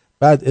باشن.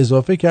 بعد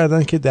اضافه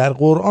کردن که در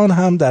قرآن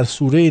هم در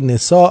سوره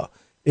نساء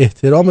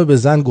احترام به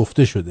زن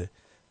گفته شده.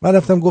 من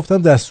رفتم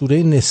گفتم در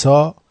سوره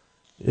نساء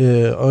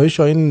آقای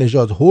شاهین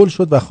نژاد هول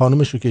شد و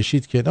خانومش رو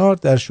کشید کنار.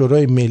 در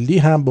شورای ملی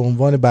هم به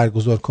عنوان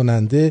برگزار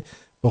کننده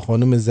با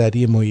خانم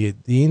زری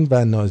محی‌الدین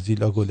و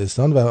نازیلا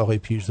گلستان و آقای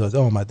پیرزاده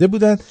آمده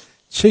بودن.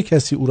 چه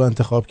کسی او را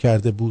انتخاب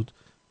کرده بود؟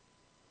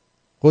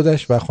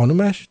 خودش و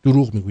خانومش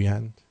دروغ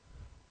میگویند.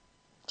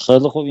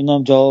 خیلی خوب،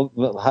 اینم جواب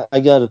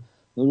اگر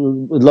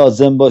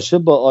لازم باشه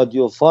با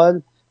آدیو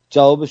فایل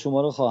جواب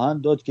شما رو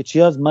خواهند داد که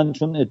چی از من،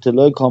 چون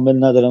اطلاع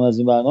کامل ندارم از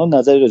این برنامه،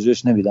 نظری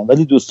راجعش نمیدم،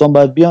 ولی دوستان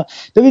باید بیان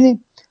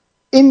ببینیم.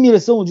 این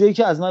میرسه اونجایی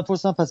که از من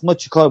پرسن پس ما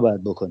چیکار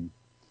باید بکنیم.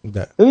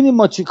 ببینیم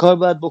ما چیکار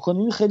باید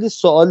بکنیم. خیلی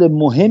سوال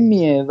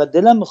مهمیه و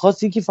دلم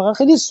می‌خواد یکی فقط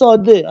خیلی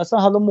ساده، اصلا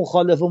حالا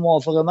مخالف و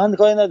موافق من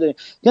کاری نداریم،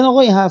 که آقا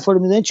این حرفا رو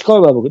میزنید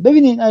چیکار باید بکنیم.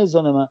 ببینید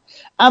عزیزان من،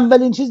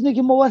 اولین چیز اینه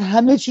که ما باید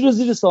همه چی رو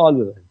زیر سوال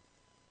ببریم.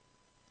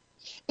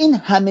 این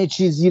همه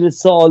چیز زیر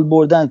سوال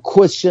بردن،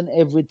 question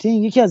everything،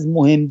 یکی از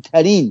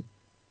مهمترین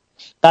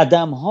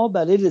قدم‌ها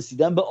برای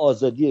رسیدن به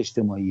آزادی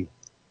اجتماعی.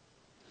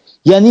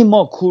 یعنی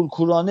ما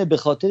کورکورانه به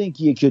خاطر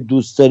اینکه یکی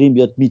دوست داریم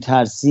یا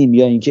میترسیم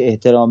یا اینکه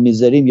احترام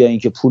میذاریم یا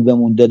اینکه پول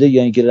بهمون داده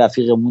یا اینکه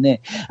رفیقمونه،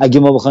 اگه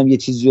ما بخوایم یه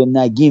چیزی رو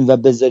نگیم و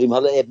بذاریم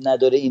حالا اب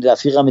نداره این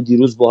رفیقم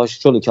دیروز باهاش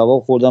چلو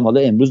کباب خوردم حالا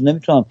امروز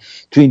نمیتونم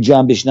تو این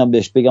جمع بشینم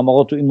بهش بگم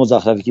آقا تو این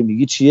مزخرفی که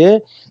میگی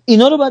چیه،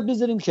 اینا رو باید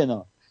بذاریم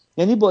کنار.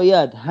 یعنی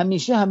باید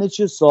همیشه همه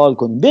چی رو سوال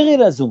کنیم. به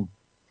غیر از اون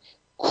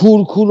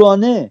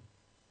کورکورانه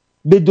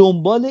به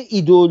دنبال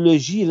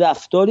ایدئولوژی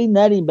رفتاری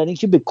نریم، برای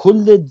اینکه به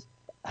کل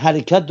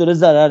حرکت داره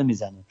ضرر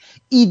میزنه.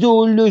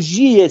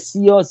 ایدئولوژی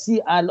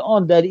سیاسی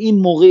الان در این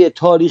موقع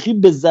تاریخی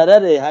به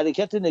ضرر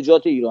حرکت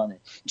نجات ایرانه.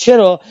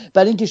 چرا؟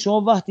 برای اینکه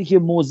شما وقتی که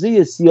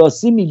موضع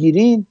سیاسی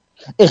میگیرین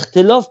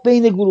اختلاف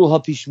بین گروه ها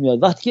پیش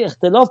میاد. وقتی که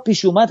اختلاف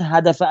پیش اومد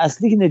هدف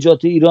اصلی که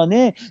نجات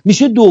ایرانه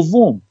میشه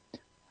دوم.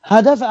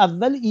 هدف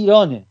اول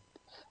ایرانه.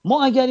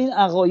 ما اگر این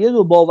عقاید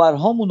و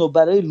باورهامون رو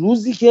برای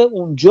روزی که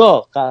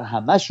اونجا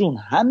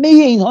همه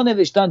اینها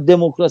نوشتن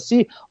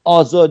دموکراسی،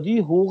 آزادی،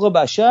 حقوق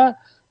بشر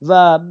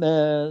و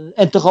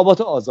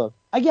انتخابات آزاد،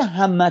 اگه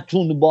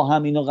همتون با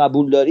هم اینو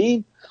قبول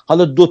دارین،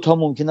 حالا 2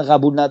 ممکنه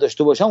قبول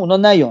نداشته باشن اونا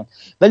نیان،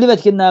 ولی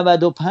وقتی که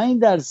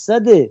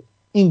 95%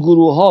 این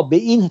گروه ها به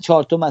این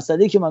 4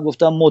 مسئله که من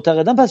گفتم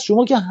معتقدن، پس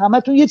شما که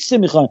همتون یه چیزی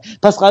میخواین،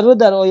 پس قراره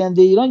در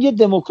آینده ایران یه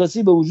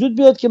دموکراسی به وجود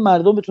بیاد که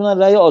مردم بتونن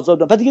رأی آزاد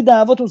بدن. پس دیگه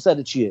دعواتون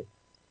سر چیه؟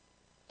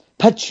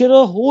 پس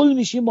چرا هول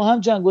میشین با هم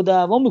جنگ و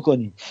دعوا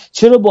میکنین؟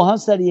 چرا با هم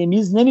سر یه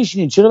میز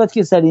نمیشینین؟ چرا وقتی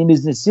که سر یه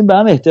میز نیستین به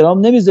هم احترام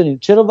نمیذارین؟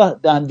 چرا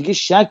به هم دیگه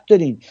شک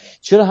دارین؟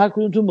 چرا هر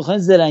کدومتون میخواین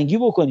زرنگی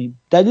بکنین؟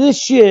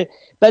 دلیلش چیه؟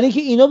 برای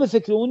اینکه اینا به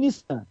فکر اون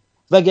نیستن.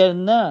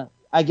 وگرنه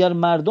اگر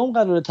مردم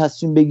قراره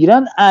تصمیم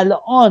بگیرن،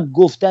 الان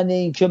گفتن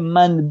این که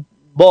من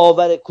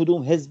باور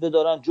کدوم حزب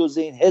دارم، جز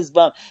این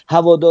حزبم،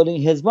 هوادار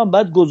این حزبم،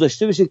 بعد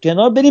گذاشته بشه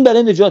کنار، بریم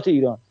برای نجات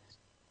ایران.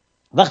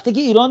 وقتی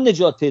که ایران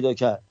نجات پیدا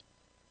کرد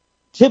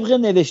طبق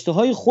نوشته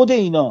های خود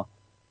اینا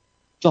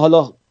که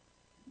حالا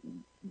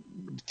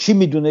کی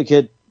میدونه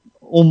که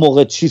اون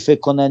موقع چی فکر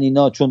کنن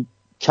اینا، چون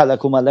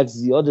کلک و ملک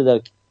زیاده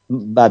در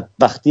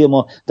بدبختی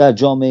ما، در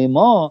جامعه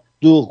ما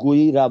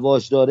دروغگویی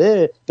رواج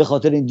داره به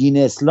خاطر این دین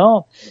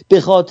اسلام،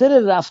 به خاطر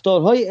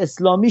رفتارهای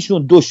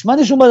اسلامیشون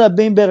دشمنشون باید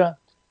بین برن.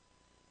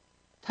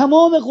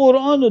 تمام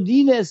قرآن و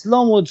دین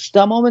اسلام و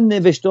تمام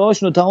نوشته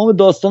هاشون و تمام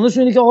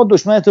داستانشون اینه که آقا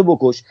دشمنتو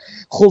بکش.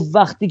 خب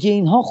وقتی که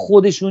اینها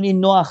خودشون این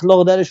نوع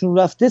اخلاق درشون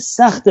رفته،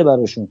 سخته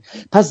براشون.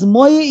 پس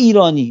ما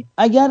ایرانی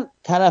اگر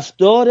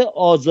طرفدار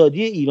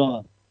آزادی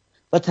ایران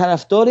و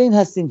طرفدار این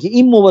هستیم که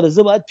این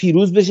مبارزه باید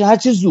پیروز بشه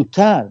هرچی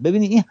زودتر،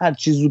 ببینید این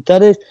هرچی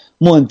زودتر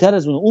مهمتر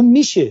از اون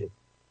میشه.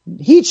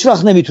 هیچ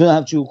وقت نمیتونه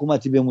همچین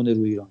حکومتی بمونه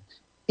روی ایران،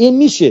 این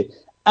میشه.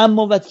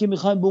 اما وقتی که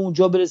میخوایم به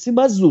اونجا برسیم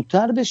باید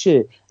زودتر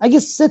بشه. اگه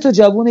 3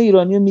 جوون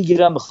ایرانی رو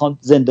میگیرن میخوان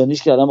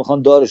زندانیش کردن،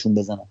 میخوان دارشون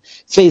بزنن،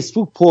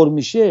 فیسبوک پر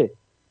میشه،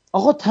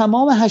 آقا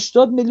تمام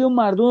 80 میلیون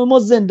مردم ما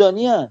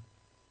زندانی هن.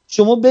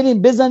 شما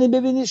برین بزنین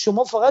ببینید،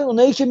 شما فقط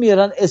اونایی که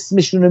میارن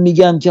اسمشون رو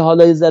میگن که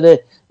حالا یه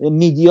ذره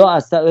میدیا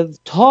از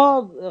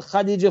تا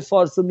خلیج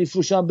فارس رو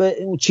میفروشن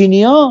به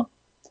چینیا،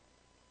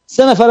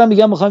 3 نفرم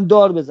میگن میخوایم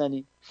دار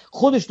بزنیم،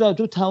 خودش دارن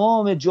تو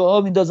تمام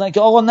جاها میندازن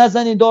که آقا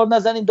نزنین، دار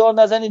نزنین، دار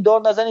نزنین،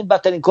 دار نزنین،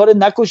 بدترین کار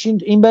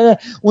نکشین. این بره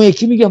اون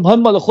یکی میگه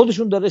مال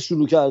خودشون داره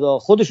شروع کرده،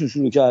 خودشون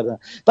شروع کردن.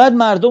 بعد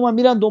مردم هم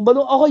میرن دنبال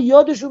اون، آقا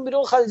یادشون میره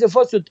اون خلیج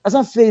فارس شد.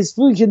 اصلا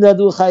فیسبوک که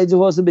در خلیج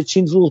فارس به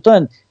چین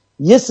فروختن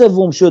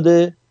 1/3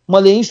 شده،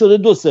 مال این شده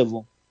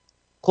 2/3.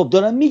 خب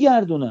دارن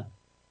میگردونن.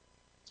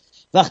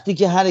 وقتی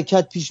که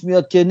حرکت پیش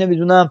میاد که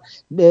نمیدونم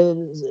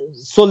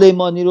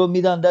سلیمانی رو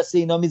میدن دست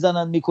اینا،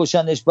 میزنن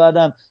میکشنش،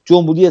 بعدم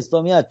جمهوری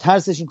اسلامی از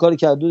ترسش این کارو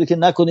کرده بوده که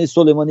نکنه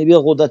سلیمانی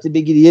بیا قدرت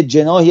بگیری، یه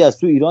جناحی از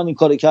تو ایران این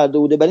کارو کرده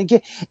بوده، برای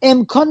اینکه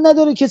امکان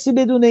نداره کسی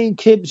بدونه این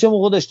که چه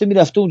موقع داشته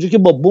میرفته اونجا که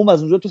با بمب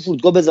از اونجا تو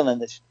فرودگاه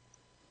بزننش.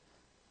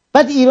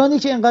 بعد ایرانی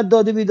که اینقدر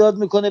داده بیداد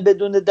میکنه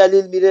بدون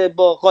دلیل میره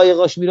با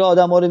قایقاش میره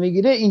آدما رو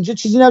میگیره، اینجا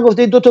چیزی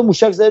نگفته 2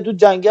 موشک زده تو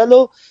جنگل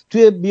و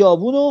توی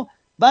بیابون و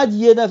بعد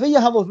یه دفعه یه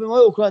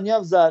هواپیمای اوکراینی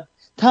هم زد،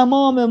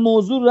 تمام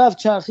موضوع رفت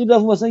چرخید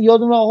رفت. مثلا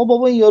یادم آقا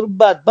بابا این یارو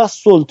بدبخت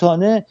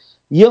سلطانه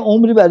یه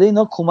عمری برای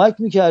اینا کمک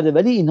میکرده،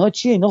 ولی اینها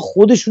چیه؟ اینا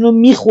خودشونو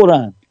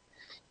میخورن.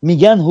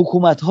 میگن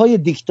حکومت‌های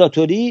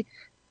دیکتاتوری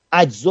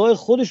اجزای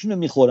خودشونو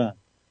میخورن.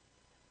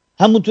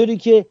 همونطوری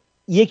که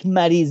یک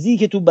مریضی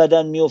که تو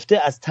بدن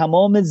میفته از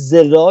تمام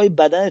ذره‌های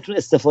بدنتون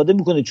استفاده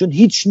میکنه، چون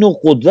هیچ نوع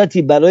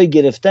قدرتی برای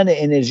گرفتن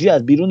انرژی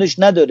از بیرونش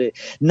نداره.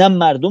 نه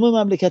مردم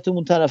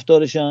مملکتمون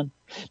طرفدارشن،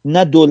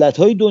 نه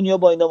دولت‌های دنیا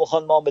با اینا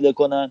میخوان معامله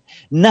کنن،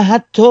 نه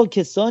حتی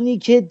کسانی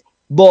که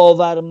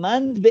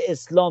باورمند به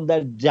اسلام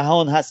در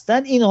جهان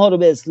هستن اینها رو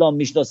به اسلام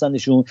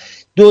میشناسنشون.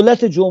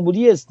 دولت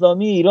جمهوری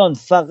اسلامی ایران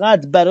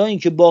فقط برای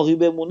اینکه باقی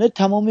بمونه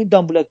تمام این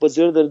دنبولک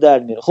بازی رو داره در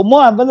میاره. خب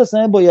ما اول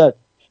اصلا باید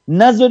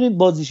نذاریم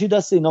بازیشی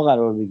دست اینا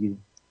قرار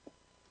بگیریم.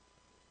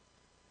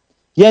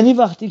 یعنی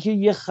وقتی که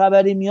یه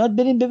خبری میاد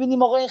بریم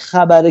ببینیم آقا این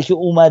خبره که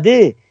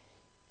اومده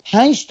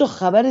 5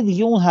 خبر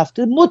دیگه اون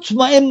هفته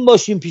مطمئن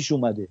باشیم پیش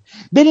اومده،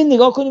 بریم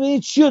نگاه کنیم ببینیم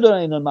چی رو دارن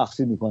اینا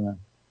مخفی میکنن.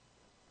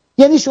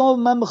 یعنی شما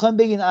من میخوام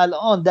بگین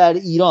الان در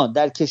ایران،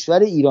 در کشور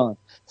ایران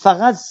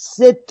فقط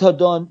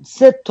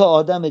سه تا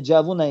آدم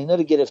جوون اینا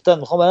رو گرفتن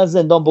میخوام برن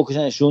زندان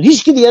بکشنشون.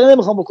 هیچ کی دیگه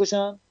نمیخوام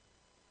بکشن؟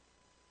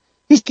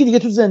 هیچ کی دیگه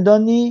تو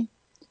زندان نی؟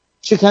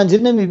 شکنجه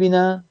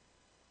نمیبینن؟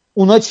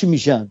 اونا چی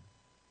میشن؟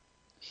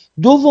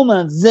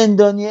 دوما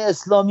زندانی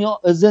اسلامی،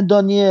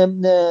 زندانی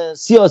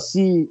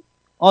سیاسی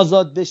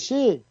آزاد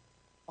بشه.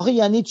 آخه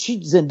یعنی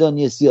چی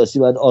زندانی سیاسی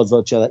باید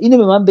آزاد شود؟ اینو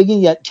به من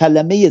بگین.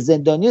 کلمه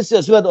زندانی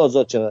سیاسی باید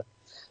آزاد شود،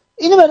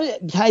 اینو برای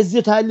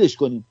تجزیه تحلیلش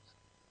کنیم.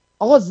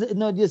 آقا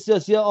زندانی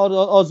سیاسی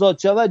آزاد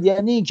شود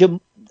یعنی این که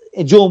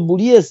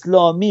جمهوری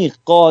اسلامی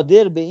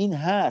قادر به این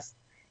هست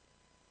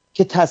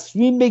که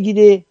تصمیم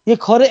بگیره یک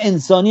کار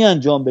انسانی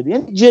انجام بده.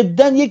 یعنی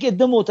جدا یک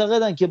عده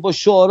معتقدن که با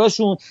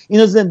شعاراشون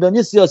اینو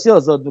زندانی سیاسی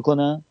آزاد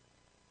میکنن،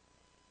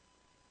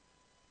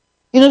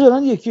 اینا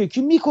دارن یکی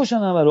یکی میکشن،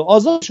 همه رو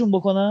آزادشون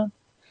بکنن.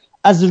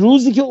 از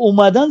روزی که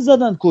اومدن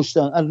زدن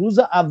کشتن، از روز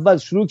اول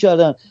شروع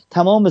کردن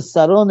تمام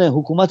سران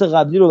حکومت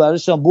قبلی رو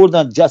برداشتن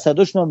بردن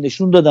جسداشون هم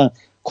نشون دادن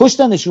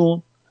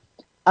کشتنشون.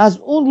 از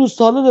اون روز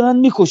تا حالا دارن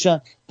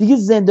میکشن. دیگه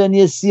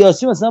زندانی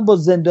سیاسی مثلا با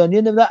زندانی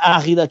نمیدونم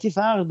عقیدتی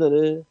فرق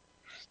داره؟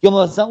 یا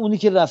مثلا اونی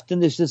که رفته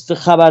نشسته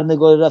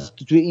خبرنگار،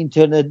 رفته توی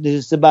اینترنت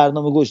نشسته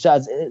برنامه گذاشته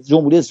از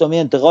جمهوری اسلامی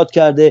انتقاد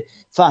کرده،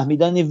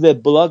 فهمیدن این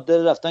وب بلاگ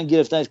داره، رفتن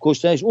گرفتنش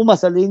کشتنش، اون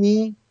مسئله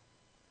نی؟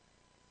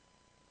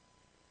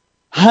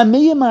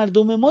 همه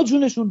مردم ما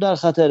جونشون در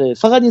خطره،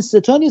 فقط این سه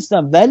تا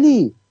نیستن.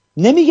 ولی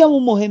نمیگم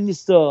اون مهم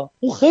نیستا،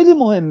 اون خیلی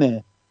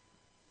مهمه.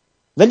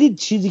 ولی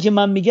چیزی که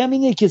من میگم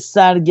اینه که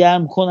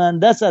سرگرم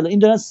کننده است. این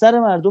دارن سر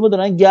مردم رو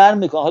دارن گرم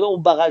میکنن. حالا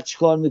اون بغل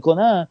چیکار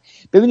میکنن؟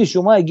 ببینید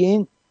شما اگه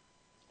این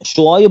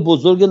شوهای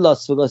بزرگ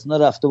لاس وگاس اینا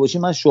رفته باشی،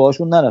 من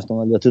شوهاشون نرفتم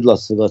البته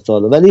لاس وگاس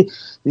حالا، ولی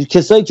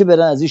کسایی که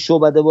برن از این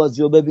شعبده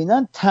بازی رو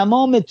ببینن،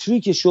 تمام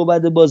تریک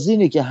شعبده بازی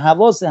اینه که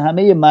حواس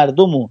همه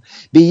مردم رو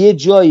به یه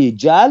جایی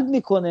جلب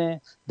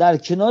میکنه، در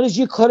کنارش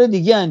یه کار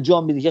دیگه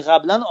انجام میده که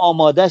قبلا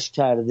آمادش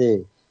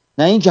کرده.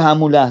 نه این که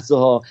همون لحظه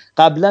ها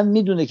قبلا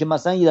میدونه که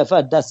مثلا یه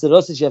دفعه دست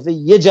راستش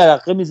یه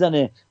جرقه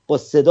میزنه با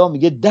صدا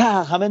میگه ده،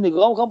 همه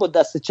نگاه میکنن، با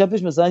دست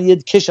چپش مثلا یه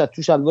کش از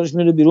تو شلوارش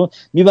میره بیرون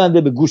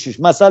میبنده به گوشش،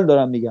 مثلا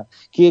دارم میگم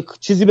که یه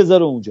چیزی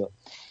بذاره اونجا.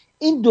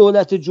 این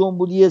دولت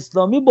جمهوری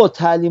اسلامی با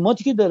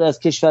تعلیماتی که داره از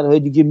کشورهای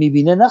دیگه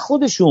میبینه، نه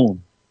خودشون،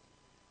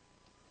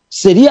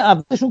 سری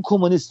اولشون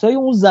کمونیستای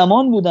اون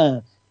زمان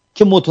بودن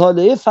که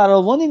مطالعه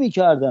فراوانی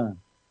میکردن،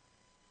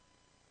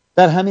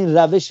 در همین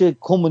روش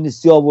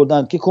کمونیستی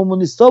آوردن که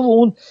کمونیستا و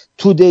اون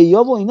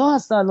توده‌ای‌ها و اینا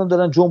هستن الان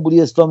دارن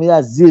جمهوری اسلامی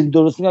از زیر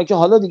درست میکنن که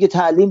حالا دیگه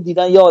تعلیم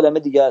دیدن یه عالمه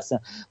دیگه هستن.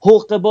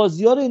 حقوق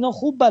بازی‌ها رو اینا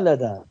خوب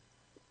بلدن،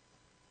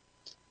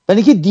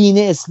 ولی که دین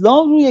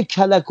اسلام روی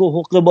کلک و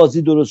حقوق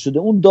بازی درست شده.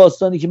 اون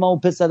داستانی که من اون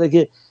پسره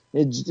که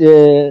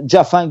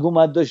جفنگ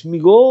اومد داشت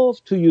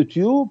میگفت تو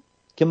یوتیوب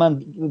که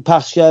من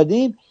پخش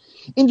کردیم،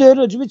 این داره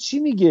راجبه چی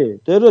میگه؟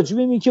 داره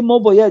راجبه میگه که ما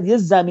باید یه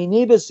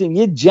زمینه بسازیم،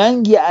 یه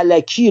جنگ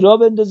الکی را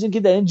بندازیم که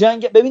در این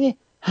جنگ ببینی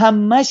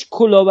همش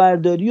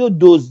کلاهبرداری و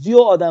دزدی و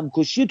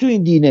آدمکشی تو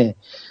این دینه.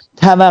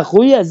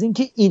 توقعی از این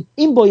که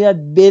این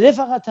باید بره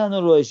فقط تنها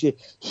راهشه،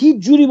 هیچ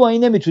جوری با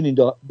این نمیتونین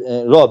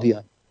راه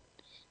بیان.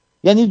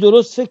 یعنی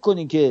درست فکر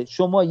کنین که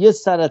شما یه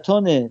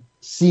سرطان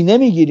سینه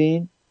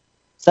میگیرین،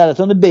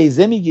 سرطان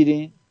بیضه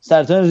میگیرین،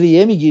 سرطان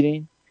ریه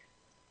میگیرین،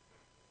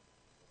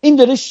 این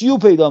داره شیوع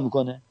پیدا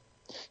میکنه.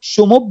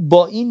 شما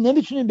با این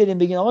نمیتونین برین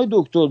بگین آقای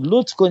دکتر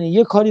لطف کنین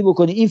یه کاری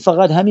بکنین این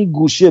فقط همین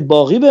گوشه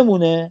باقی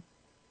بمونه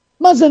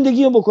من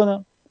زندگی رو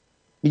بکنم.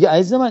 میگه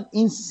عزیز من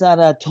این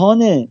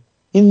سرطانه،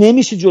 این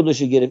نمیشه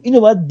جلوشو گرفت، اینو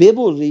باید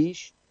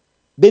ببریش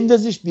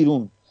بندازیش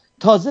بیرون.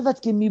 تازه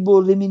وقتی که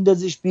میبری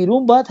میندازیش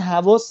بیرون باید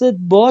حواست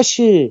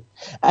باشه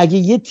اگه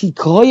یه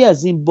تیکه‌ای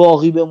از این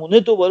باقی بمونه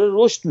دوباره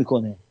رشد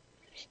میکنه.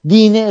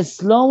 دین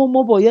اسلام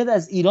ما باید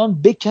از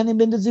ایران بکنیم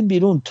بندازیم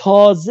بیرون.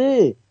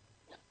 تازه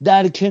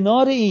در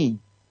کنار این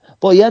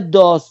باید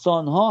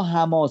داستانها،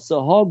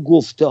 حماسه‌ها،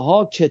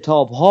 گفته‌ها،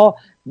 کتاب‌ها،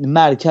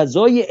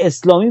 مرکزهای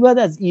اسلامی باید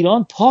از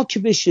ایران پاک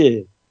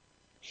بشه.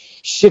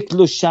 شکل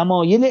و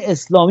شمایل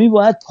اسلامی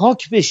باید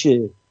پاک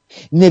بشه.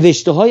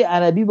 نوشته‌های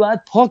عربی باید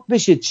پاک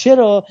بشه.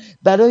 چرا؟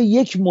 برای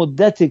یک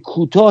مدت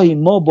کوتاهی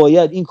ما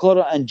باید این کار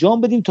رو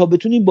انجام بدیم تا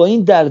بتونیم با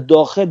این در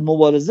داخل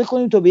مبارزه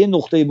کنیم تا به یه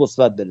نقطه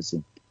مثبت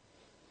برسیم.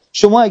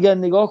 شما اگر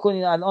نگاه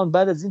کنین الان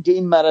بعد از این که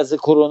این مرض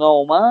کرونا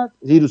اومد،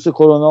 ویروس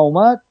کرونا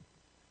اومد،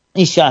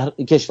 این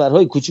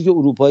کشورهای کوچیک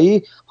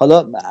اروپایی،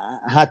 حالا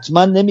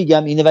حتما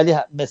نمیگم اینه ولی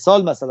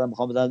مثلا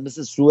میخوام بدم،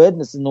 مثل سوئد،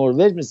 مثل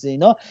نروژ، مثل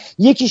اینا،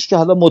 یکیش که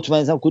حالا مطمئن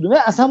نیستم کدومه،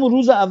 از همون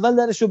روز اول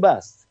درشو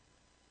بست.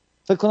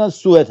 فکر کنم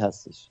سوئد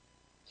هستش،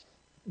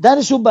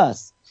 درشو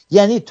بست.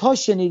 یعنی تا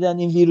شنیدن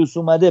این ویروس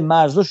اومده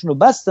مرزاشون رو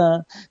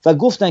بستن و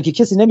گفتن که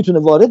کسی نمیتونه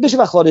وارد بشه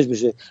و خارج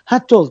بشه.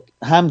 حتی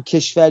هم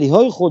کشوری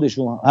های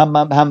خودشون،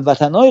 هم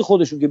وطنهای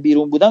خودشون که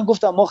بیرون بودن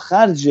گفتن ما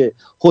خرج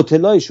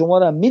هتل‌های شما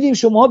رو میدیم،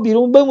 شما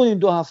بیرون بمونین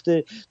 2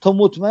 هفته تا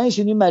مطمئن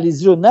شین این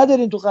مریضی رو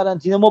ندارین تو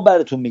قرنطینه، ما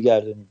براتون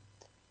میگردونیم.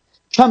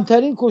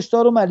 کمترین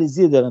کشتار و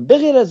مریضی دارن. به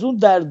غیر از اون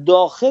در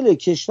داخل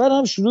کشور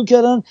هم شروع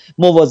کردن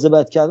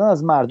مواظبت کردن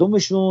از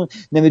مردمشون،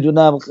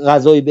 نمیدونم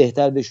غذای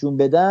بهتر بهشون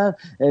بدن،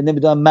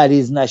 نمیدونم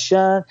مریض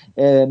نشن،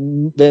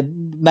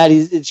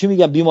 مریض چی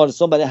میگم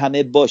بیمارستان برای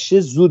همه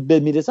باشه زود به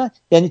میرسن.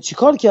 یعنی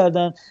چیکار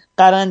کردن؟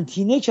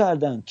 قرنطینه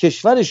کردن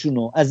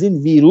کشورشونو از این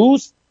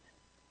ویروس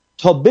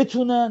تا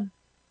بتونن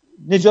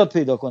نجات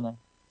پیدا کنن.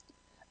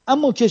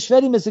 اما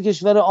کشوری مثل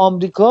کشور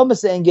آمریکا،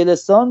 مثل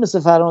انگلستان، مثل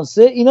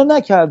فرانسه اینا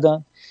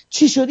نکردن.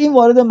 چی شد؟ این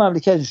وارد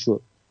مملکت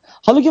شد.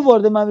 حالا که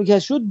وارد مملکت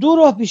شد 2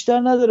 راه بیشتر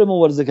نداره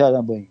مبارزه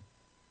کردن با این.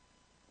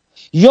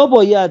 یا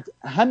باید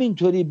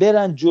همینطوری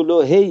برن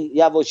جلو هی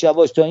یواش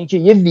یواش تا اینکه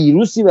یه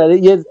ویروسی برای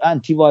یه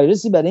آنتی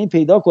ویروسی برای این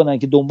پیدا کنن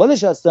که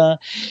دنبالش هستن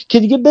که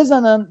دیگه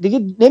بزنن،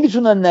 دیگه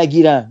نمیتونن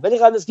نگیرن، ولی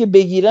قبل از که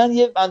بگیرن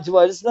یه آنتی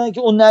ویروس بدن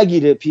که اون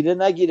نگیره، پیره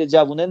نگیره،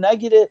 جوونه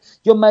نگیره،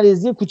 یا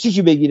مریضی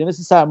کوچیکی بگیره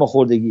مثل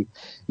سرماخوردگی.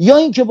 یا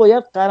اینکه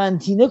باید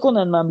قرنطینه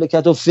کنن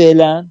مملکتو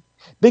فعلا،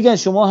 بگن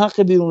شما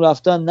حق بیرون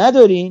رفتن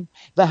ندارین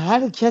و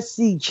هر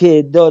کسی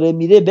که داره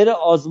میره بره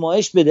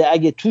آزمایش بده،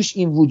 اگه توش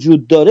این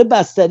وجود داره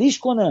بستریش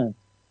کنن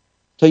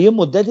تا یه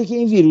مدتی که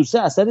این ویروسه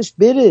اثرش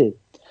بره.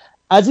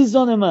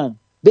 عزیزان من،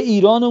 به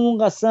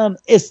ایرانمون قسم،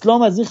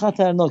 اسلام از این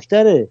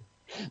خطرناکتره.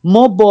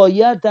 ما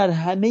باید در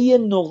همه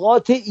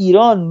نقاط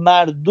ایران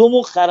مردم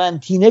رو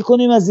قرنطینه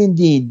کنیم از این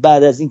دین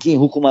بعد از اینکه این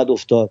حکومت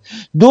افتاد.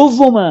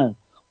 دوما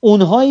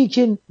اونهایی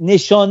که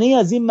نشانه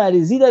از این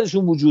مریضی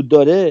درشون وجود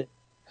داره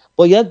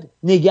باید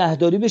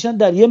نگهداری بشن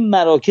در یه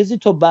مراکزی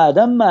تا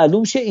بعدا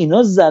معلوم شه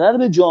اینا ضرر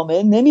به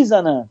جامعه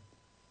نمیزنن.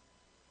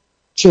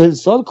 40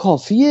 سال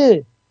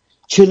کافیه،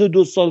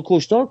 42 سال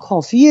کشتار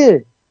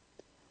کافیه.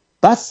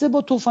 بسه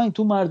با تفنگ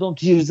تو مردم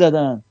تیر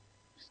زدن.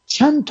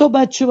 چند تا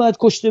بچه باید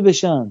کشته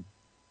بشن؟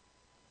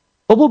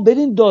 بابا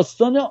برین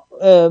داستان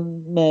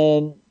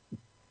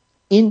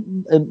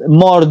این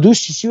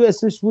ماردوش چی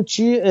اسمش بود،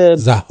 چی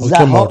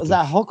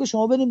ضحاک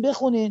شما برین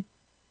بخونین،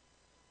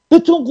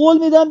 بهتون قول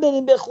میدم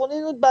برین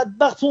بخونین.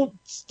 بدبختون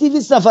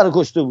 200 نفر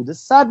کشته بوده،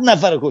 100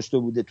 نفر کشته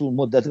بوده تو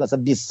مدت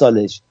مثلا 20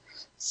 سالش،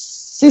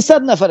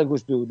 300 نفر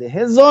کشته بوده،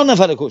 1000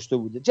 نفر کشته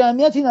بوده.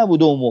 جمعیتی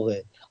نبوده اون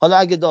موقع. حالا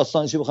اگه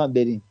داستانشو بخوام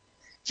بریم،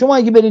 شما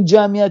اگه برین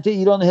جمعیت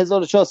ایران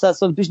 1400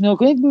 سال پیش نگاه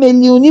کنید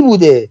میلیونی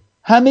بوده.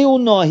 همه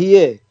اون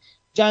ناحیه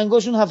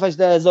جنگاشون 7-8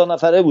 هزار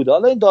نفره بوده.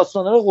 حالا این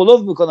داستانا رو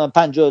غلوف میکنن،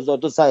 50,000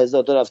 تا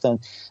 100,000 تا رفتن.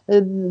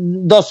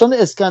 داستان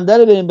اسکندر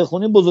رو بریم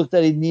بخونیم،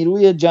 بزرگترین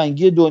نیروی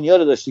جنگی دنیا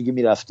رو داشته که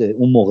میرفته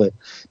اون موقع.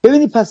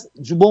 ببینید پس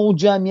با اون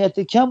جمعیت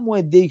کم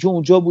معده‌ای که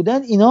اونجا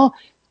بودن، اینا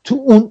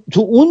تو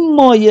اون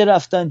مایه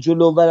رفتن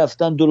جلو و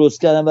رفتن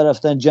درست کردن و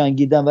رفتن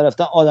جنگیدن و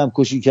رفتن آدم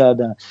کشی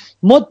کردن.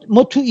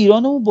 ما تو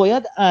ایرانمون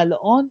باید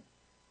الان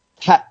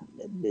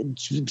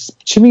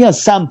چی میگن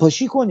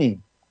سمپاشی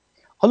کنیم.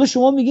 حالا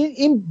شما میگین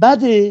این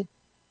بده،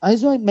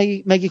 عزیزان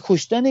مگه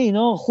کشتن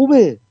اینا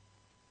خوبه؟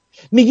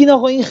 میگین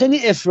آقا این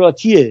خیلی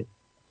افراطیه.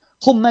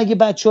 خب مگه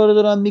بچه‌ها رو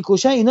دارن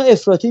میکشن؟ اینا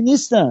افراطی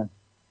نیستن.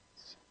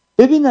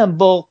 ببینم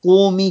با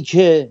قومی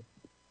که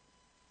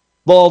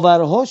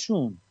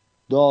باورهاشون،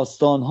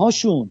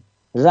 داستانهاشون،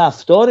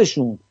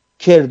 رفتارشون،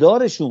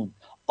 کردارشون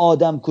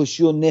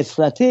آدمکشی و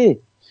نفرته،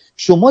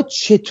 شما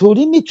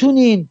چطوری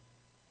میتونین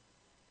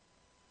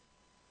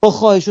با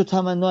خواهش و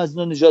تمنا از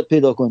اینا نجات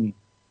پیدا کنین؟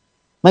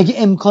 مگه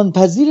امکان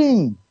پذیره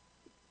این؟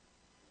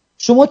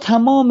 شما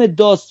تمام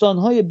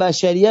داستانهای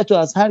بشریت رو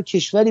از هر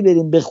کشوری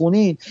بریم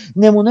بخونین،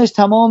 نمونهش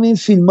تمام این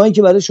فیلمایی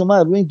که برای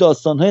شما روی این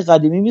داستانهای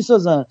قدیمی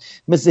میسازن،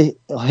 مثل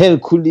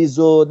هرکولیز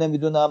و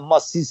نمیدونم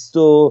ماسیست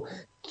و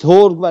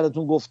تورگ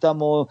براتون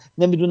گفتم و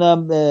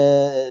نمیدونم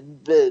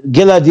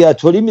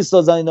گلادیاتوری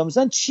میسازن. اینا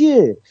مثلا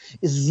چیه؟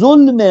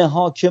 ظلم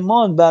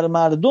حاکمان بر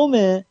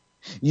مردمه،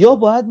 یا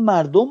باید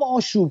مردم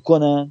آشوب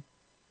کنن،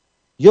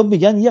 یا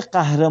میگن یه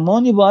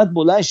قهرمانی باید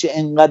بلند شه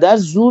انقدر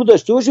زور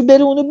داشته باشه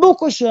بره اونو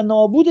بکشه،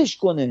 نابودش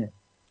کنه.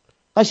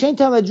 قشنگ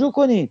توجه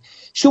کنین.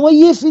 شما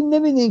یه فیلم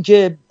نمیدین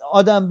که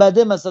آدم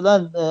بده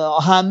مثلا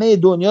همه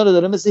دنیا رو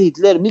داره مثل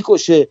هیتلر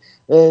میکشه،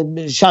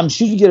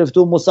 شمشیر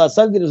گرفته و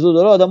مسلسل گرفته و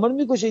داره آدم رو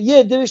میکشه، یه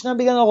عده بشنن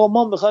بگن آقا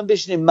ما میخوایم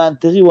بشینیم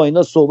منطقی با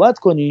اینا صحبت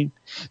کنیم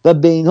و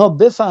به اینها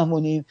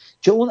بفهمونیم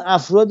که اون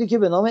افرادی که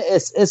به نام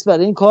اس اس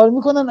برای این کار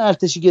میکنن،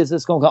 ارتشی که اس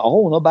اس کار میکنن، آقا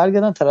اونا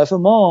برگردن طرف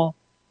ما.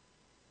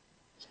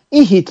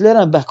 این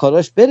هیتلر هم به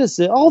کاراش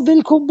برسه، آقا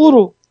ولکن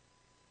برو.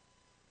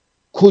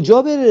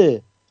 کجا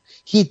بره؟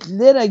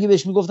 هیتلر اگه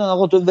بهش میگفتن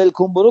آقا تو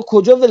ولکن برو،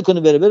 کجا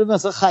ولکنه بره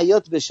مثلا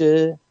خیاط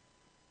بشه؟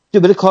 که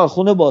بره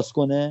کارخونه باز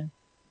کنه؟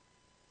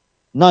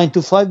 9 to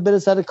 5 بره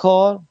سر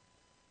کار؟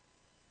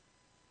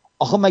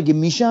 آخه مگه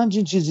میشه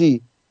همچین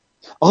چیزی؟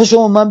 آخه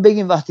شما من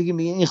بگین وقتی که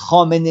میگین این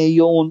خامنه ای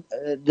و اون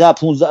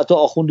 15 تا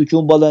آخوندو که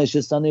اون بالا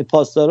نشستن این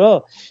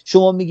پاسدارا،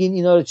 شما میگین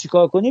اینا رو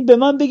چیکار کنین؟ به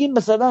من بگین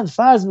مثلا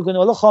فرض میکنه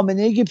حالا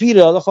خامنه ای که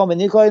پیره، حالا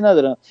خامنه ای کاری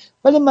ندارم،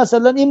 ولی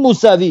مثلا این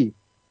موسوی،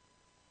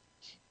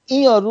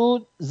 این یارو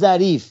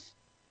ظریف،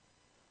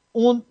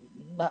 اون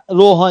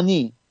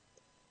روحانی،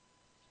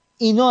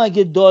 اینا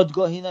اگه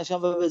دادگاهی نشن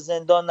و به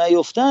زندان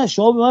نیفتن،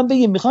 شما به من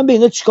بگین میخوان به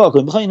اینا چیکار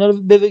کنین؟ میخوان اینا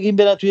رو بگین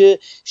برن توی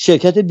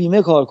شرکت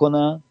بیمه کار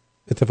کنن؟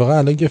 اتفاقا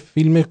الان یه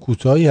فیلم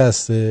کوتاهی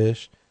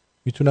هستش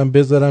میتونم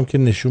بذارم که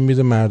نشون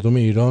میده مردم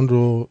ایران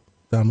رو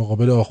در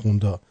مقابل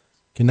آخوندا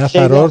که نه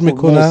فرار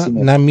میکنن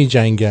نه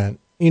میجنگن.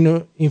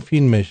 این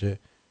فیلمشه.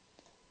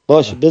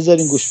 باشه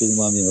بذارین گوش بدیم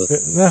همین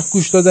نه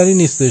گوش دادنی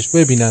نیستش،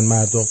 ببینن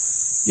مردم.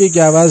 یه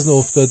گوزن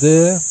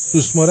افتاده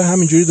سوسماره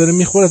همینجوری داره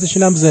میخورتش،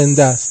 اینم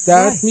زنده است،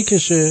 درد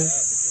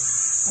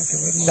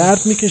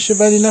میکشه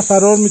ولی نه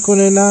فرار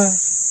میکنه نه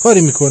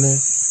کاری میکنه.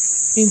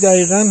 این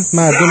دقیقاً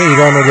مردم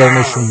ایران رو داره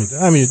نشون میده،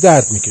 همین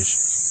درد میکشه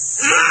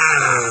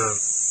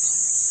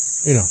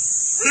اینا.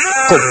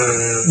 خب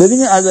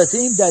ببینید البته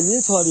این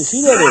دلیل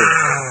تاریخی داره.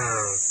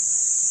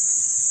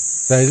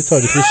 دلیل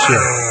تاریخیش چیه؟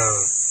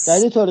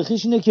 دلیل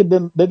تاریخیش اینه که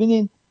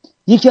ببینید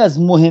یکی از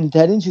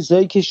مهمترین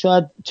چیزهایی که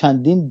شاید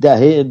چندین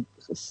دهه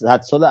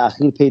 100 سال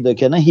اخیر پیدا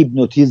کردن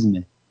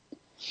هیپنوتیزمه.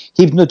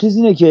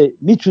 هیپنوتیزم اینه که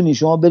میتونی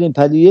شما برین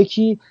پلی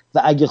یکی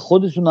و اگه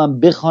خودتون هم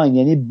بخواین،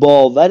 یعنی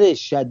باور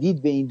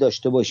شدید به این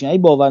داشته باشین، اگه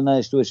باور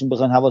نداشته باشین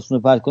بخواین حواستون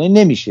رو پرت کنین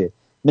نمیشه.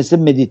 مثل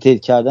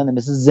مدیتیت کردنه،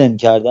 مثل زن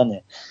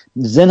کردنه.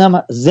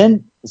 زن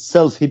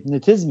سلف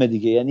هیپنوتیزم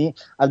دیگه، یعنی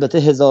البته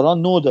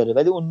هزاران نوع داره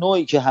ولی اون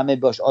نوعی که همه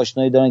باش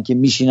آشنایی دارن که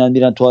میشینن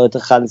میرن تو حالت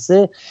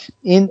خلسه،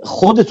 این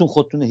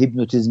خودتون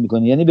هیپنوتیزم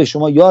میکنین. یعنی به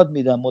شما یاد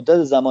میدن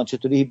مدت زمان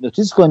چطوری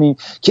هیپنوتیزم کنین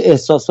که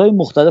احساسهای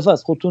مختلف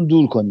از خودتون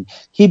دور کنین.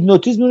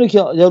 هیپنوتیزم اونه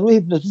که روی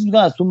هیپنوتیزم میگن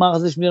از تو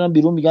مغزش میارن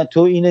بیرون، میگن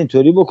تو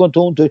اینطوری بکن، تو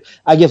اونطوری،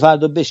 اگه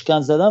فردا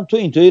بشکن زدم تو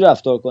اینطوری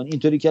رفتار کن،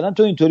 اینطوری کردم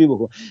تو اینطوری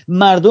بکن.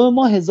 مردم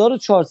ما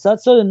 1400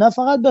 سال نه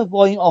فقط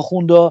با این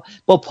آخوندا،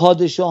 با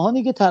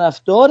پادشاهانی که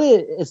طرفدار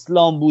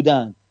اسلام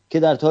بودن که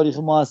در تاریخ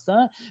ما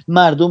هستن،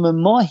 مردم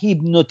ما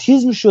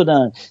هیپنوتیزم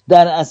شدن.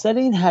 در اثر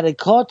این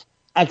حرکات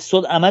عکس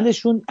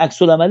العملشون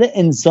عکس العمل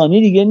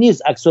انسانی دیگه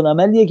نیست، عکس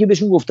العملیه که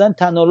بهشون گفتن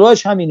تنها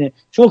راهش همینه،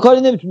 شما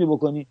کاری نمیتونی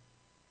بکنی.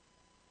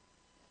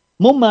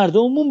 ما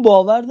مردممون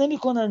باور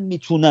نمیکنن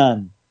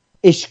میتونن.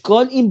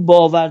 اشکال این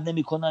باور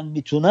نمیکنن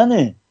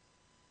میتوننه.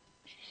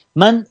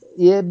 من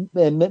یه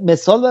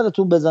مثال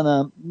براتون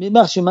بزنم،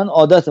 میبخشید من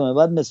عادتمه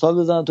بعد مثال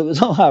بزنم تا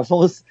بزنم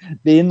حرفمو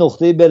به این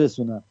نقطه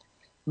برسونم.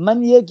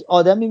 من یک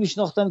آدمی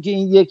میشناختم که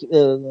این یک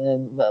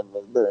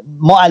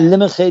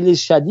معلم خیلی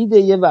شدید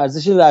یه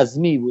ورزش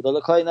رزمی بود، حالا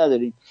کاری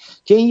نداریم،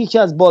 که این یکی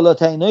از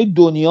بالاترینای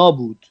دنیا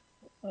بود،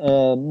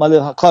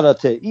 مال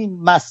کاراته. این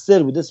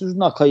مستر بود، اسمش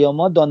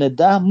ناکایاما، دانه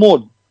 10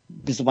 مرد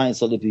 25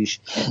 سال پیش.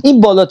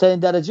 این بالاترین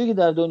درجه که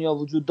در دنیا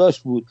وجود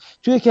داشت بود.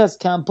 توی یکی از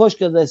کمپاش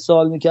که ازش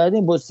سوال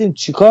می‌کردیم گفتیم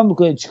چیکار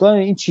می‌کنید،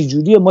 این چه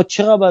جوریه، ما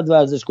چقدر باید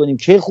ورزش کنیم،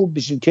 کی خوب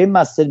بشیم، کی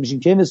مستر بشیم،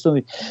 کی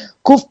مستر.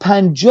 گفت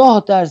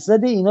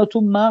 50% اینا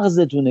تو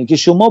مغزتونه که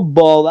شما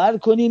باور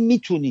کنی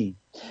میتونی،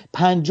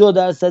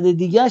 50%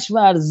 دیگه‌اش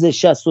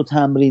ورزش است و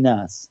تمرین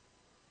است.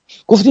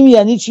 گفتیم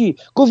یعنی چی؟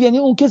 گفت یعنی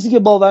اون کسی که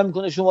باور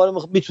میکنه شما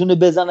رو میتونه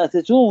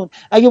بزنتتون،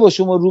 اگه با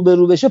شما رو به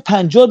رو بشه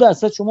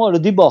 50% شما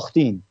آردی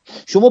باختین.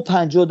 شما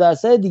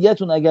 50%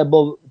 دیگه‌تون اگر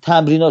با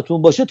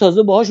تمریناتون باشه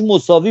تازه باهاش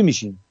مساوی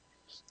میشین.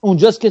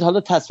 اونجاست که حالا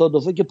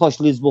تصادفه که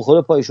پاش لیز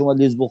بخوره، پای شما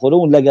لیز بخوره،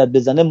 اون لگد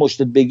بزنه،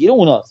 مشتت بگیره،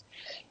 اوناست.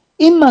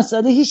 این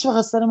مسئله هیچ وقت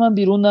از سر من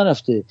بیرون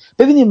نرفته.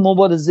 ببینید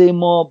مبارزه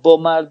ما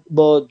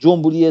با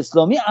جمهوری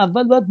اسلامی،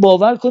 اول باید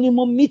باور کنیم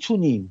ما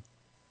میتونیم،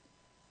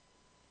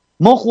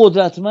 ما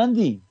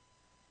قدرتمندیم،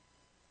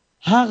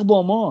 حق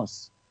با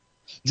ماست.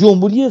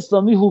 جمهوری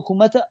اسلامی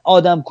حکومت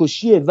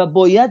آدمکشیه و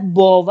باید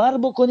باور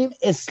بکنیم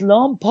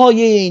اسلام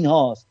پایه این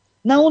هاست،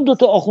 نه اون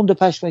دوتا آخوند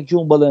پشمکی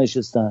اون بالا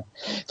نشستن.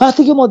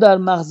 وقتی که ما در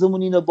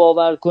مغزمون اینو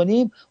باور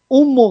کنیم،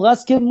 اون موقع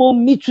است که ما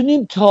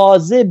میتونیم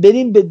تازه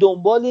بریم به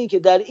دنبال این که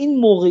در این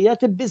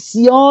موقعیت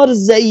بسیار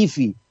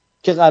ضعیفی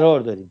که قرار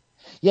داریم،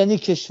 یعنی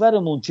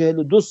کشورمون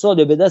 42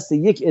 ساله به دست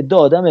یک عده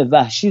آدم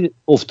وحشی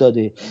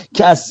افتاده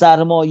که از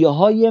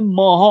سرمایه‌های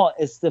ماها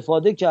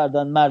استفاده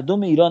کردن،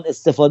 مردم ایران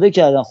استفاده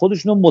کردن،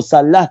 خودشونو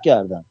مسلح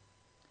کردن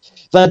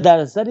و در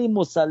اثر این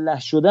مسلح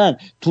شدن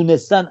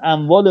تونستن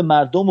اموال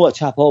مردم رو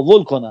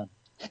چپاول کنن.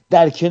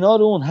 در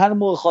کنار اون هر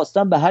موقع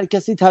خواستن به هر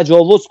کسی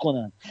تجاوز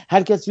کنن،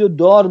 هر کسی رو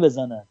دار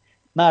بزنن،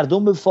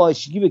 مردم به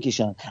فاحشگی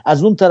بکشن،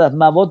 از اون طرف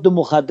مواد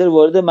مخدر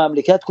وارد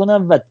مملکت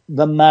کنن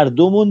و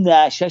مردم رو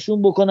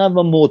نعشه‌شون بکنن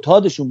و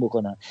معتادشون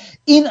بکنن.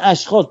 این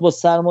اشخاص با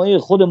سرمایه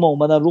خود ما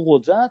اومدن رو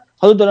قدرت،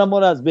 حالا دارن ما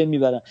رو از بین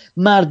میبرن.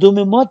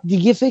 مردم ما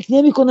دیگه فکر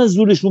نمیکنن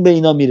زورشون به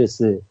اینا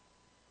میرسه،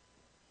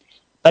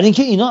 برای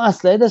اینکه اینا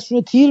اسلحه دستشون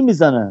رو تیر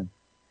میزنن.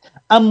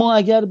 اما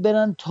اگر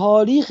برن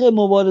تاریخ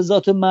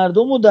مبارزات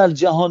مردم رو در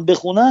جهان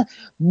بخونن،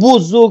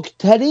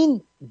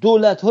 بزرگترین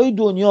دولت‌های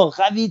دنیا،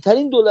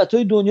 قوی‌ترین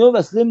دولت‌های دنیا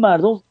وسیله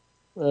مردم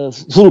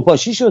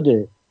فروپاشی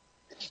شده،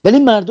 ولی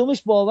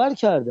مردمش باور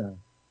کردن.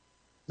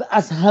 و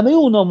از همه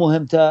اونا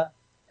مهمتر،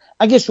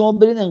 اگه شما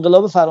برین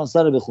انقلاب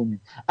فرانسه رو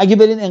بخونید، اگه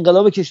برین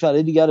انقلاب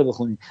کشورهای دیگر رو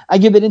بخونید،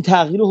 اگه برین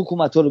تغییر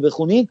حکومت‌ها رو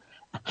بخونید،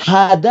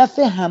 هدف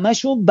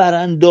همشون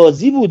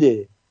براندازی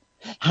بوده.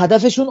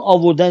 هدفشون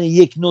آوردن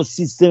یک نوع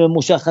سیستم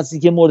مشخصی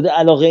که مورد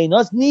علاقه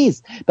ایناست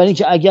نیست، برای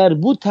اینکه اگر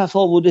بود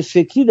تفاوت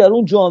فکری در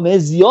اون جامعه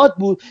زیاد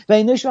بود و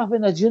اینا هیچ وقت به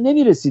نتیجه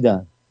نمی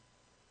رسیدن.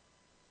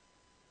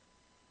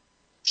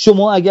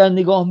 شما اگر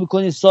نگاه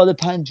میکنید سال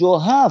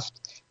 57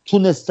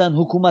 تونستن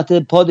حکومت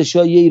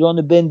پادشاهی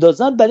ایران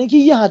بندازن؟ برای اینکه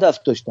یه هدف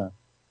داشتن،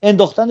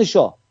 انداختن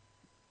شاه.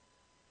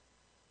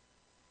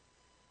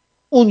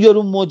 اون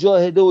یارو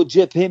مجاهده و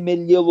جبهه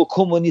ملیه و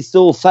کمونیسته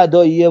و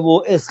فداییه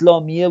و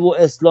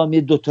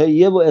اسلامی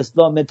دوتاییه و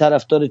اسلام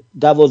طرفدار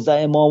 12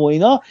 امام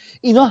و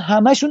اینا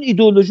همشون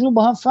ایدئولوژیشون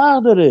با هم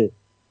فرق داره.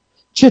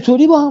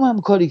 چطوری با هم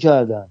همکاری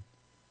کردن؟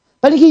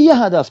 ولی که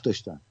یه هدف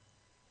داشتن،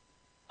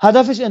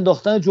 هدفش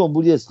انداختن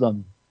جمهوری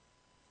اسلامی،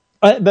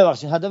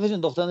 هدفش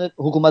انداختن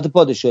حکومت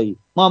پادشاهی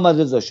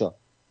محمد رضا شاه.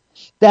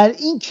 در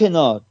این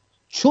کنار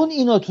چون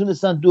اینا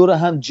تونستن دور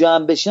هم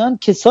جمع بشن،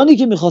 کسانی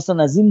که میخواستن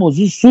از این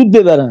موضوع سود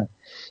ببرن،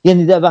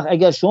 یعنی در وقت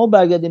اگر شما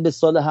برگردین به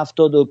سال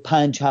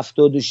 75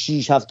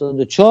 76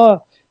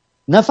 74،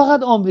 نه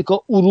فقط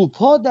آمریکا،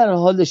 اروپا در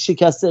حال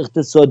شکست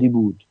اقتصادی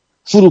بود،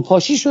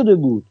 فروپاشی شده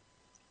بود.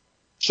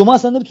 شما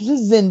اصلا نمیتونید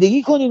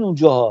زندگی کنین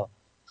اونجاها،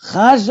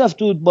 خرج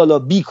رفته بود بالا،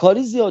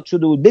 بیکاری زیاد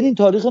شده بود. برین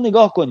تاریخ رو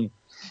نگاه کنین.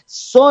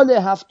 سال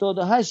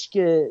 78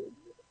 که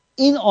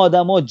این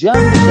آدما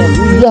جمع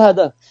میشن روی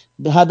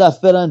یه هدف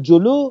برن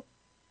جلو،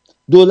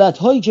 دولت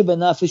هایی که به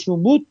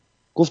نفعشون بود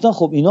گفتن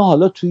خب اینا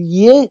حالا توی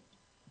یه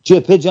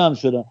جبهه جمع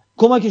شدن،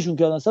 کمکشون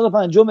کردن،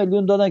 150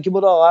 میلیون دادن که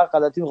برو هر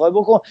غلطی میخوای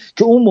بکن،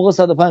 که اون موقع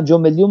 150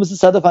 میلیون مثل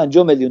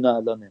 150 میلیون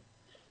الانه،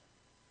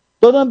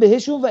 دادن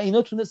بهشون و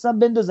اینا تونستن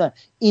بندازن.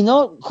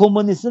 اینا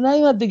کمونیست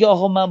نیومد بگه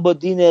آقا من با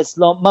دین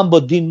اسلام، من با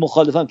دین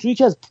مخالفم، چون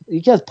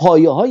یکی از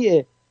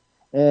پایه‌های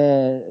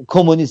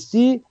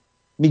کمونیستی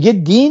میگه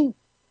دین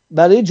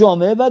برای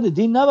جامعه بده،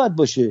 دین نباید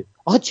باشه.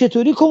 آخه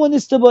چطوری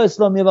کمونیست با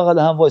اسلامی بغل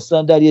هم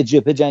وایسادن در یه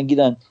جبهه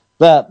جنگیدن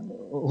و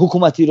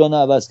حکومت ایران رو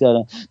عوض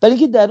کردن؟ برای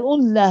که در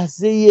اون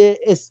لحظه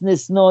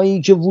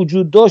استثنایی که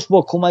وجود داشت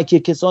با کمک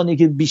کسانی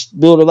که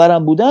دور و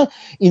برم بودن،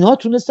 اینها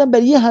تونستن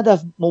برای یه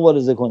هدف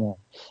مبارزه کنن.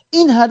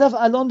 این هدف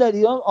الان در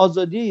ایران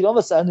آزادی ایران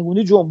و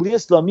سرنگونی جمهوری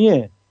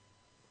اسلامیه.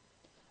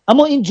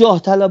 اما این جاه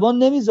طلبان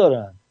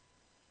نمیذارن،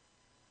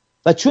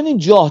 و چون این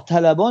جاه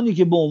طلبانی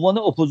که به عنوان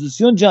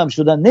اپوزیسیون جمع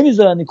شدن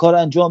نمیذارن این کار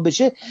انجام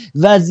بشه،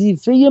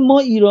 وظیفه ما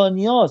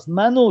ایرانیاست،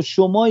 من و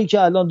شمایی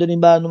که الان داریم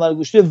برنامه رو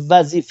گوش میدیم،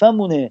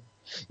 وظیفمونه.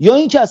 یا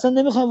این که اصلا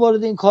نمیخوایم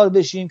وارد این کار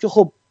بشیم که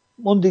خب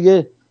اون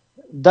دیگه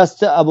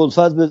دست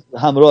ابوالفضل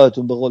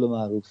همراهتون به قول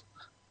معروف.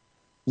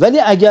 ولی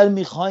اگر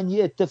میخواین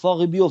یه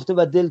اتفاقی بیفته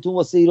و دلتون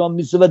واسه ایران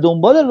میسوزه و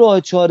دنبال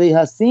راه چاره‌ای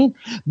هستین،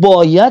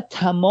 باید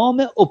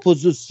تمام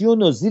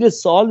اپوزیسیون رو زیر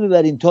سوال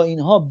ببریم تا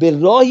اینها به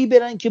راهی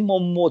برن که ما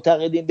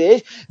معتقدیم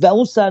بهش و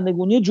اون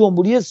سرنگونی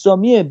جمهوری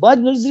اسلامیه. باید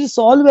اینا رو زیر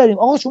سوال ببریم.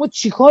 آقا شما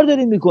چیکار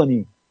دارین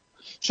میکنی؟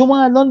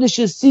 شما الان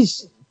نشستی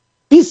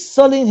 20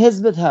 سال این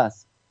حزبت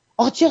هست،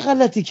 آقا چه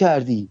غلطی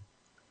کردی؟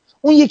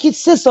 اون یکی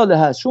 3 ساله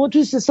هست، شما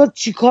توی 3 سال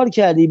چی کار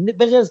کردی؟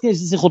 به غیر از که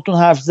نشستی خودتون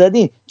حرف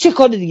زدی، چه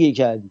کار دیگه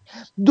کردی؟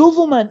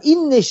 دوما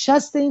این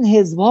نشست این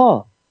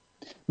حزب‌ها،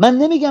 من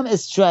نمیگم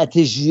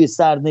استراتژی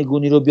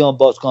سرنگونی رو بیان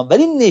باز کنم،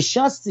 ولی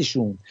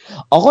نشستشون،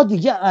 آقا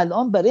دیگه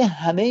الان برای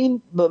همه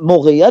این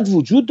موقعیت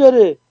وجود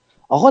داره.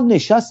 آقا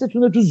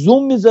نشستتون رو تو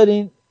زوم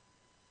میذارین،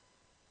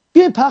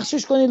 بیاین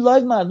پخشش کنین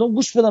لایو، مردم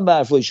گوش بدن به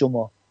حرفای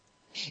شما،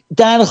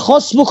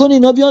 درخواست بکنین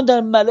اینا بیان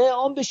در ملأ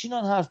عام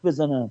بشینن حرف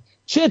بزنن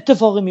چه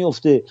اتفاقی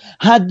میفته.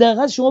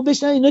 حداقل شما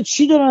بشنوید اینا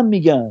چی دارن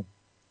میگن.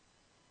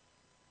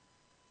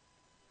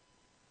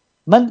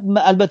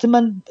 البته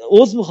من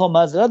عذر میخوام،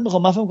 معذرت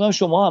میخوام، من فکر میکنم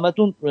شما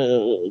همتون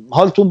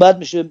حالتون بد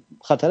میشه،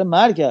 خطر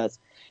مرگ هست،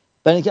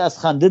 برای اینکه از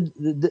خنده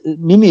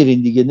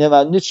میمیرین دیگه،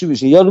 نه چی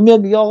بشه. یارو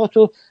میاد میگه آقا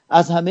تو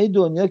از همه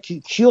دنیا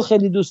کیو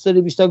خیلی دوست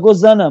داری بیشتر؟ گو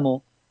زنمو.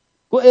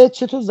 گو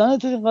چطور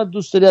زنتو اینقدر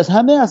دوست داری؟ از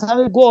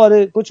همه گو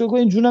آره. گو چه گو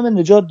این جونم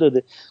نجات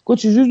داده. گو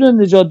چجوری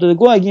نجات داده؟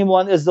 گو اگه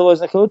با من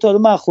ازدواج نکرد تا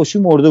من خوشی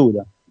مرده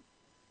بودم.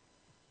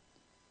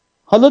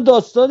 حالا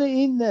داستان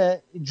این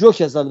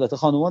جوک از البته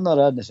خانومان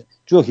ناراحت نشه،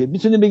 جوکه،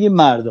 میتونیم بگیم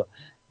مردا.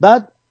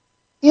 بعد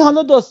این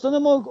حالا داستان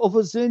ما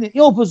اپوزیسیونه،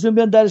 این اپوزیسیون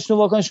بیان درش رو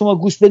واکن شما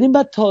گوش بدین،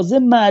 بعد تازه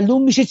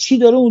معلوم میشه چی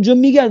داره اونجا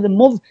میگرده.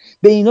 ما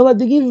به اینا باید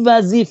بگیم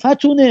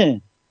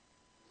وظیفتونه.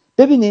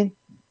 ببینین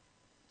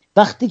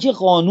وقتی که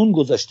قانون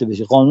گذاشته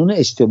بشه، قانون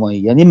اجتماعی،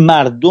 یعنی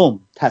مردم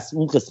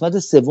اون قسمت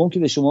سوم که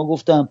به شما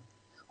گفتم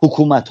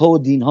حکومت ها و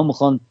دین ها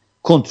میخوان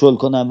کنترل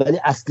کنن ولی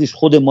اصلیش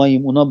خود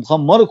ماییم، اونا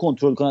میخوان ما رو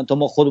کنترل کنن تا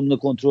ما خودمون رو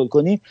کنترل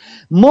کنیم.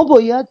 ما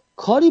باید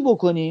کاری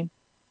بکنیم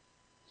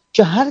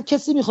که هر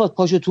کسی میخواد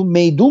پاشو تو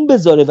میدون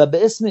بذاره و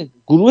به اسم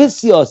گروه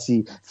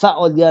سیاسی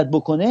فعالیت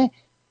بکنه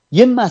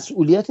یه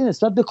مسئولیتی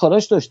نسبت به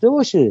کاراش داشته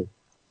باشه.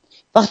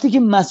 وقتی که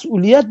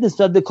مسئولیت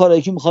نسبت به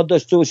کارایی که میخواد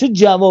داشته باشه،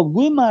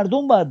 جوابگوی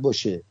مردم باید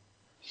باشه.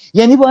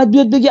 یعنی باید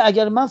بیاد بگه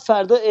اگر من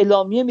فردا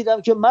اعلامیه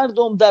میدم که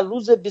مردم در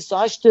روز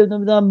 28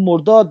 نمیدونم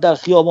مرداد در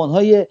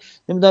خیابان‌های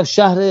نمیدونم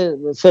شهر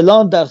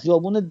فلان در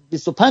خیابون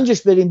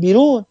 25ش بریم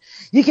بیرون،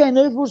 یکی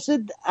اینا بپرسه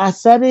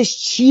اثرش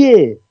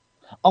چیه؟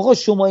 آقا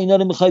شما اینا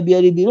رو میخوای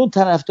بیاری بیرون،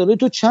 طرفدارای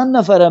تو چند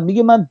نفرن؟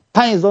 میگه من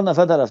 5000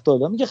 نفر طرفدار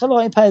دارم. میگه خیلی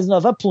این 5000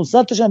 نفر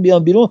 500 تاشون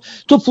بیان بیرون،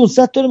 تو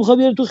 500 تا رو میخوای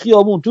بیاری تو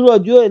خیابون، تو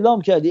رادیو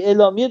اعلام کردی،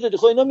 اعلامیه دادی،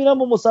 خب اینا میرن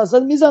با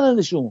مسلسل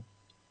میزننشون.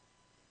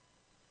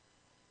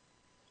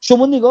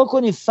 شما نگاه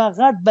کنید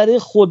فقط برای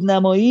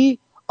خودنمایی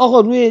آقا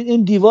روی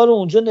این دیوار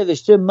اونجا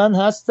نوشته من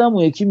هستم،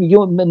 اون یکی میگه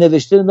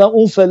نوشته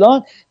اون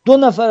فلان. 2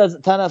 نفر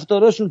از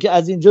طرفداراشون که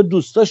از اینجا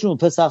دوستاشون،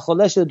 پسر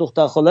خالش،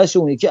 دختر خالش،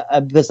 اون یکی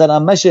پسر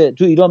عمش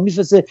تو ایران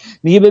میفرسته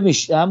میگه ببین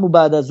همون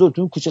بعد از ظهر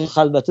تو کوچه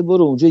خلوته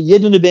برو اونجا یه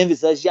دونه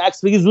بنویس، یه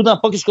عکس بگی زودم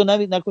پاکش کن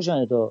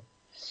نکشن تا.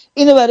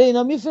 اینو برای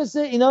اینا میفرسته،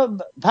 اینا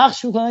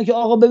پخش میکنن که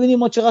آقا ببینید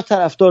ما چقدر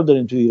طرفدار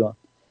داریم تو ایران.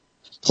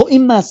 خب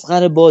این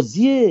مسخره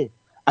بازیه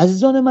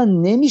عزیزان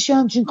من، نمیشه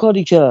همچین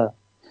کاری کرد.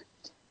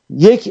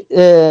 یک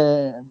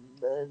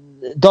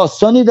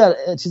داستانی در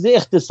چیز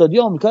اقتصادی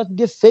آمریکا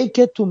میگه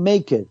fake it to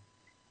make it.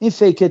 این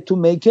fake it to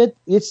make it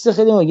یه چیز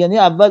خیلی مهمه، یعنی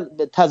اول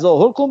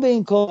تظاهر کن به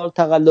این کار،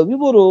 تقلبی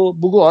برو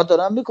بگو ها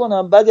دارم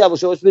میکنم، بعد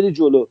یواش یواش بری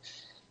جلو.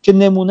 که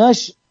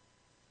نمونهش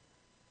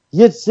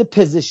یه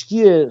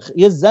پزشکی،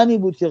 یه زنی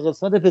بود که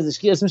قسمت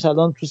پزشکی اسمش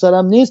الان تو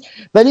سرم نیست،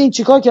 ولی این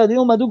چیکار کرده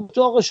اومده گفت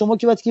آقا شما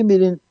که وقتی که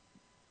میرین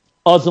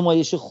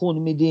آزمایش خون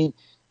میدین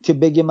که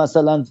بگه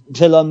مثلا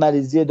فلان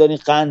مریضی دارین،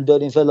 قند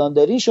دارین، فلان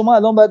دارین، شما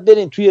الان باید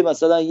برین توی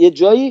مثلا یه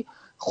جایی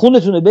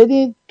خونتون رو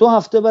بدین، 2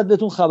 هفته بعد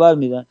بهتون خبر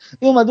میدن.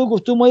 این اومده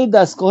گفت ما یه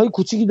دستگاه‌های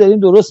کوچیکی داریم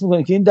درست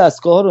میکنیم که این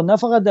دستگاه‌ها رو نه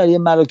فقط در یه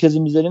مراکزی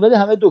میذاریم ولی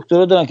همه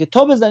دکترا دارن که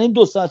تا بزنین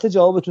 2 ساعته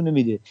جوابتون رو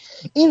میده.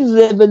 این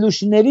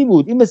رولوشنری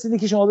بود. این مثل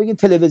اینکه شما بگین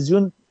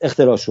تلویزیون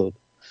اختراع شد،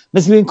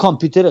 مثل این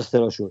کامپیوتر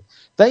اختراع شد.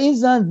 و این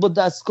زن با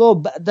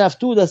دستگاه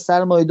رفته بود از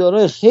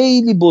سرمایه‌دارای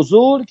خیلی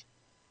بزرگ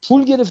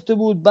پول گرفته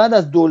بود، بعد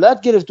از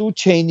دولت گرفته بود،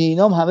 چینی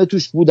اینا هم همه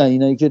توش بودن،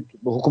 اینایی که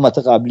حکومت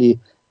قبلی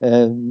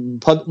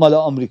مال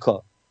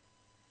آمریکا.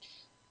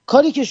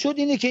 کاری که شد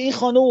اینه که این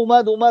خانم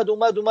اومد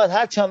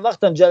هر چند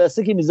وقتم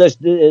جلسه که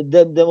میذاشت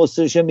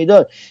دمونستریشن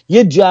میداد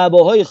یه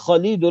جعبه‌های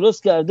خالی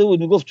درست کرده بود،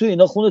 میگفت تو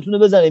اینا خونتون رو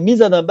بزنید،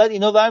 میزدن. بعد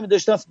اینا ورمی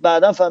داشتن،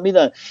 بعداً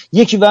فهمیدن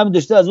یکی ورمی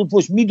داشته از اون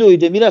پشت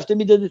میدویده میرفته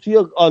میداده توی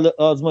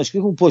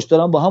آزمایشگاه اون پشت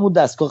دارن با همون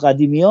دستگاه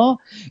قدیمی‌ها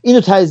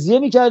اینو تجزیه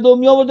میکرد و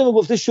میآورد و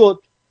گفته شد.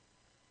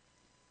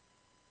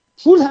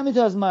 پول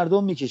همینطور از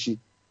مردم میکشید.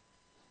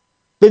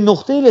 به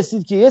نقطه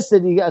رسید که یه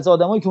سری از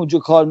آدمایی که اونجا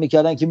کار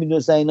میکردن که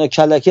میدونستن اینا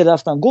کلکه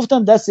رفتن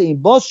گفتن دست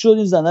این باز شد،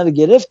 این زنه رو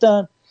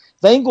گرفتن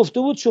و این گفته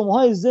بود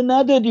شماها اجازه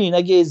ندادین،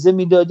 اگه اجازه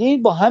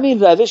میدادین با همین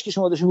روش که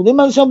شما داشتین بودین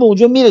من داشتم به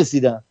اونجا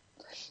میرسیدم.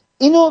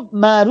 اینو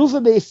معروف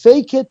به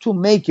fake it to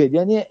make it،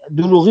 یعنی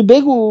دروغی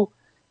بگو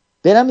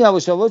برم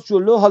یواش یواش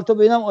جلو، حالا تا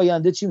ببینم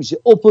آینده چی میشه.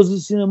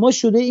 اپوزیسیون ما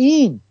شده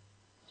این،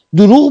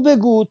 دروغ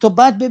بگو تا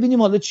بعد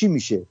ببینیم حالا چی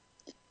میشه.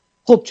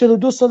 خب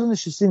 42 سال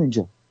نشستیم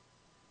اینجا،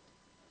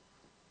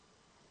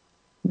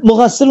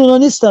 مقصر اونا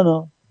نیستن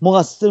ها،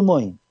 مقصر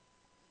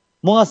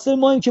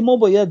ماییم که ما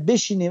باید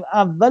بشینیم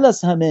اول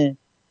از همه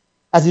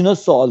از اینا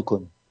سوال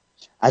کنیم.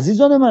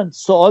 عزیزان من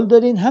سوال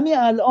دارین، همین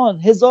الان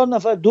 1000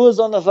 نفر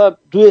 2000 نفر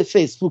توی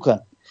فیسبوک هن،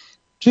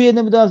 توی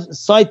نمیدونم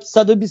سایت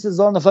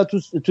 120,000 نفر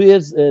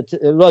توی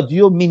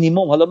رادیو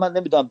مینیمم، حالا من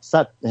نمیدونم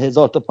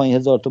 100,000 تا پایین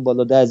 1000 تا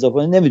بالا 10,000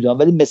 پایین نمیدونم،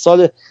 ولی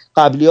مثال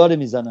قبلی ها رو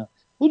میزنم،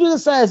 حدود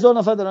 100,000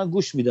 نفر دارن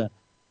گوش میدن،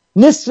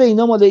 نصف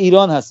اینا مال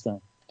ایران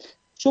هستن.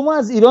 شما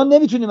از ایران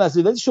نمیتونید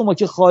مسئله، ولی شما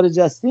که خارج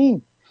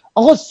هستین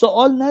آقا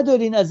سوال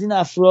ندارین از این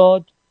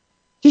افراد،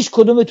 هیچ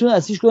کدومتون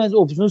از هیچ کدوم از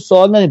اپوزیسیون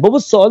سوال ندارین. بابا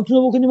سوالتون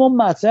رو بکنیم، ما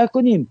مطرح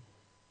کنیم.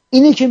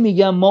 اینه که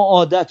میگم ما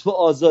عادت به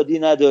آزادی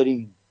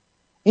نداریم،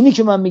 اینه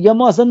که من میگم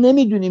ما اصلا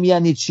نمیدونیم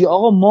یعنی چی.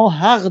 آقا ما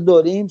حق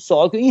داریم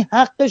سوال کنیم، این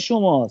حق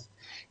شماست،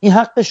 این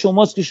حق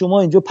شماست که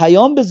شما اینجا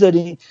پیام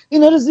بذارین،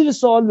 اینا رو زیر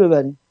سوال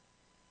ببرین.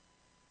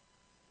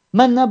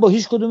 من نه با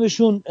هیچ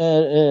کدومشون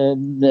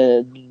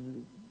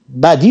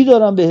بدی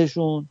دارم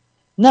بهشون،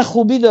 نه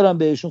خوبی دارم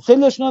بهشون،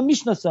 خیلی هاشون هم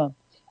میشناسم.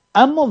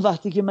 اما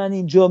وقتی که من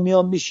اینجا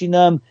میام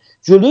میشینم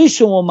جلوی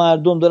شما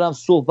مردم دارم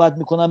صحبت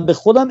میکنم، به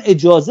خودم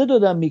اجازه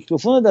دادم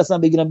میکروفون رو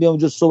دستم بگیرم بیام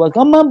اینجا صحبت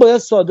کنم، من باید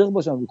صادق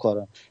باشم رو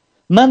کارم.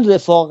 من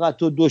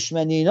رفاقت و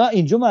دشمنی اینا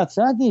اینجا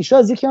مطرح نیست.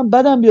 شاید یکی هم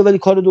بدم بیا ولی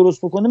کار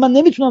درست بکنه من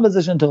نمیتونم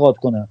ازش انتقاد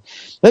کنم،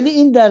 ولی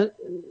این در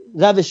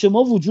روش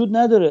ما وجود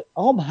نداره.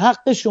 آقا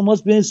حق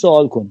شماست بیاین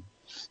سوال کنین،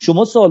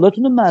 شما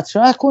سوالاتون رو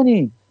مطرح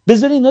کنین،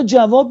 بذارین اینا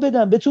جواب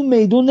بدن. بهتون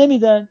میدون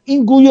نمیدن،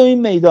 این گویا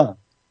این میدان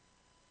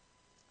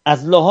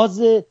از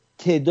لحاظ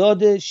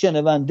تعداد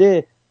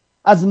شنونده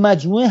از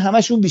مجموعه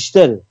همشون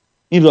بیشتره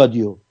این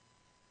رادیو.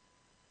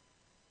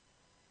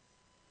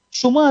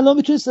 شما الان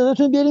میتونید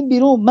صداتون بیارین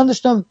بیرون. من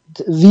داشتم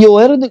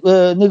VOA رو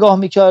نگاه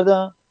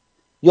میکردم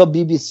یا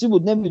BBC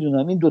بود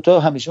نمیدونم، این دوتا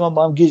همیشه من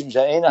با هم گیج میشن،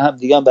 این هم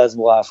دیگه هم بعضی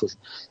موقع حرفش.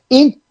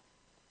 این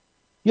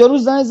یارو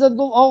زنگ زد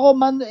گفت آقا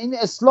من این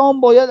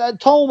اسلام باید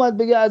تا اومد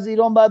بگه از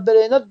ایران باید بره،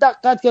 اینا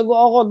دقت کرد گفت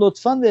آقا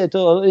لطفاً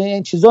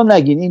این چیزا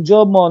نگین،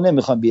 اینجا ما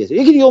نمیخوام بیاید.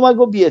 یکی دیگه اومد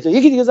گفت بیاید،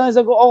 یکی دیگه زنگ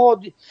زد گفت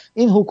آقا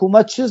این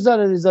حکومت چه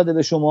ضرری زده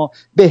به شما،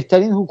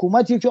 بهترین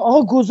حکومتیه که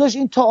آقا گذاشت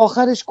این تا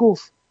آخرش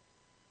گفت.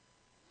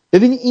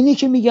 ببین اینی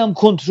که میگم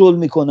کنترل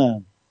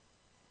میکنن.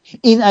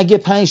 این اگه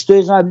 5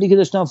 تای قبلی که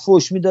داشتم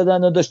فوش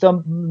میدادن و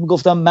داشتم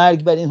میگفتم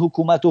مرگ بر این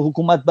حکومت و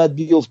حکومت بعد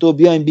بیفته و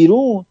بیاین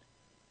بیرون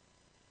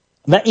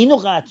و اینو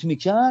قطع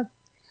میکرد،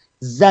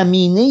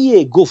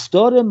 زمینه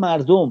گفتار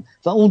مردم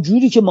و اون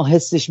جوری که ما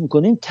حسش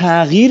میکنیم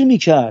تغییر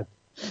میکرد.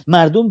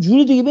 مردم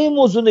جوری دیگه به این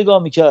موضوع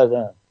نگاه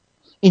میکردن.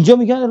 اینجا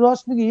میگن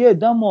راست میگه، یه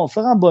عده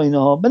موافقم با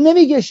اینها. من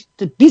نمیگه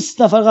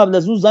 20 نفر قبل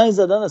از اون زنگ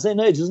زدن اصلا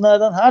اینا اجازه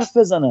ندادن حرف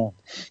بزنن.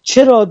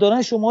 چرا؟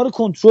 دارن شما رو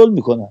کنترل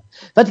میکنن.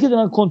 وقتی که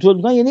دارن کنترل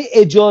میکنن یعنی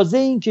اجازه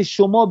این که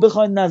شما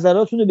بخواید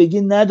نظراتون رو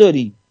بگین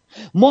ندارین.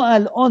 ما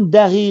الان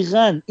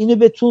دقیقاً اینو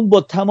بهتون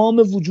با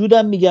تمام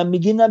وجودم میگم،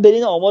 میگین نه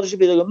برین آمارش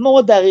پیدا کنید،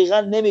 ما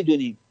دقیقاً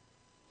نمیدونیم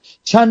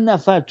چند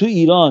نفر تو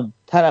ایران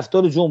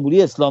طرفدار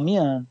جمهوری اسلامی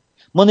هستن،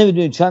 ما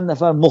نمیدونیم چند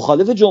نفر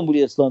مخالف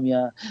جمهوری اسلامی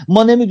هستن،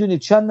 ما نمیدونیم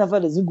چند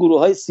نفر از این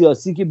گروه‌های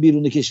سیاسی که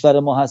بیرون کشور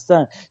ما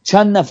هستن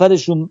چند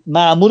نفرشون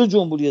مأمور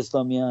جمهوری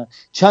اسلامی هستن،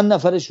 چند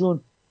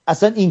نفرشون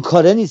اصلا این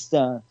کاره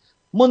نیستن،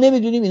 ما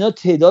نمیدونیم اینا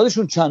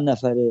تعدادشون چند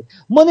نفره،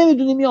 ما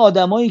نمیدونیم این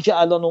آدمایی که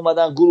الان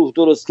اومدن گروه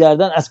درست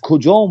کردن از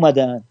کجا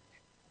اومدن،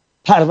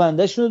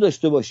 پروندهشون رو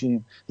داشته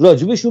باشیم،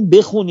 راجبشون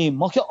بخونیم.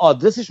 ما که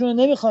آدرسشون رو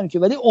نمیخوایم که،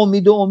 ولی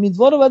امید و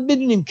امیدوار رو باید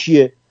بدونیم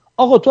کیه.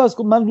 آقا تو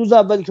از من روز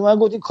اولی که من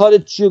گفتم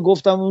کارت چیه،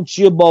 گفتم اون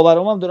چیه،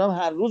 باورام دارم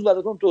هر روز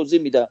براتون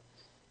توضیح میدم.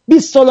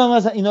 20 سال هم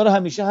مثلا اینا رو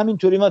همیشه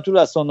همینطوری من تو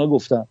رسانه‌ها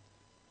گفتم.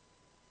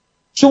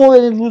 شما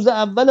برید روز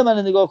اول من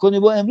نگاه کنی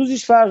با امروز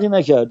هیچ فرقی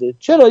نکرده.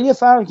 چرا؟ یه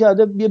فرق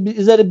کرده،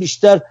 یه ذره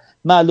بیشتر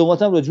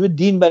معلوماتم راجع به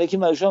دین، برای که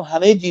من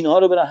همه دین‌ها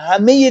رو برم،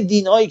 همه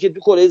دین‌هایی که تو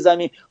کره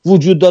زمین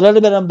وجود داره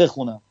رو برم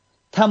بخونم،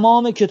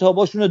 تمام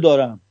کتاباشون رو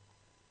دارم،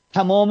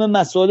 تمام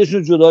مسائلشون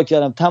رو جدا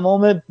کردم،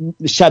 تمام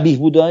شبیه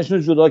بودنشون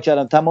رو جدا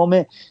کردم،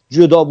 تمام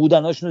جدا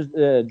بودنشون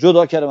رو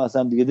جدا کردم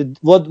اصلا دیگه.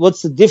 What's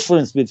the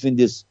difference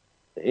between this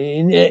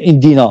این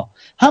دینا،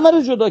 همه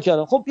رو جدا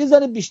کردم. خب یه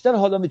ذره بیشتر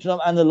حالا میتونم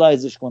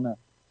انالایزش کنم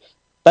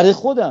برای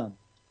خودم،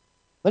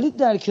 ولی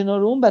در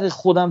کنار اون برای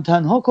خودم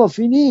تنها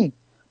کافی نیست.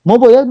 ما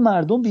باید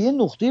مردم به یه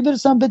نقطه‌ای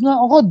برسن بدونن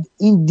آقا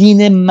این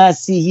دین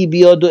مسیحی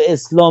بیاد و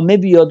اسلامه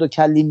بیاد و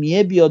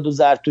کلیمیه بیاد و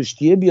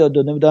زرتشتیه بیاد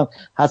و نمیدونم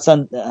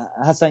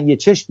حسن یه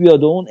چشم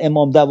بیاد و اون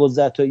امام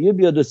 12 تاییه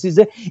بیاد و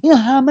 13، این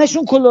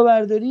همشون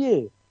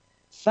کلاهبرداریه،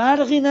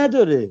 فرقی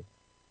نداره،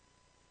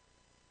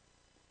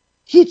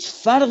 هیچ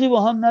فرقی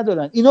با هم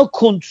ندارن. اینا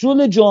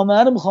کنترل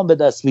جامعه رو میخوان به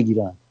دست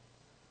بگیرن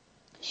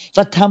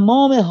و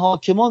تمام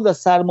حاکمان و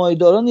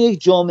سرمایه‌داران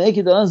یک جامعه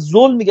که دارن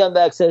ظلم میگن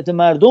به اکثریت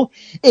مردم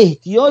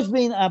احتیاج به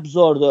این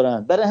ابزار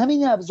دارن، برای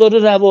همین ابزار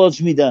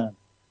رواج میدن.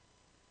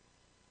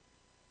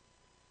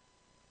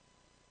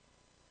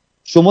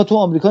 شما تو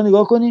آمریکا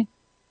نگاه کنی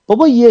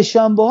بابا، یه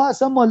شنبه ها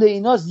اصلا مال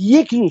ایناست،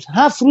 یک روز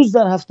 7 روز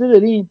در هفته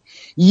داریم،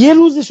 یه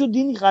روزشو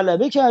دین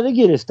غلبه کرده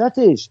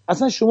گرفتتش.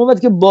 اصلا شما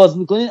وقتی که باز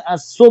میکنین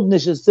از صبح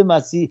نشسته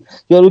مسیح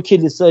یارو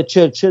کلیسا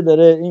چرچه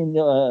داره، این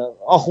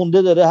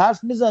آخونده داره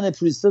حرف میزنه،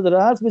 پریسته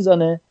داره حرف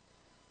میزنه،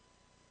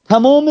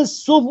 تمام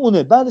صبح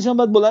اونه، بعدش هم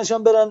باید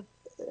بلندشان برن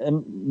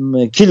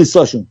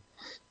کلیساشون.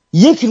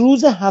 یک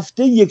روز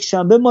هفته یک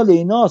شنبه مال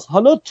ایناست.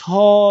 حالا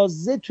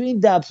تازه تو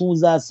این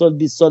 10-15 سال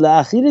 20 سال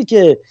اخیره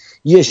که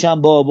یه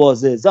شنبه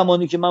بازه.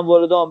 زمانی که من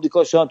وارد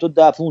آمریکا شدم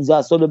تو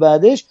 10-15 سال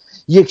بعدش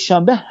یک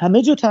شنبه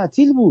همه جا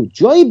تعطیل بود،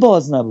 جایی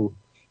باز نبود،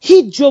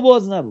 هیچ جا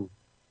باز نبود.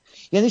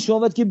 یعنی شما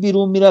وقتی که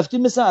بیرون میرفتی،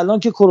 مثل الان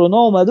که کرونا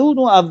اومده بود،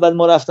 اون اول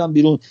ما رفتم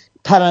بیرون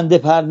پرنده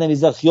پر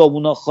نمیزد،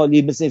 خیابونا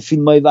خالی، مثل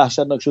فیلمای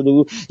وحشتناک شده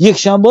بود. یک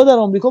شنبه در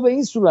آمریکا به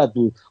این صورت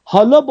بود.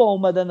 حالا با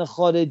اومدن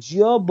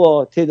خارجی‌ها،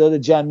 با تعداد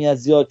جمعیت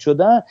زیاد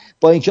شدن،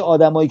 با اینکه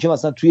آدمایی که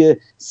مثلا توی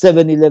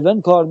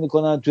 7-11 کار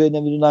میکنن، توی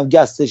نمیدونم گس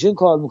استیشن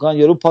کار میکنن،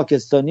 یارو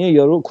پاکستانیه،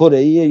 یارو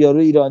کره‌ایه، یارو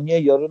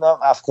ایرانیه، یارو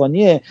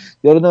افغانیه،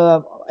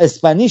 یارو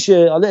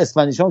اسپانیشه، حالا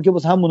اسپانیشام که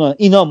بس همونا،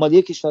 اینا مال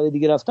یک کشور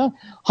دیگه رفتن.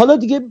 حالا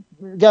دیگه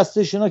گس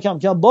استیشن‌ها کم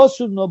کم باز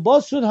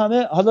شد،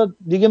 همه حالا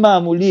دیگه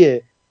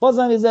معمولیه،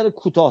 بازم یه ذره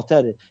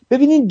کوتاه‌تره.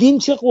 ببینین دین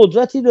چه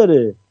قدرتی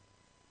داره،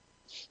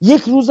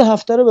 یک روز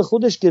هفته رو به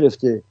خودش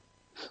گرفته.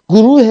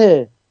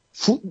 گروه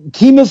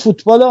تیم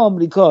فوتبال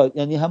آمریکا،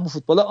 یعنی همون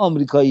فوتبال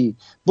آمریکایی،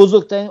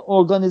 بزرگترین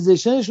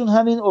ارگانیزیشنشون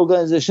همین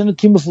ارگانیزیشن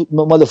تیم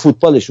مال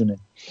فوتبالشونه.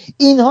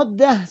 اینها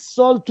 10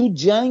 سال تو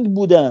جنگ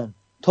بودن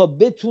تا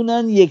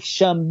بتونن یک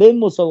شنبه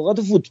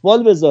مسابقات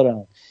فوتبال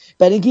بذارن،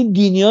 برای اینکه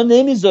دینیا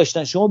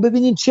نمیذاشتن. شما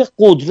ببینین چه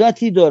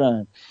قدرتی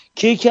دارن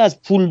که یکی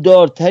از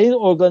پولدارترین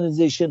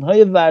ارگانیزیشن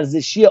های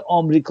ورزشی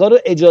آمریکا رو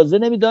اجازه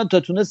نمیدن تا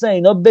تونستن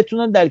اینا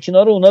بتونن در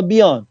کنار اونا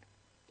بیان،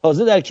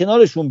 تازه در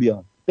کنارشون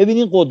بیان.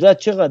 ببینین قدرت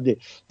چقدره.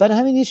 برای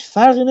همین هیچ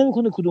فرقی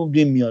نمیکنه کدوم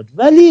دین میاد.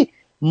 ولی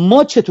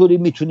ما چطوری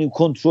میتونیم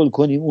کنترل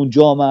کنیم اون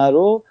جامعه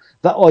رو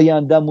و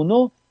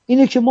آینده‌مونو؟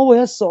 اینه که ما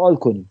باید سوال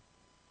کنیم،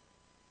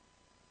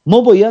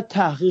 ما باید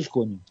تحقیق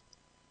کنیم،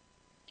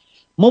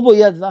 ما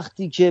باید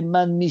وقتی که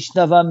من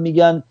میشنوم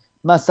میگن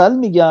مثلا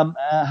میگم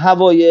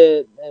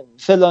هوای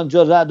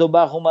فلانجا رعد و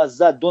برق اومد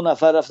زد 2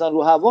 نفر رفتن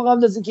رو هوا،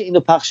 قبل از اینکه اینو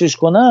پخشش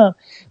کنم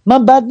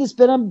من بد نیست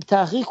برم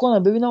تحقیق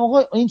کنم، ببینم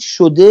آقا این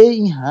شده،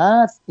 این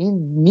هست، این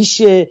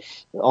میشه،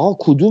 آقا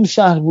کدوم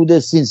شهر بوده،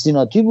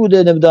 سینسیناتی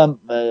بوده، نمیدونم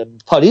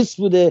پاریس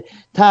بوده،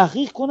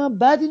 تحقیق کنم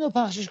بعد اینو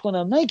پخشش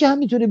کنم، نه اینکه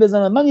همینطوری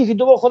بزنم. من 1-2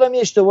 بار خودم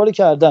یه اشتباهی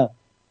کردم،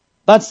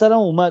 بعد سرم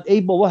اومد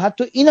ای بابا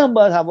حتی اینم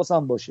باید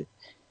حواسم باشه.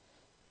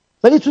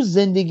 ولی تو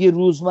زندگی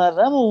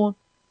روزمره‌مون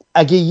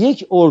اگه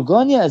یک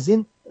ارگانی از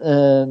این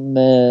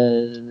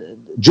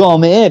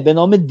جامعه به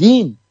نام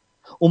دین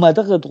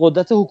اومده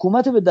قدرت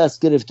حکومت به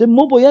دست گرفته،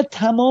 ما باید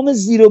تمام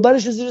زیر و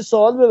برش رو زیر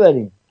سوال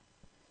ببریم.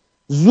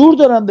 زور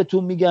دارن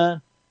بهتون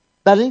میگن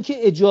برای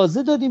اینکه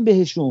اجازه دادیم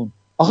بهشون.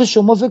 آخه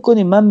شما فکر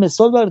کنید، من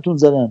مثال براتون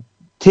زدم،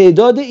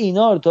 تعداد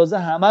اینا رو تازه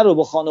همه رو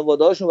با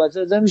خانواده هاشون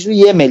بچه میشه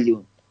 1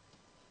 میلیون،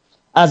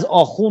 از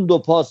آخوند و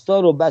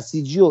پاسدار و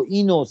بسیجی و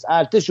اینوس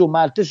ارتش و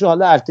مرتش و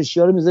حالا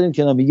ارتشی‌ها رو میذاریم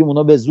کنار، میگیم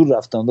اونا به زور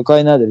رفتن، به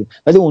کاری نداریم،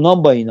 ولی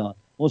اونام با اینا،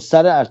 اون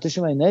سر ارتش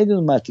من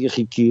ندیدون مرتی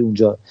خیکی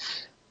اونجا.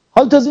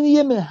 حالا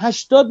تازه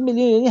 80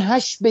 میلیون، یعنی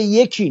 8 به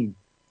 1.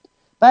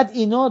 بعد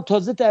اینا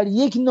تازه در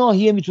یک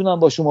ناحیه میتونن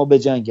با شما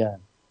بجنگن.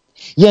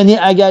 یعنی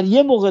اگر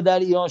یه موقع در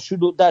ایران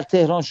در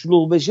تهران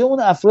شلوغ بشه، اون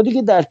افرادی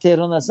که در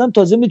تهران هستن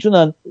تازه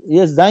میتونن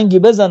یه زنگی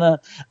بزنن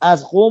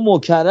از قم و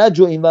کرج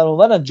و اینور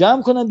اونور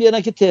جمع کنن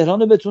بیارن که تهران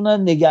رو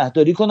بتونن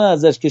نگهداری کنن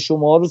ازش، که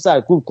شما رو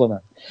سرکوب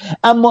کنن.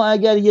 اما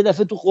اگر یه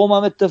دفعه تو قم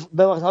هم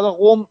حالا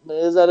قم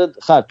ذره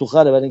خر تو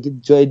خره برای اینکه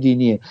جای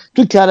دینیه،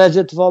 تو کرج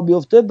اتفاق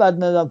بیفته،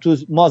 بعد نمیدونم تو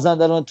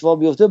مازندران اتفاق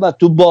بیفته، بعد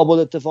تو بابل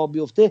اتفاق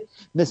بیفته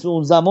مثل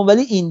اون زمان،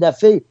 ولی این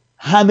دفعه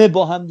همه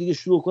با هم دیگه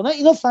شروع کنن،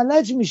 اینا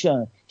فلج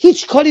میشن،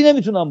 هیچ کاری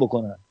نمیتونن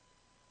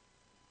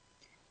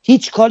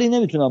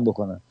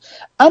بکنن.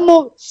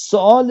 اما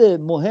سوال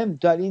مهم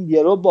در این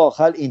دیالوگ با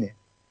آخر اینه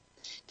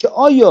که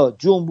آیا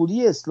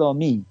جمهوری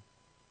اسلامی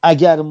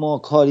اگر ما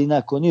کاری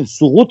نکنیم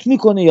سقوط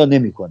میکنه یا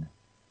نمیکنه؟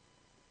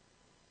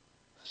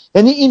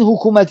 یعنی این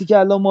حکومتی که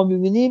الان ما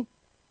میبینیم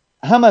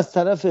هم از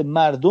طرف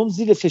مردم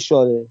زیر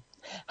فشاره،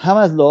 هم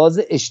از لحاظ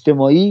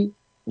اجتماعی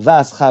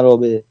وضع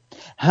خرابه،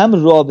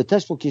 هم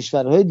رابطش با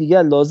کشورهای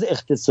دیگه لحاظ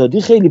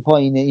اقتصادی خیلی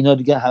پایینه، اینا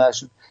دیگه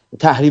همش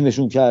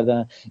تحریمشون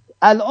کردن.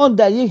 الان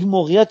در یک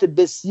موقعیت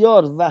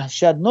بسیار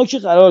وحشتناکی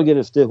قرار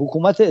گرفته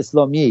حکومت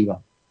اسلامی ایران.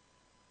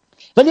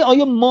 ولی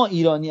آیا ما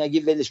ایرانی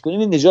اگه ولش کنیم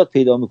این نجات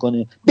پیدا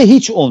میکنه؟ به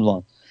هیچ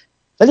عنوان.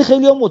 ولی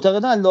خیلی ها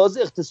معتقدن لحاظ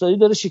اقتصادی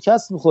داره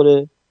شکست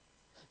میخوره.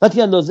 وقتی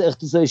که لحاظ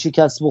اقتصادی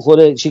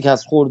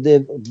شکست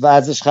خورده،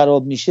 وضعش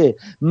خراب میشه،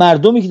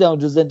 مردمی که در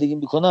اونجا زندگی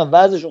میکنن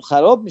وضعشون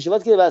خراب میشه،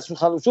 وقتی که وضعشون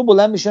خراب شد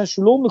بلند میشن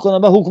شلوغ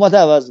میکنن و حکومت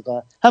عوض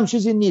میکنن. هم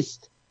چیزی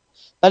نیست.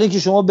 برای اینکه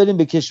شما برین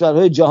به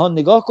کشورهای جهان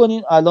نگاه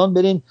کنین، الان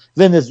برین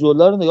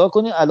ونزوئلا رو نگاه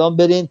کنین، الان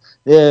برین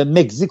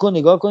مکزیکو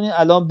نگاه کنین،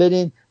 الان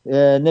برین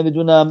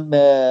نمیدونم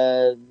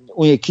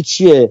اون یکی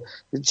چیه،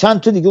 چند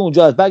تا دیگه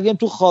اونجا هست، برگردیم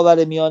تو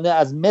خاورمیانه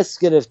از مصر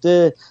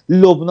گرفته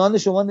لبنان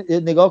شما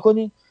نگاه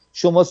کنین،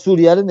 شما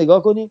سوریه رو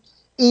نگاه کنین.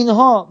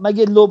 اینها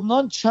مگه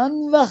لبنان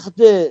چند وقت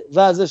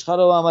وضعش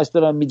خراب همش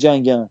دارن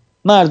میجنگن،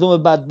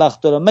 مردم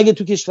بدبخت دارن؟ مگه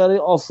تو کشورهای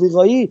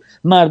آفریقایی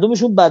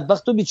مردمشون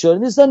بدبخت و بیچاره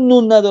نیستن،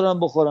 نون ندارن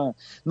بخورن؟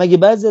 مگه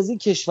بعضی از این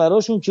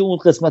کشورهاشون که اون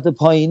قسمت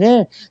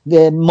پایینه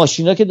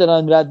ماشینا که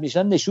دارن رد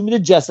میشن نشون میده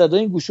جسدای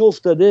این گوشه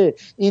افتاده،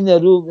 این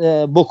رو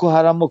بوکو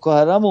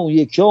حرم و اون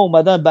یکی ها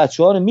اومدن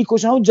بچه‌ها رو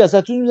میکشن، اون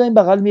جسدتون میذارن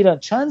بغل میرن.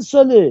 چند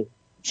ساله؟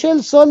 40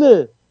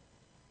 ساله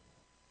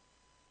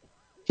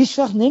هیچ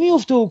وقت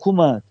نمیفته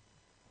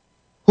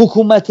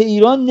حکومت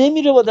ایران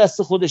نمیره با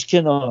دست خودش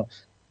کنار.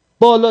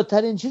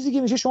 بالاترین چیزی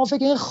که میشه، شما فکر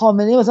کنید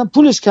خامنه‌ای مثلا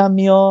پولش کم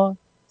میاد،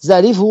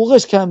 ظریف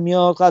حقوقش کم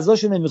میاد،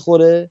 غذاشو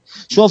نمیخوره؟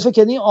 شما فکر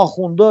کنید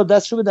آخوندا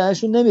دستشو به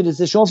دهنشون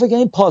نمیرسه؟ شما فکر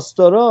کنید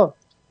پاسدارا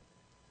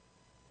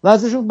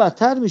وضعشون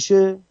بدتر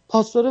میشه؟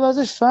 پاسدارا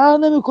وضعش فرق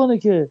نمیکنه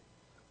که.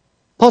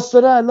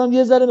 پاسدارا الان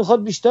یه ذره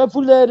میخواد بیشتر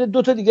پول داره،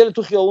 2 تا دیگه رو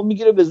تو خیابون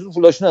میگیره، به زور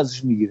پولاشون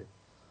ازش میگیره.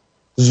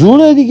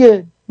 زوره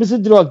دیگه، مثل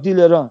دراگ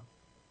دیلران.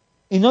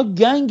 اینا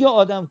گنگ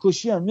آدم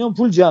کشی هم میان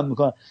پول جمع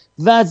میکنن.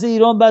 وضع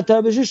ایران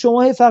بدتر بشه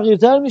شما هی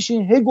فقیرتر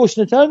میشین، هی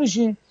گشنه‌تر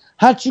میشین.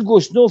 هرچی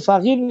گشنه و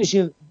فقیر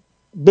میشین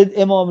به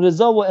امام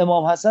رضا و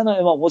امام حسن و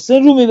امام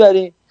حسین رو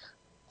میبرین.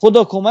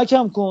 خدا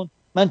کمکم کن،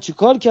 من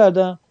چیکار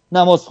کردم؟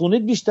 نماز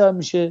خونید بیشتر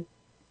میشه،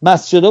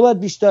 مسجدا باید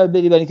بیشتر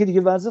بری، برای اینکه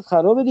دیگه وضع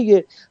خرابه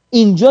دیگه.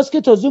 اینجاست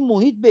که تازه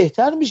محیط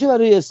بهتر میشه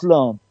برای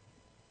اسلام.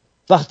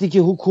 وقتی که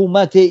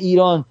حکومت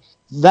ایران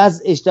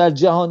وضعش در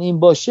جهان این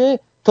باشه،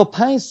 تا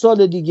 5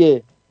 سال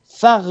دیگه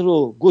فقر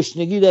و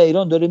گشنگی در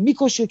ایران داره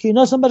میکشه که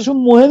اینا اصلا براشون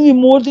مهمی،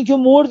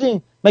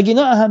 مردین مگه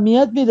اینا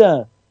اهمیت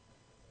میدن؟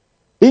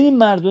 ببین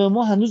مردم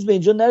ما هنوز به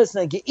اینجا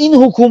نرسیدن که این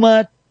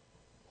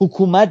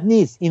حکومت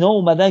نیست، اینا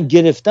اومدن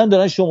گرفتن،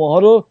 دارن شماها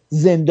رو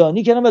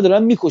زندانی کردن و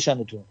دارن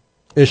میکشنتون،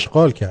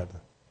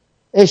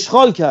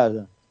 اشغال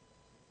کردن.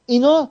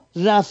 اینا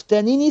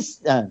رفتنی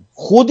نیستن،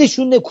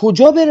 خودشون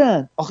کجا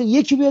برن؟ آخه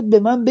یکی بیاد به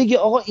من بگه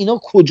آقا اینا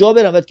کجا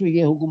برن وقتی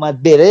میگه این حکومت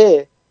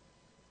بره،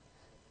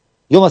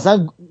 یا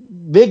مثلا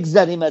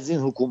بگذریم از این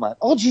حکومت.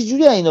 آقا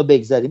چجوری اینا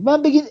بگذریم؟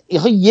 من بگین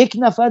یک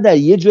نفر در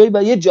یه جایی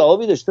باید یه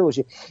جوابی داشته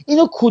باشه.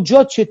 اینا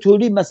کجا،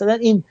 چطوری؟ مثلا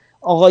این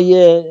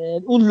آقای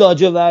اون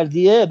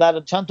لاجوردیه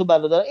چند تا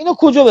برادر، اینا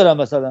کجا برن؟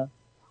 مثلا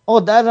آقا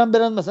درم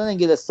برن مثلا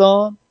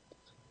انگلستان،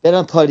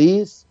 برن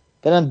پاریس،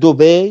 برن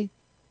دبی،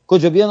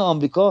 کجا بیان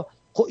آمریکا؟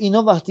 خب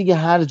اینا وقتی که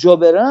هر جا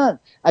برن،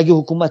 اگه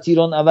حکومت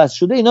ایران عوض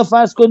شده، اینا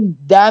فرض کن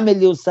 10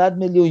 میلیون 100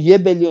 میلیون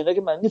 1 بیلیون، اینا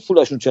که معنی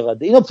پولاشون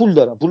چقدره؟ اینا پول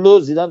دارن، پولو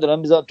زیدن دارن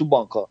میذارن تو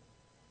بانک‌ها،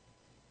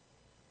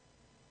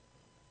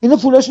 اینا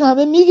پولاشون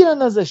همه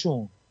میگیرن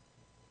ازشون،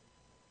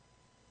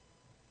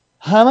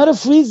 همه رو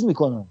فریز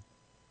میکنن.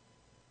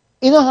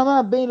 اینا همه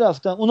از بین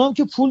رفتن. اونا هم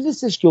که پول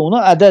نیستش که، اونا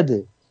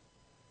عدده.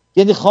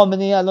 یعنی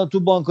خامنه ای الان تو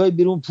بانک‌های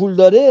بیرون پول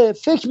داره،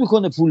 فکر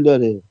میکنه پول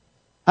داره،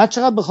 هر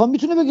چقدر بخوام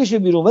میتونه بکشه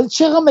بیرون، ولی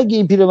چقدر مگه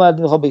این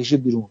پیرمرد میخواد بکشه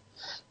بیرون؟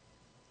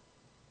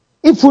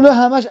 این پولا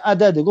همش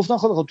عدده. گفتن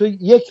خب تو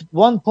یک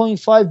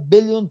 1.5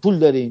 بیلیون پول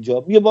داره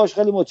اینجا، میگه باش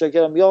خیلی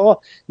متشکرم، یا آقا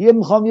یه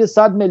میخوام یه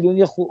 100 میلیون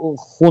یه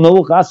خونه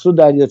و قصر و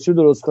دریاچه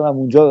درست کنم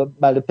اونجا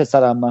برای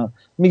پسرم، من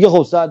میگه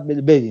خب 100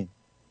 میلیون بدین.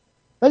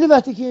 ولی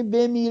وقتی که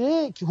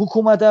بمیره که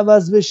حکومت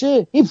عوض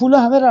بشه، این پولا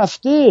همه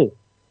رفته.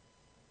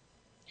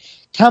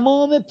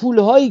 تمام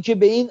پولهایی که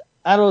به این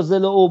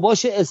اراذل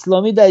اوباش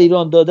اسلامی در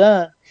ایران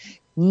دادن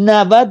 90%،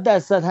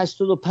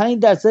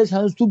 85%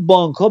 هنوز تو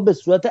بانک ها به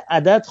صورت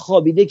عدد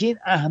خوابیده که این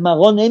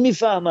احمقا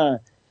نمیفهمن.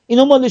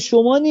 اینا مال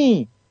شما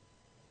نی.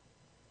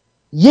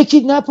 یکی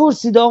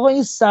نپرسید آقا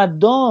این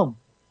صدام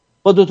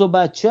با 2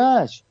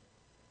 بچهش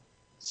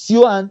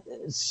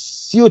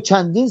 30 و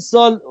چندین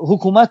سال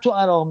حکومت تو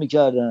عراق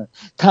میکردن،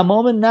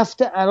 تمام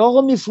نفت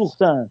عراق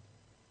میفروختن،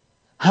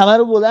 همه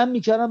رو بلند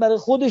میکردن برای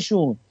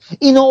خودشون.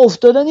 اینا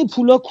افتادن این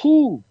پولا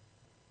کو؟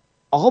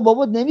 آقا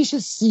بابا نمیشه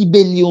 30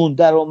 بیلیون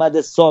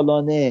درآمد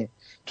سالانه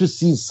تو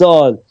 30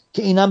 سال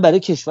که اینم برای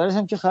کشورش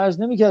هم که خرج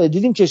نمیکرده.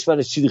 دیدیم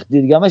کشورش چی ریخت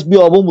دیگه، همش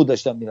بیابون بود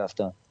داشتن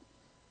میرفتن.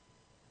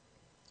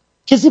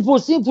 کسی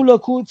پرسید این پولا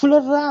کو؟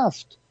 پولا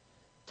رفت.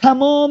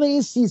 تمام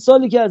این 30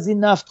 سالی که از این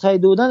نفت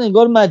خریده بودن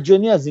انگار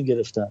مجانی از این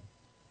گرفتن.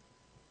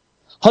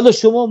 حالا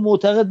شما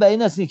معتقد به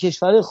این هستین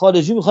کشورهای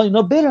خارجی میخوان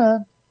اینا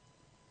برن؟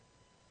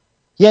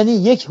 یعنی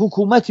یک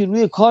حکومتی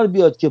روی کار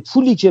بیاد که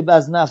پولی که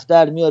از نفت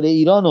در میاره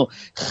ایرانو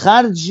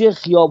خرج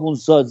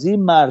خیابونسازی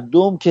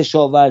مردم،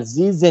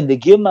 کشاورزی،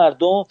 زندگی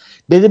مردم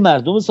بده،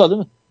 مردم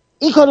سالم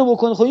این کارو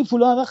بکنه، خب این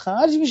پولا همه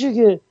خرج میشه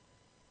که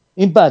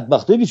این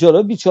بدبختای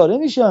بیچاره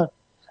میشن.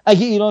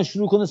 اگه ایران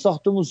شروع کنه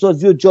ساختمون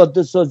سازی و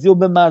جاده سازی و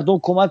به مردم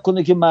کمک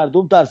کنه که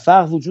مردم در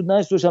فقر وجود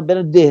نداشته باشن،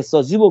 برن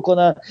دهسازی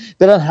بکنن،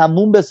 برن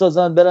حموم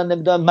بسازن، برن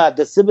نمیدونم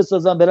مدرسه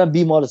بسازن، برن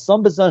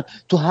بیمارستان بسازن.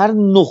 تو هر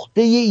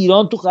نقطه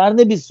ایران تو قرن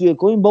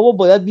 21 این بابا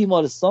باید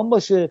بیمارستان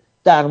باشه،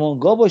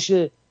 درمانگاه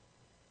باشه،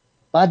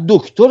 بعد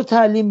دکتر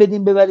تعلیم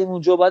بدیم ببریم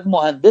اونجا، بعد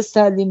مهندس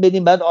تعلیم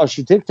بدیم، بعد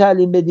آرشیتکت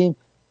تعلیم بدیم.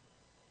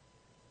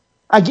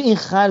 اگه این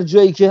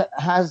خرجایی که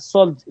هر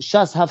سال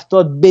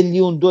 60-70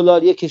 بیلیون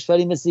دلار یک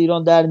کشوری مثل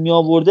ایران در می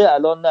آورده،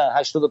 الان نه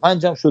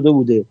 85 هم شده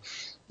بوده،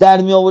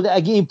 در می آورده،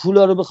 اگه این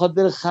پولا رو بخواد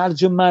بره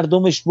خرج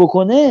مردمش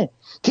بکنه،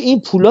 که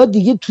این پولا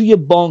دیگه توی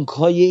بانک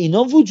های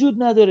اینا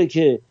وجود نداره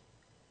که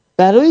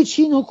برای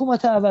چی این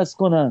حکومت عوض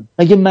کنن؟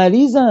 اگه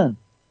مریضن.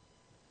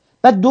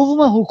 بعد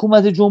دوم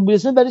حکومت جمهوری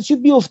اسلامی برای چی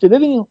بیفته؟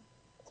 ببینیم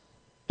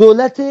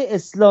دولت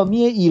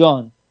اسلامی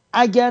ایران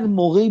اگر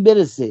موقعی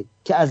برسه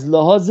که از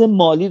لحاظ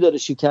مالی داره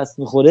شکست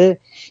میخوره،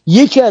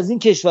 یکی از این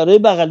کشورهای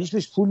بغلیش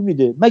بهش پول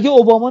میده. مگه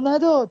اوباما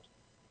نداد؟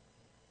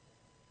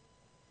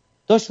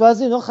 داشت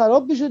وضع اینا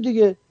خراب میشد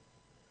دیگه،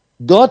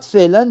 داد.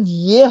 فعلا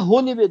یه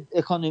هولی به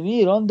اکانومی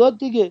ایران داد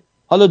دیگه.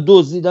 حالا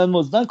دزدیدن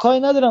مزدن کاری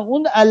ندارم،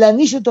 اون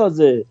علنیشه.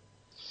 تازه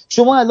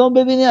شما الان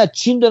ببینید از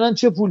چین دارن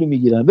چه پولی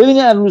میگیرن،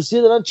 ببینید از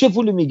روسیه دارن چه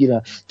پولی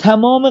میگیرن،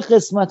 تمام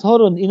قسمت ها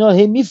رو اینا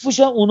هی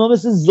میفروشن، اونا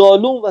مثل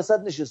ظالم وسط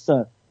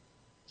نشستن.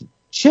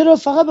 چرا؟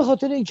 فقط به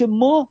خاطر اینکه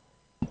ما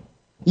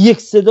یک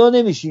صدا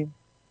نمیشیم،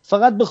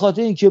 فقط به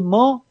خاطر اینکه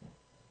ما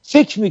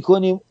فکر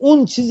میکنیم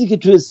اون چیزی که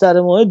توی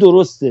سر ما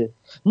درسته.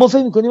 ما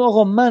فکر میکنیم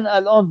آقا من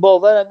الان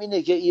باورم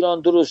اینه که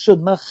ایران درست شد،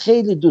 من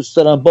خیلی دوست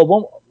دارم،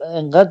 بابام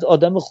انقدر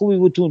آدم خوبی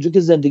بود تو اونجا که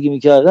زندگی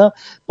میکردم،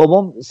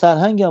 بابام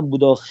سرهنگم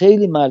بود،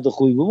 خیلی مرد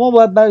خوبی بود، ما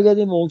باید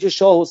برگردیم به اون که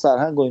شاه و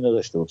سرهنگ و اینا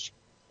داشته باشیم،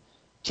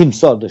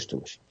 تیمسار داشته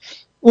باشیم.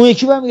 اون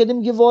یکی برمیگرده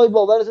میگه وای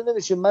باورتون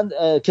نمیشه، من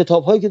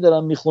کتاب‌هایی که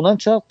دارم میخونم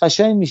چقدر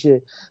قشنگ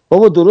میشه.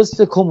 بابا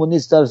درسته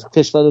کمونیست در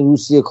کشور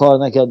روسیه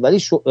کار نکرد،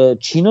 ولی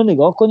چینو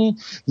نگاه کنین،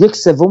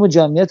 1/3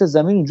 جمعیت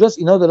زمین اونجاست،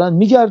 اینا دارن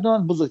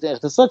میگردن، بزرگترین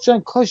اقتصاد شدن.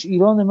 کاش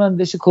ایران من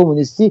بشه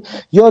کمونیستی.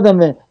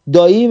 یادم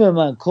دایی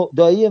من،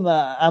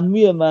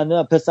 عموی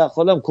من، پسر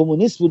خالم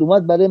کمونیست بود،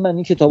 اومد برای من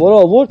این کتابا رو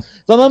آورد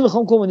و من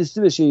میخوام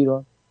کمونیستی بشه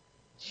ایران.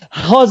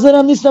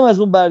 حاضرم نیستم از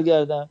اون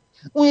برگردم.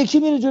 اون یکی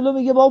میره جلو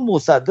میگه بابا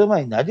مصدق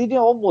من ندیدی،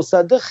 آقا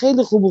مصدق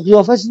خیلی خوب بود،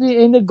 قیافش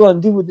عین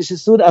گاندی بود،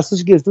 نشسته بود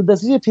اساش گرفته بود،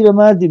 دستش یه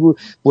پیرمردی بود،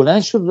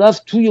 بلند شد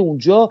رفت توی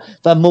اونجا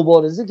و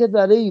مبارزه کرد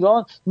برای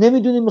ایران.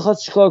 نمیدونیم میخواد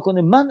چیکار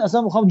کنه. من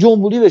اصلا میخوام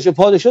جمهوری بشه.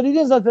 پادشاه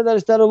دیدین زد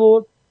پدرش در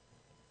آورد؟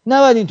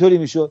 نباید اینطوری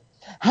میشد.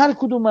 هر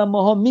کدوم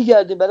ماها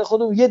میگردیم برای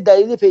خودمون یه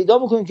دلیل پیدا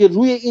میکنیم که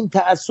روی این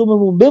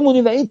تعصبمون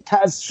بمونیم و این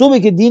تعصبی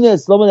که دین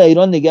اسلام در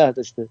ایران نگه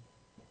داشته.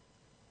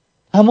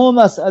 تمام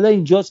مسئله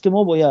اینجاست که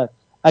ما باید،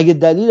 اگه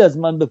دلیل از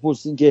من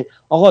بپرسین که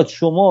آقا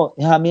شما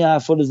همه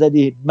حرفا رو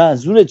زدی،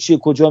 منظورت چیه،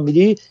 کجا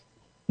میری؟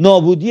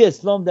 نابودی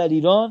اسلام در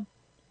ایران،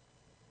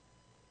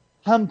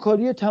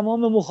 همکاری تمام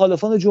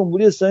مخالفان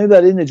جمهوری اسلامی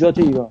برای نجات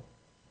ایران.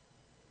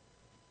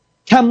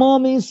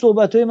 تمام این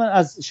صحبت‌های من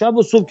از شب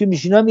و صبح که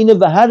میشینم اینه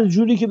و هر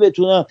جوری که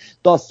بتونم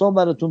داستان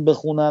براتون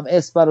بخونم،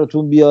 اسم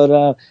براتون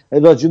بیارم،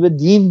 راجب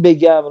دین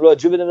بگم،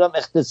 راجب نمیدونم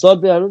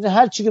اقتصاد بگم،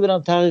 هر چی که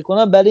برام تحقیق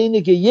کنم، برای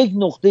اینه که یک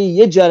نقطه،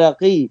 یه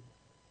جرقه‌ای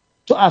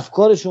تو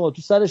افکار شما،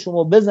 تو سر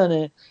شما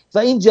بزنه و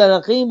این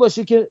جرقه این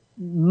باشه که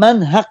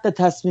من حق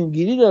تصمیم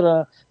گیری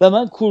دارم و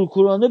من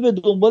کورکورانه به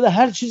دنبال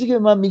هر چیزی که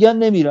من میگن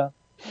نمیرم.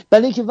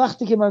 بلکه اینکه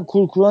وقتی که من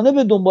کورکورانه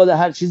به دنبال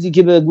هر چیزی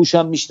که به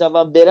گوشم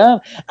میشنوم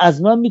برم،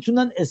 از من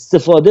میتونن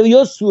استفاده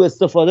یا سوء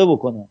استفاده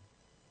بکنن.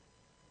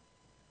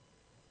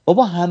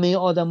 بابا همه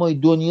آدمای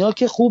دنیا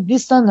که خوب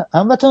نیستن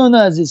هموطنان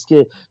عزیز،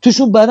 که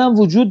توشون بدم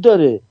وجود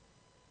داره.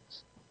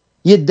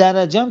 یه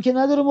درجه‌ام که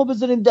نداره ما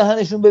بذاریم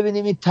دهنشون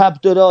ببینیم این تب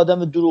داره،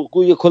 آدم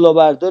دروغگو، یه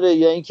کلاهبرداره،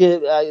 یا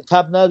اینکه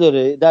تب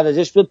نداره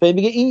درجهش بیاد پایین،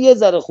 میگه این یه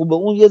ذره خوبه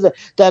اون یه ذره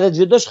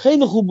درجه داشت،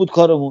 خیلی خوب بود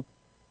کارمون،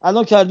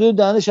 الان کردیم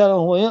دهنش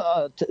همایون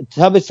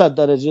تب 100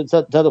 درجه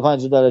 150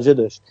 درجه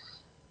داشت.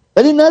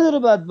 ولی نداره.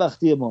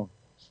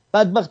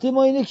 بدبختی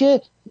ما اینه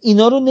که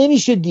اینا رو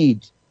نمیشه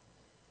دید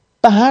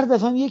و هر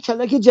دفعه یه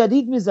کلک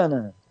جدید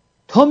میزنن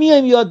تا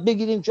میایم یاد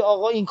بگیریم که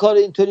آقا این کار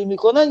اینطوری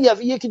میکنن،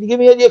 یا یکی دیگه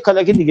میاد یه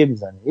کلک دیگه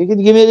میزنه، یکی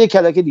دیگه میاد یه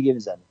کلک دیگه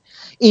میزنه.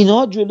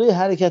 اینا جلوی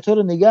حرکت‌ها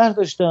رو نگه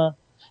داشتن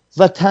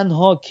و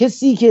تنها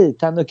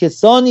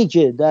کسانی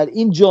که در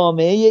این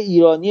جامعه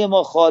ایرانی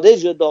ما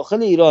خارج و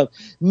داخل ایران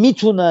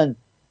میتونن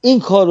این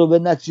کار رو به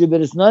نتیجه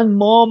برسونن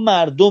ما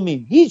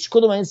مردمیم. هیچ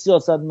کدوم این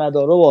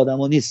سیاستمدارا و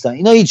آدما نیستن،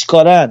 اینا هیچ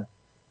کارن،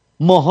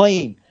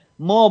 ماهاییم.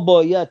 ما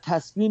باید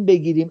تصمیم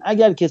بگیریم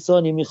اگر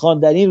کسانی میخوان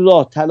در این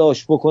راه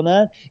تلاش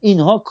بکنن،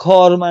 اینها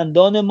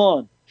کارمندان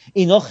مان،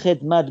 اینا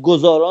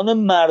خدمتگزاران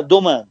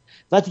مردمن.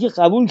 وقتی که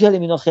قبول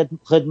کردیم اینا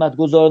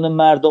خدمتگزاران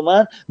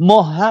مردمن،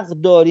 ما حق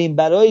داریم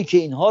برای که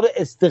اینها رو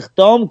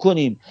استخدام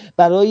کنیم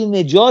برای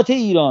نجات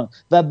ایران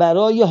و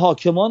برای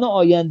حاکمان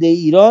آینده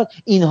ایران،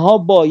 اینها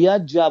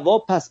باید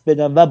جواب پس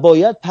بدن و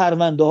باید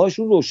پرونده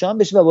هاشون روشن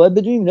بشه و باید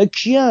بدونیم اینا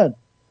کیان.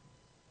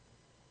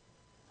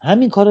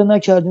 همین کارو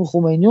نکردیم،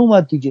 خمینی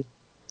اومد دیگه.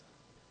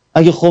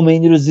 اگه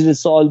خمینی رو زیر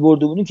سوال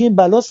برده بودیم که این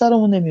بلا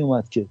سرمون نمی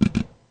اومد که.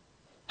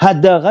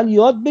 حداقل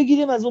یاد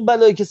بگیریم از اون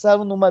بلایی که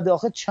سرمون اومده.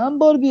 آخه چند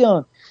بار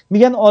بیان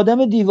میگن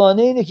آدم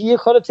دیوانه اینه که یه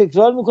کار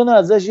تکرار میکنه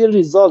ازش یه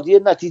ریزالت،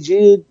 یه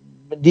نتیجه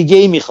دیگه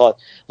ای میخواد.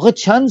 آخه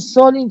چند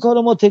سال این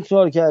کارو ما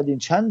تکرار کردیم،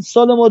 چند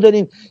سال ما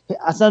داریم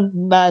اصلا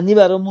معنی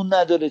برامون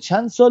نداره،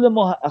 چند سال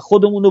ما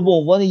خودمون رو به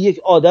عنوان یک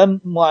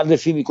آدم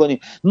معرفی میکنیم.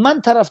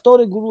 من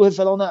طرفدار گروه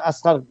فلان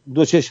اسقر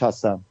دوچش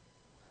هستم.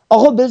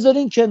 آقا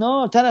بذارین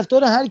کنار،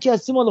 طرفدار هر کی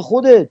هستی مال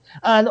خودت.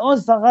 الان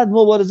فقط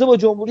مبارزه با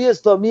جمهوری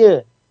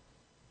اسلامیه.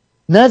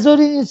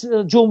 نذارین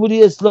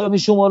جمهوری اسلامی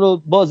شما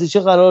رو بازیچه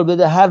قرار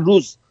بده، هر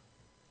روز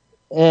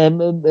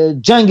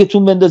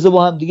جنگتون بندازه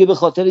با هم دیگه به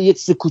خاطر یک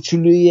سه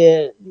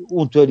کوچولوی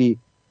اونطوری.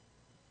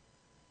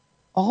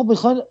 آقا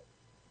میخوان،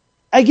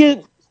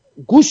 اگه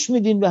گوش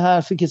میدین به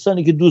حرف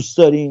کسانی که دوست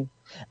دارین،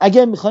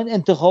 اگر میخواین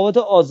انتخابات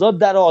آزاد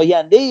در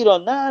آینده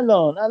ایران، نه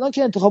الان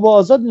که انتخاب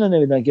آزاد اینا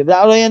نمیدن که،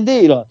 در آینده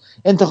ایران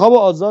انتخاب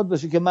آزاد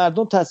باشه که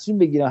مردم تصمیم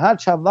بگیرن، هر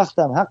چند وقت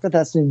هم حق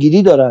تصمیم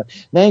گیری دارن،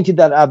 نه اینکه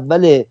در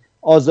اول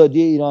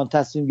آزادی ایران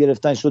تصمیم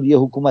گرفتن شد یه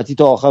حکومتی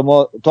تا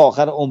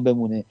آخر عمر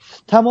بمونه.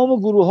 تمام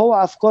گروه ها و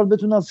افکار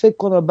بتونن فکر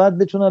کنن، بعد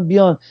بتونن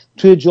بیان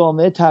توی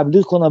جامعه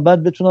تبلیغ کنن،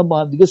 بعد بتونن با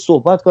هم دیگه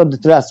صحبت کنن،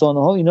 رسانه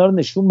ها اینا رو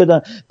نشون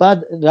بدن،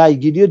 بعد رای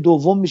گیری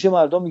دوم میشه،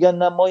 مردم میگن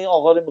نه ما این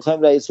آقا رو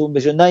میخوایم رئیسمون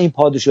بشه، نه این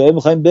پادشاهی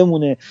میخوایم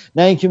بمونه،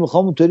 نه اینکه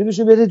میخوام اونطوری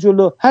بشه بره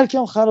جلو. هر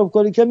کیم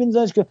خرابکاری کنه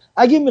میذارش که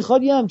اگه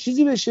میخواد یه هم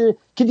چیزی بشه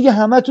که دیگه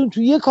همتون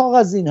توی یه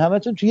کاغذین،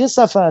 همتون توی یه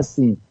صفحه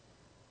هستین،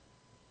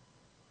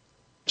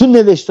 تو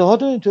نوشته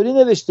هاتون اینطوری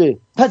نوشته.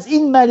 پس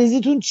این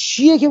مریضیتون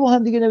چیه که با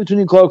هم دیگه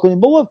نمیتونین کار کنین؟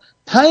 بابا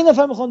 5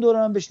 نفر میخوان دور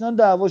هم بشینن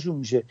دعواشون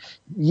میشه،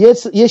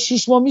 یه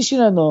 6 ماه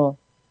میشینن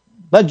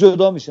بعد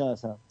جدا میشن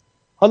اصلا.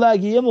 حالا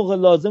اگه یه موقع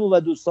لازمه و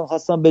دوستان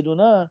خواستن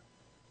بدونن،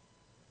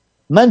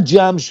 من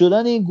جمع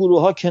شدن این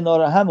گروه ها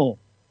کنار همو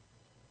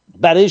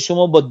برای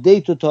شما با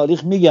دیت و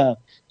تاریخ میگم،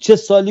 چه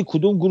سالی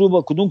کدوم گروه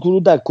با کدوم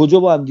گروه در کجا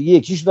با هم دیگه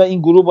یکیش، و این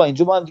گروه با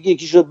اینجا با هم دیگه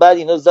یکی شد، بعد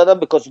اینا زدن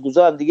به کاسه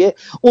کوزه هم دیگه،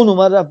 اون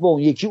اومد رفت با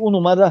اون یکی، اون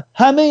اومد رفت.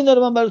 همه اینا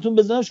رو من براتون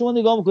بزنم شما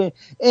نگاه میکنین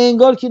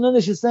انگار که اینا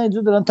نشستن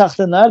اینجا دارن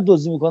تخت نرد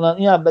دزدی میکنن.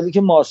 این اولی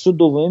که مارس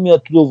دومی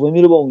میاد، تو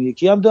دومی رو با اون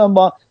یکی هم دارن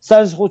با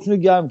سرش خودشونو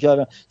گرم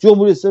کردن.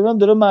 جمهوری اسلامی هم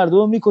داره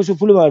مردم میکشه،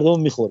 پول مردم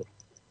میخوره.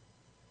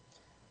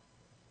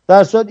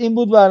 در صورت این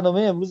بود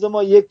برنامه امروز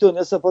ما. یک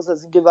دنیا سپاس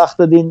از اینکه وقت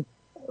دادین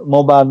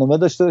ما برنامه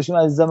داشته باشیم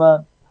عزیز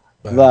من،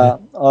 و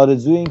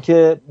آرزوی این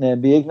که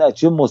به یک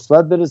نتیجه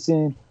مثبت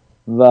برسیم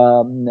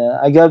و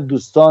اگر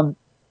دوستان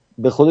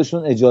به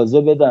خودشون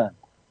اجازه بدن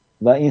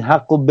و این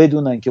حق رو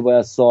بدونن که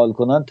باید سوال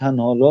کنن،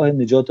 تنها راه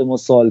نجات ما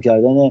سوال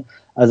کردن.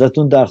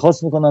 ازتون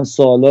درخواست میکنم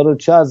سوالا رو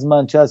چه از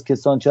من، چه از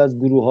کسان، چه از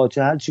گروه ها،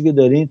 چه هر چی که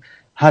دارین،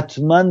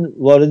 حتما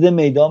وارد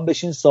میدان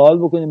بشین، سوال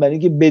بکنین، برای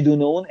اینکه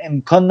بدون اون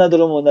امکان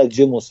نداره ما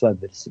نتیجه مثبت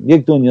برسیم.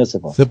 یک دنیا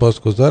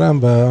سپاسگزارم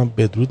و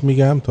بدرود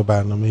میگم تا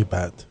برنامه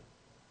بعد.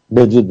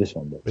 بدرود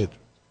بشم. بدرود.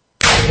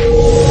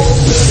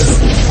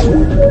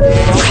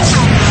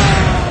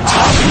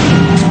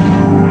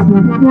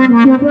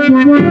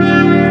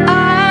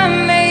 I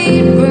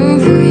made room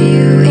for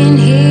you in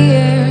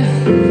here.